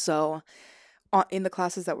 So in the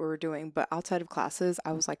classes that we were doing, but outside of classes,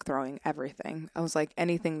 I was like throwing everything. I was like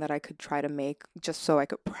anything that I could try to make just so I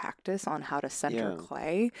could practice on how to center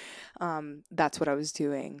clay. That's what I was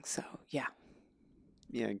doing. So yeah.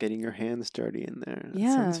 Yeah, getting your hands dirty in there. That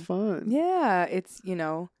Yeah. sounds fun. Yeah, it's,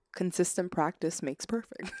 consistent practice makes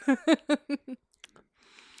perfect.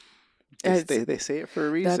 They say it for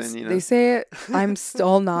a reason, They say it. I'm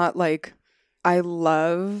still not like, I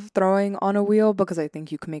love throwing on a wheel because I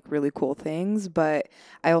think you can make really cool things, but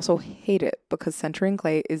I also hate it because centering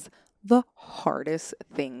clay is the hardest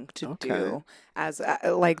thing to do. As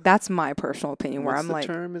like, that's my personal opinion. Where What's I'm the like,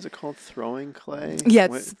 term? Is it called throwing clay? Yeah,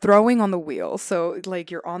 it's throwing on the wheel. So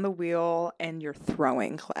like you're on the wheel and you're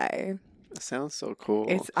throwing clay. That sounds so cool.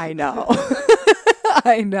 I know.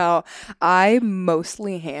 I know. I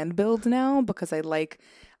mostly hand build now because I like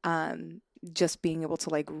just being able to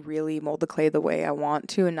like really mold the clay the way I want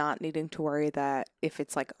to and not needing to worry that if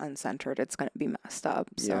it's like uncentered, it's going to be messed up.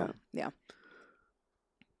 So, yeah.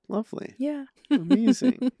 Lovely. Yeah.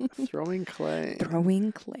 Amazing. Throwing clay.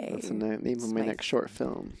 Throwing clay. That's the name of my next short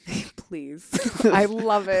film. Please. I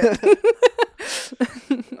love it.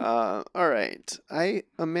 All right. I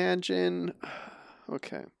imagine.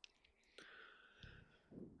 Okay.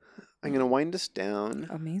 I'm going to wind us down.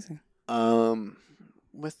 Amazing.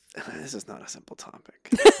 This is not a simple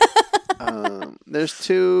topic. There's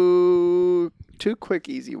two quick,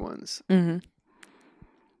 easy ones. Mm-hmm.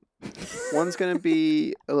 One's going to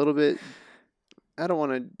be a little bit I don't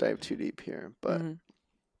want to dive too deep here, but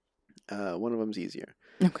one of them's easier.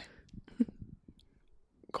 Okay.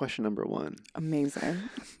 Question number 1. Amazing.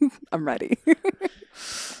 I'm ready.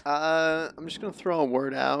 I'm just going to throw a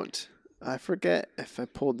word out. I forget if I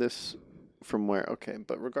pulled this from where. Okay,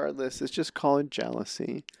 but regardless, it's just called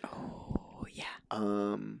jealousy. Oh, yeah.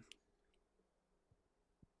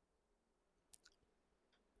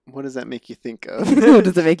 What does that make you think of? What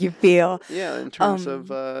does it make you feel? Yeah, in terms of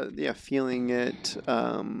feeling it,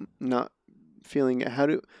 not feeling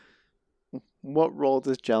it. What role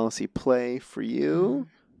does jealousy play for you?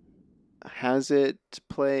 Has it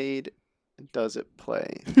played? Does it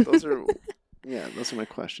play? Those are my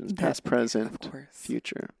questions. Past, present,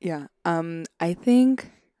 future. Yeah. I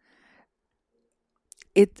think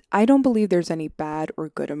I don't believe there's any bad or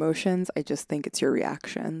good emotions. I just think it's your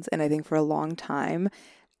reactions. And I think for a long time,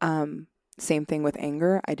 same thing with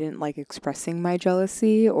anger. I didn't like expressing my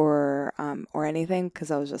jealousy or anything because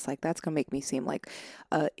I was just like, that's gonna make me seem like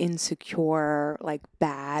a insecure, like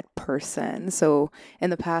bad person. So in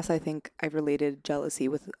the past, I think I related jealousy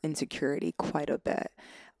with insecurity quite a bit.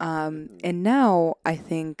 And now I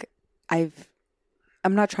think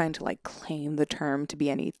I'm not trying to like claim the term to be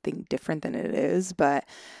anything different than it is, but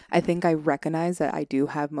I think I recognize that I do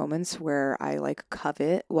have moments where I like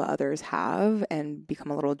covet what others have and become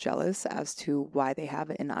a little jealous as to why they have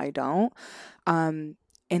it and I don't. And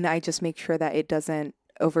I just make sure that it doesn't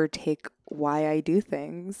overtake why I do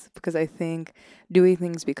things because I think doing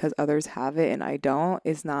things because others have it and I don't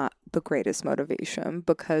is not the greatest motivation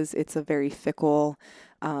because it's a very fickle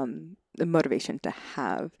motivation to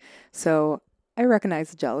have. So I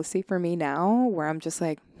recognize jealousy for me now where I'm just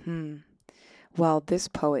like, well, this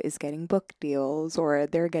poet is getting book deals or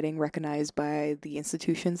they're getting recognized by the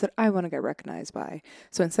institutions that I want to get recognized by.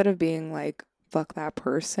 So instead of being like, fuck that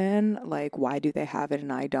person, like, why do they have it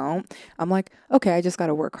and I don't? I'm like, okay, I just got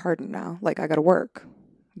to work harder now. Like, I got to work.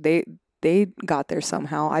 They got there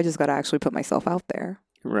somehow. I just got to actually put myself out there.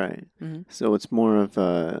 Right. Mm-hmm. So it's more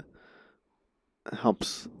of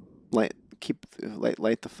helps light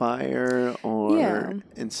the fire or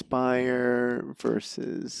inspire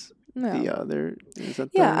versus the other. Is that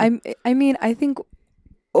I mean, I think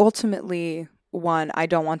ultimately, one, I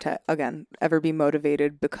don't want to, again, ever be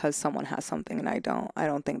motivated because someone has something and I don't. I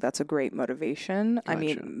don't think that's a great motivation. Gotcha. I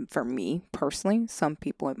mean, for me personally, some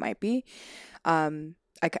people it might be.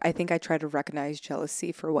 I think I try to recognize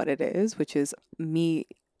jealousy for what it is, which is me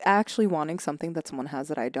actually wanting something that someone has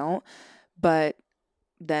that I don't, but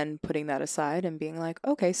then putting that aside and being like,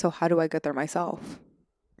 okay, so how do I get there myself?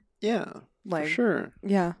 Yeah, like, for sure.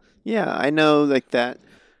 Yeah. Yeah, I know like that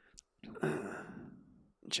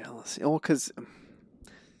jealousy. Well, because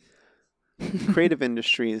creative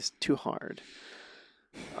industry is too hard.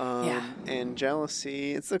 And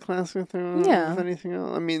jealousy, it's the classic thing with anything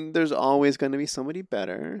else. I mean, there's always going to be somebody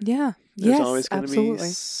better. Yeah. There's always going to be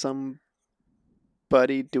somebody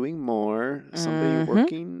doing more, somebody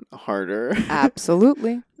working harder.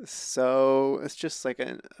 Absolutely. So it's just like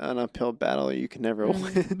an uphill battle you can never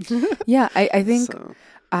win. Yeah, I think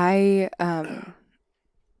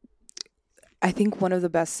I think one of the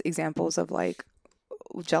best examples of like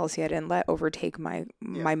jealousy I didn't let overtake my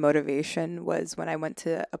motivation was when I went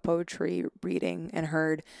to a poetry reading and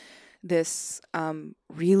heard this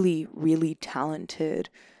really, really talented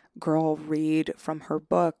girl read from her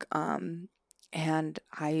book. And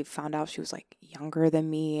I found out she was like younger than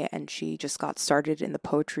me and she just got started in the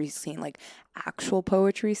poetry scene, like actual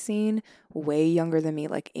poetry scene, way younger than me,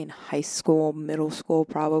 like in high school, middle school,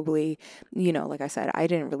 probably. You know, like I said, I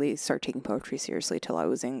didn't really start taking poetry seriously till I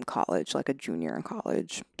was in college, like a junior in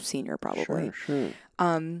college, senior probably. Sure.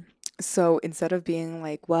 So instead of being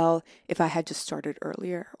like, well, if I had just started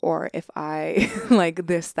earlier or if I like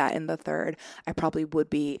this, that, and the third, I probably would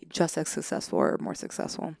be just as successful or more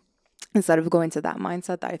successful. Instead of going to that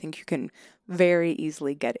mindset that I think you can very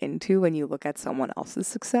easily get into when you look at someone else's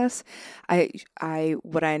success,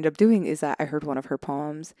 what I ended up doing is that I heard one of her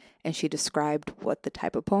poems and she described what the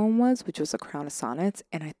type of poem was, which was a crown of sonnets,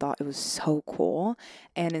 and I thought it was so cool.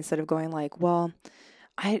 And instead of going like, well,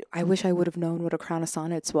 I wish I would have known what a crown of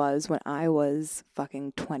sonnets was when I was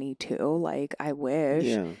fucking 22, like I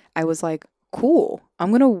wish, I was like, cool, I'm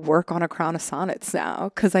going to work on a crown of sonnets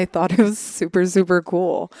now because I thought it was super, super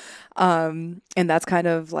cool. And that's kind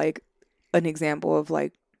of like an example of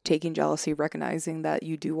like taking jealousy, recognizing that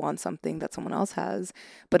you do want something that someone else has,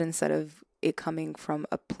 but instead of it coming from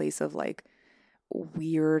a place of like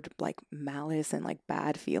weird like malice and like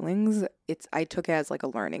bad feelings, I took it as like a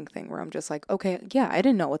learning thing where I'm just like, okay, yeah, I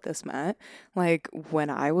didn't know what this meant like when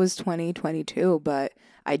I was 20, 22, but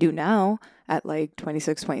I do now at like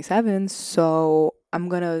 26, 27. So I'm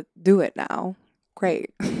going to do it now.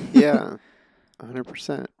 Great. Yeah,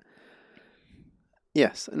 100%.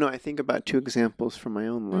 Yes. No, I think about two examples from my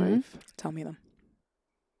own life. Tell me them.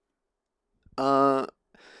 Uh,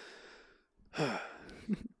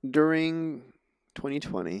 during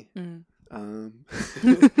 2020,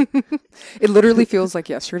 It literally feels like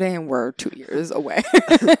yesterday and we're 2 years away.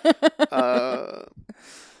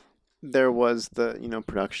 there was the,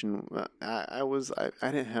 production. I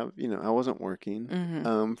didn't have, I wasn't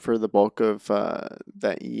working for the bulk of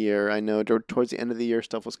that year. I know towards the end of the year,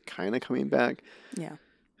 stuff was kind of coming back. Yeah.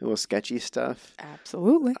 It was sketchy stuff.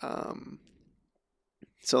 Absolutely.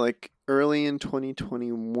 So like early in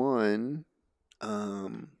 2021,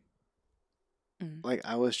 like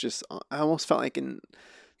I almost felt like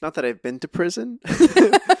not that I've been to prison,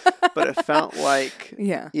 but it felt like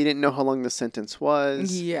you didn't know how long the sentence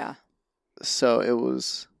was. Yeah. So it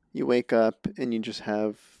was, you wake up and you just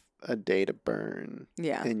have a day to burn.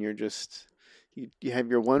 Yeah. And you're just, you have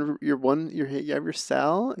you have your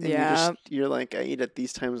cell and you're like, I eat at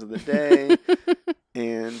these times of the day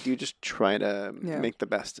and you just try to make the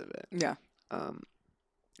best of it. Yeah.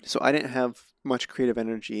 So I didn't have much creative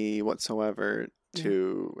energy whatsoever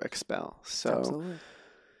to expel. So Absolutely.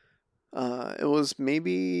 It was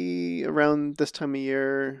maybe around this time of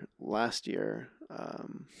year last year,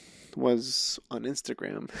 was on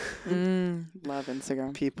Instagram. Love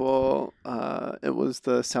Instagram. People, it was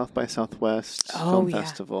the South by Southwest Film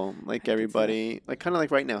Festival. Like everybody, like kind of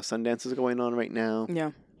like right now, Sundance is going on right now.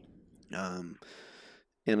 Yeah.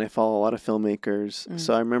 And I follow a lot of filmmakers.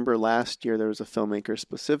 So I remember last year there was a filmmaker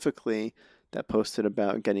specifically that posted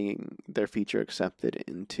about getting their feature accepted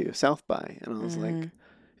into South by. And I was like,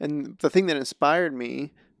 and the thing that inspired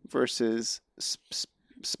me versus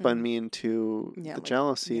spun me into the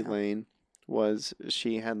jealousy lane was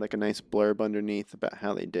she had like a nice blurb underneath about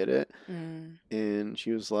how they did it. And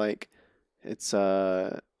she was like, it's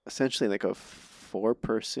essentially like a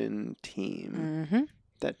 4-person team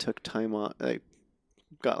that took time off, like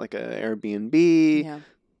got like an Airbnb. Yeah.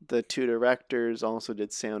 The 2 directors also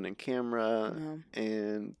did sound and camera,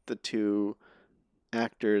 and the 2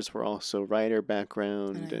 actors were also writer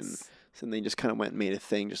background. And so they just kind of went and made a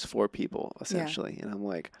thing, just 4 people essentially. And I'm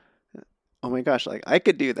like, oh my gosh, like I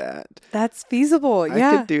could do that. That's feasible.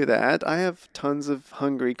 I could do that. I have tons of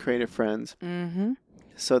hungry creative friends.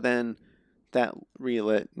 So then that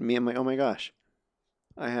relit me. I'm like, oh my gosh,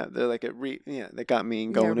 they're like they got me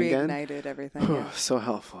going again. Reignited everything. So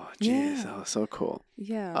helpful. Jeez, that was so cool.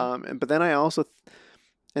 Yeah. But then I also,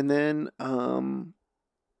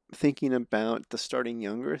 thinking about the starting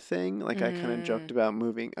younger thing, like I kind of joked about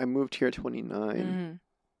moving. I moved here at 29,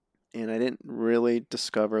 and I didn't really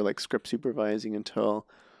discover like script supervising until,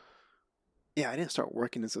 I didn't start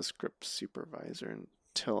working as a script supervisor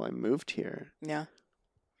until I moved here. Yeah.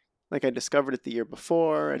 Like I discovered it the year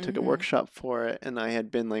before. I took a workshop for it, and I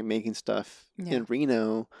had been like making stuff in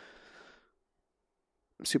Reno.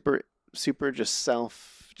 Super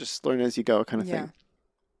just learn as you go kind of thing.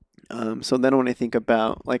 So then when I think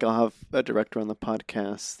about, like, I'll have a director on the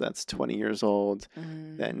podcast that's 20 years old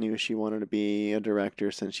that knew she wanted to be a director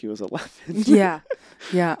since she was 11. Yeah.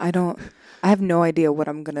 I have no idea what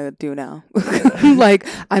I'm going to do now. Like,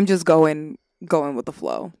 I'm just going with the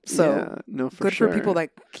flow. So good for people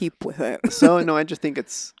that keep with it. So no, I just think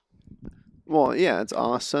it's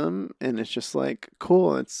awesome. And it's just like,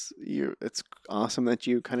 cool. It's awesome that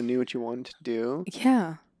you kind of knew what you wanted to do.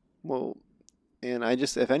 Yeah. Well, and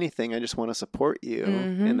if anything, I just want to support you.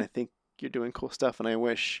 And I think you're doing cool stuff. And I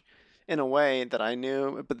wish in a way that I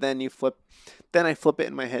knew, but then I flip it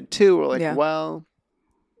in my head too. We're like, well,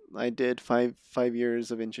 I did five years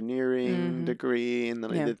of engineering degree, and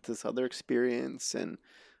then I did this other experience, and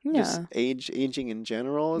just aging in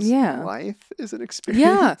general life is an experience.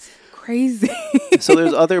 Yeah. Crazy. So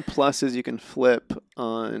there's other pluses you can flip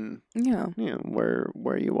on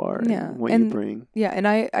where you are and what you bring. Yeah, and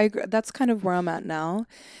I that's kind of where I'm at now.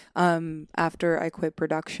 After I quit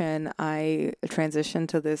production, I transitioned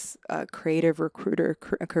to this creative recruiter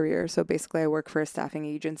career. So basically I work for a staffing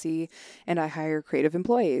agency and I hire creative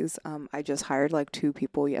employees. I just hired like 2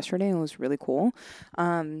 people yesterday and it was really cool.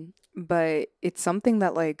 But it's something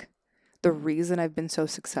that, like, the reason I've been so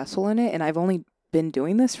successful in it, and I've only been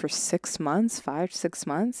doing this for 6 months, 5-6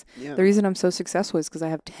 months. Yeah. The reason I'm so successful is because I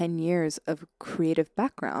have 10 years of creative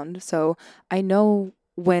background. So I know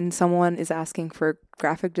when someone is asking for a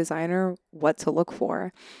graphic designer, what to look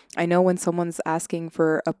for. I know when someone's asking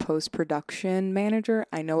for a post-production manager,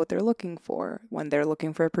 I know what they're looking for. When they're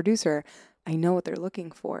looking for a producer, I know what they're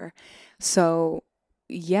looking for. So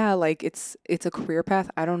yeah, like it's a career path.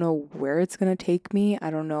 I don't know where it's going to take me.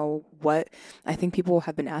 I don't know what. I think people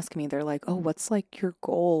have been asking me, they're like, "Oh, what's like your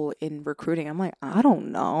goal in recruiting?" I'm like, "I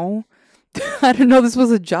don't know." I didn't know this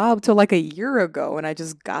was a job till like a year ago and I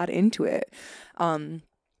just got into it. Um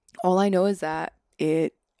all I know is that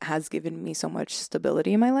it has given me so much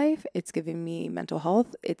stability in my life. It's given me mental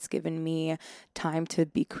health. It's given me time to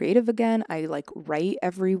be creative again. I like write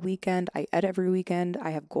every weekend. I edit every weekend. I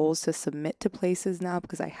have goals to submit to places now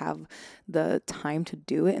because I have the time to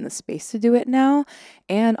do it and the space to do it now.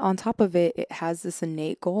 And on top of it, it has this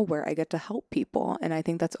innate goal where I get to help people. And I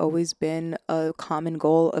think that's always been a common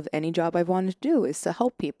goal of any job I've wanted to do is to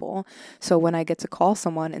help people. So when I get to call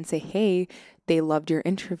someone and say, hey, they loved your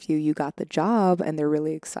interview, you got the job, and they're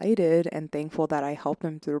really excited and thankful that I helped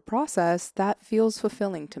them through the process, that feels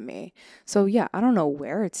fulfilling to me. So, yeah, I don't know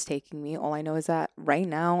where it's taking me. All I know is that right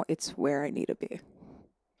now it's where I need to be.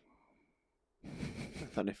 I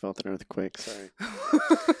thought I felt an earthquake. Sorry.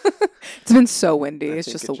 It's been so windy. It's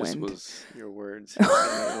just the wind. It was your words in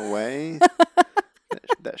a way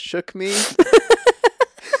that shook me.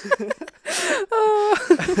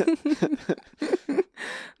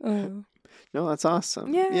 Oh. No, that's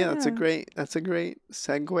awesome. Yeah, that's a great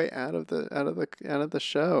segue out of the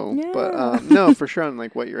show. Yeah. But no, for sure, on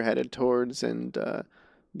like what you're headed towards and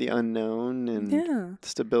the unknown and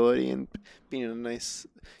stability and being in a nice.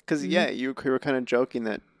 Because you were kind of joking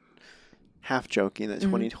that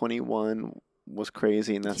 2021 was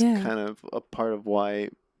crazy, and that's kind of a part of why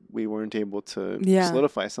we weren't able to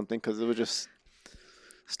solidify something because it was just.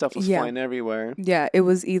 Stuff was flying everywhere. Yeah, it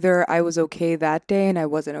was either I was okay that day and I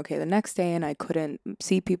wasn't okay the next day and I couldn't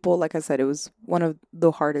see people. Like I said, it was one of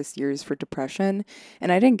the hardest years for depression. And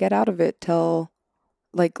I didn't get out of it till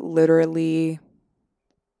like literally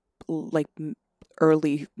like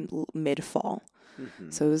early mid-fall.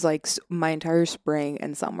 Mm-hmm. So it was like my entire spring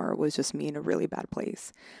and summer was just me in a really bad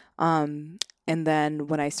place. And then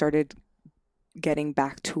when I started getting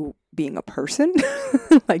back to being a person,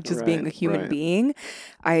 like just being a human being,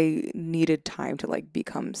 I needed time to like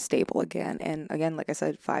become stable again. And again, like I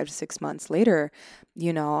said, 5 to 6 months later,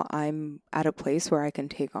 I'm at a place where I can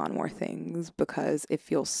take on more things because it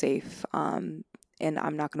feels safe. And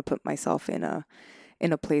I'm not going to put myself in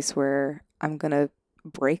a place where I'm going to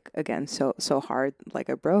break again so hard like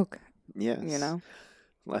I broke. Yes.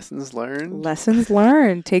 Lessons learned. Lessons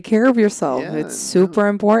learned. Take care of yourself. It's super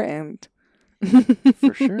important.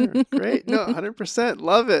 For sure. Great. No, 100%.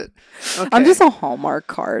 Love it. Okay. I'm just a Hallmark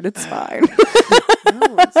card. It's fine.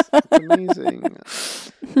 No, it's amazing.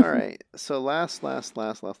 All right. So last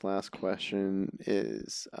question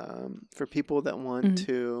is for people that want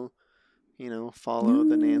to, follow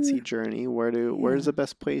the Nancy journey. Where's the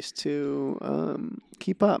best place to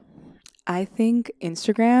keep up? I think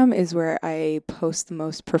Instagram is where I post the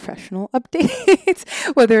most professional updates,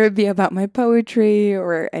 whether it be about my poetry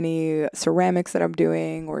or any ceramics that I'm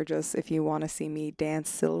doing, or just if you want to see me dance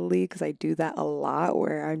sillily, because I do that a lot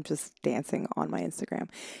where I'm just dancing on my Instagram.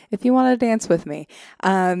 If you want to dance with me,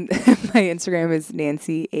 my Instagram is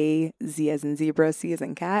Nancy A Z as in zebra, C as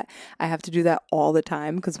in cat. I have to do that all the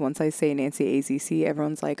time because once I say Nancy AZC,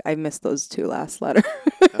 everyone's like, I missed those 2 last letters.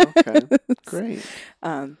 Okay, great.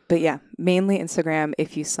 But yeah, mainly Instagram.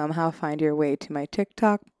 If you somehow find your way to my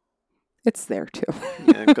TikTok, it's there too.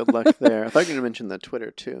 Yeah, good luck there. I thought you were going to mention the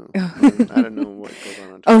Twitter too. I don't know what goes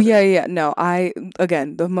on Twitter. Oh, yeah. No,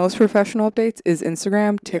 again, the most professional updates is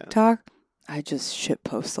Instagram, TikTok. Yeah. I just shit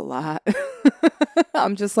post a lot.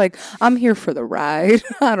 I'm just like, I'm here for the ride.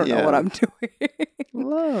 I don't know what I'm doing.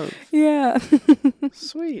 Love. Yeah.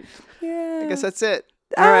 Sweet. Yeah. I guess that's it.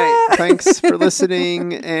 All right. Thanks for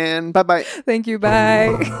listening and bye-bye. Thank you.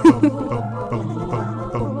 Bye.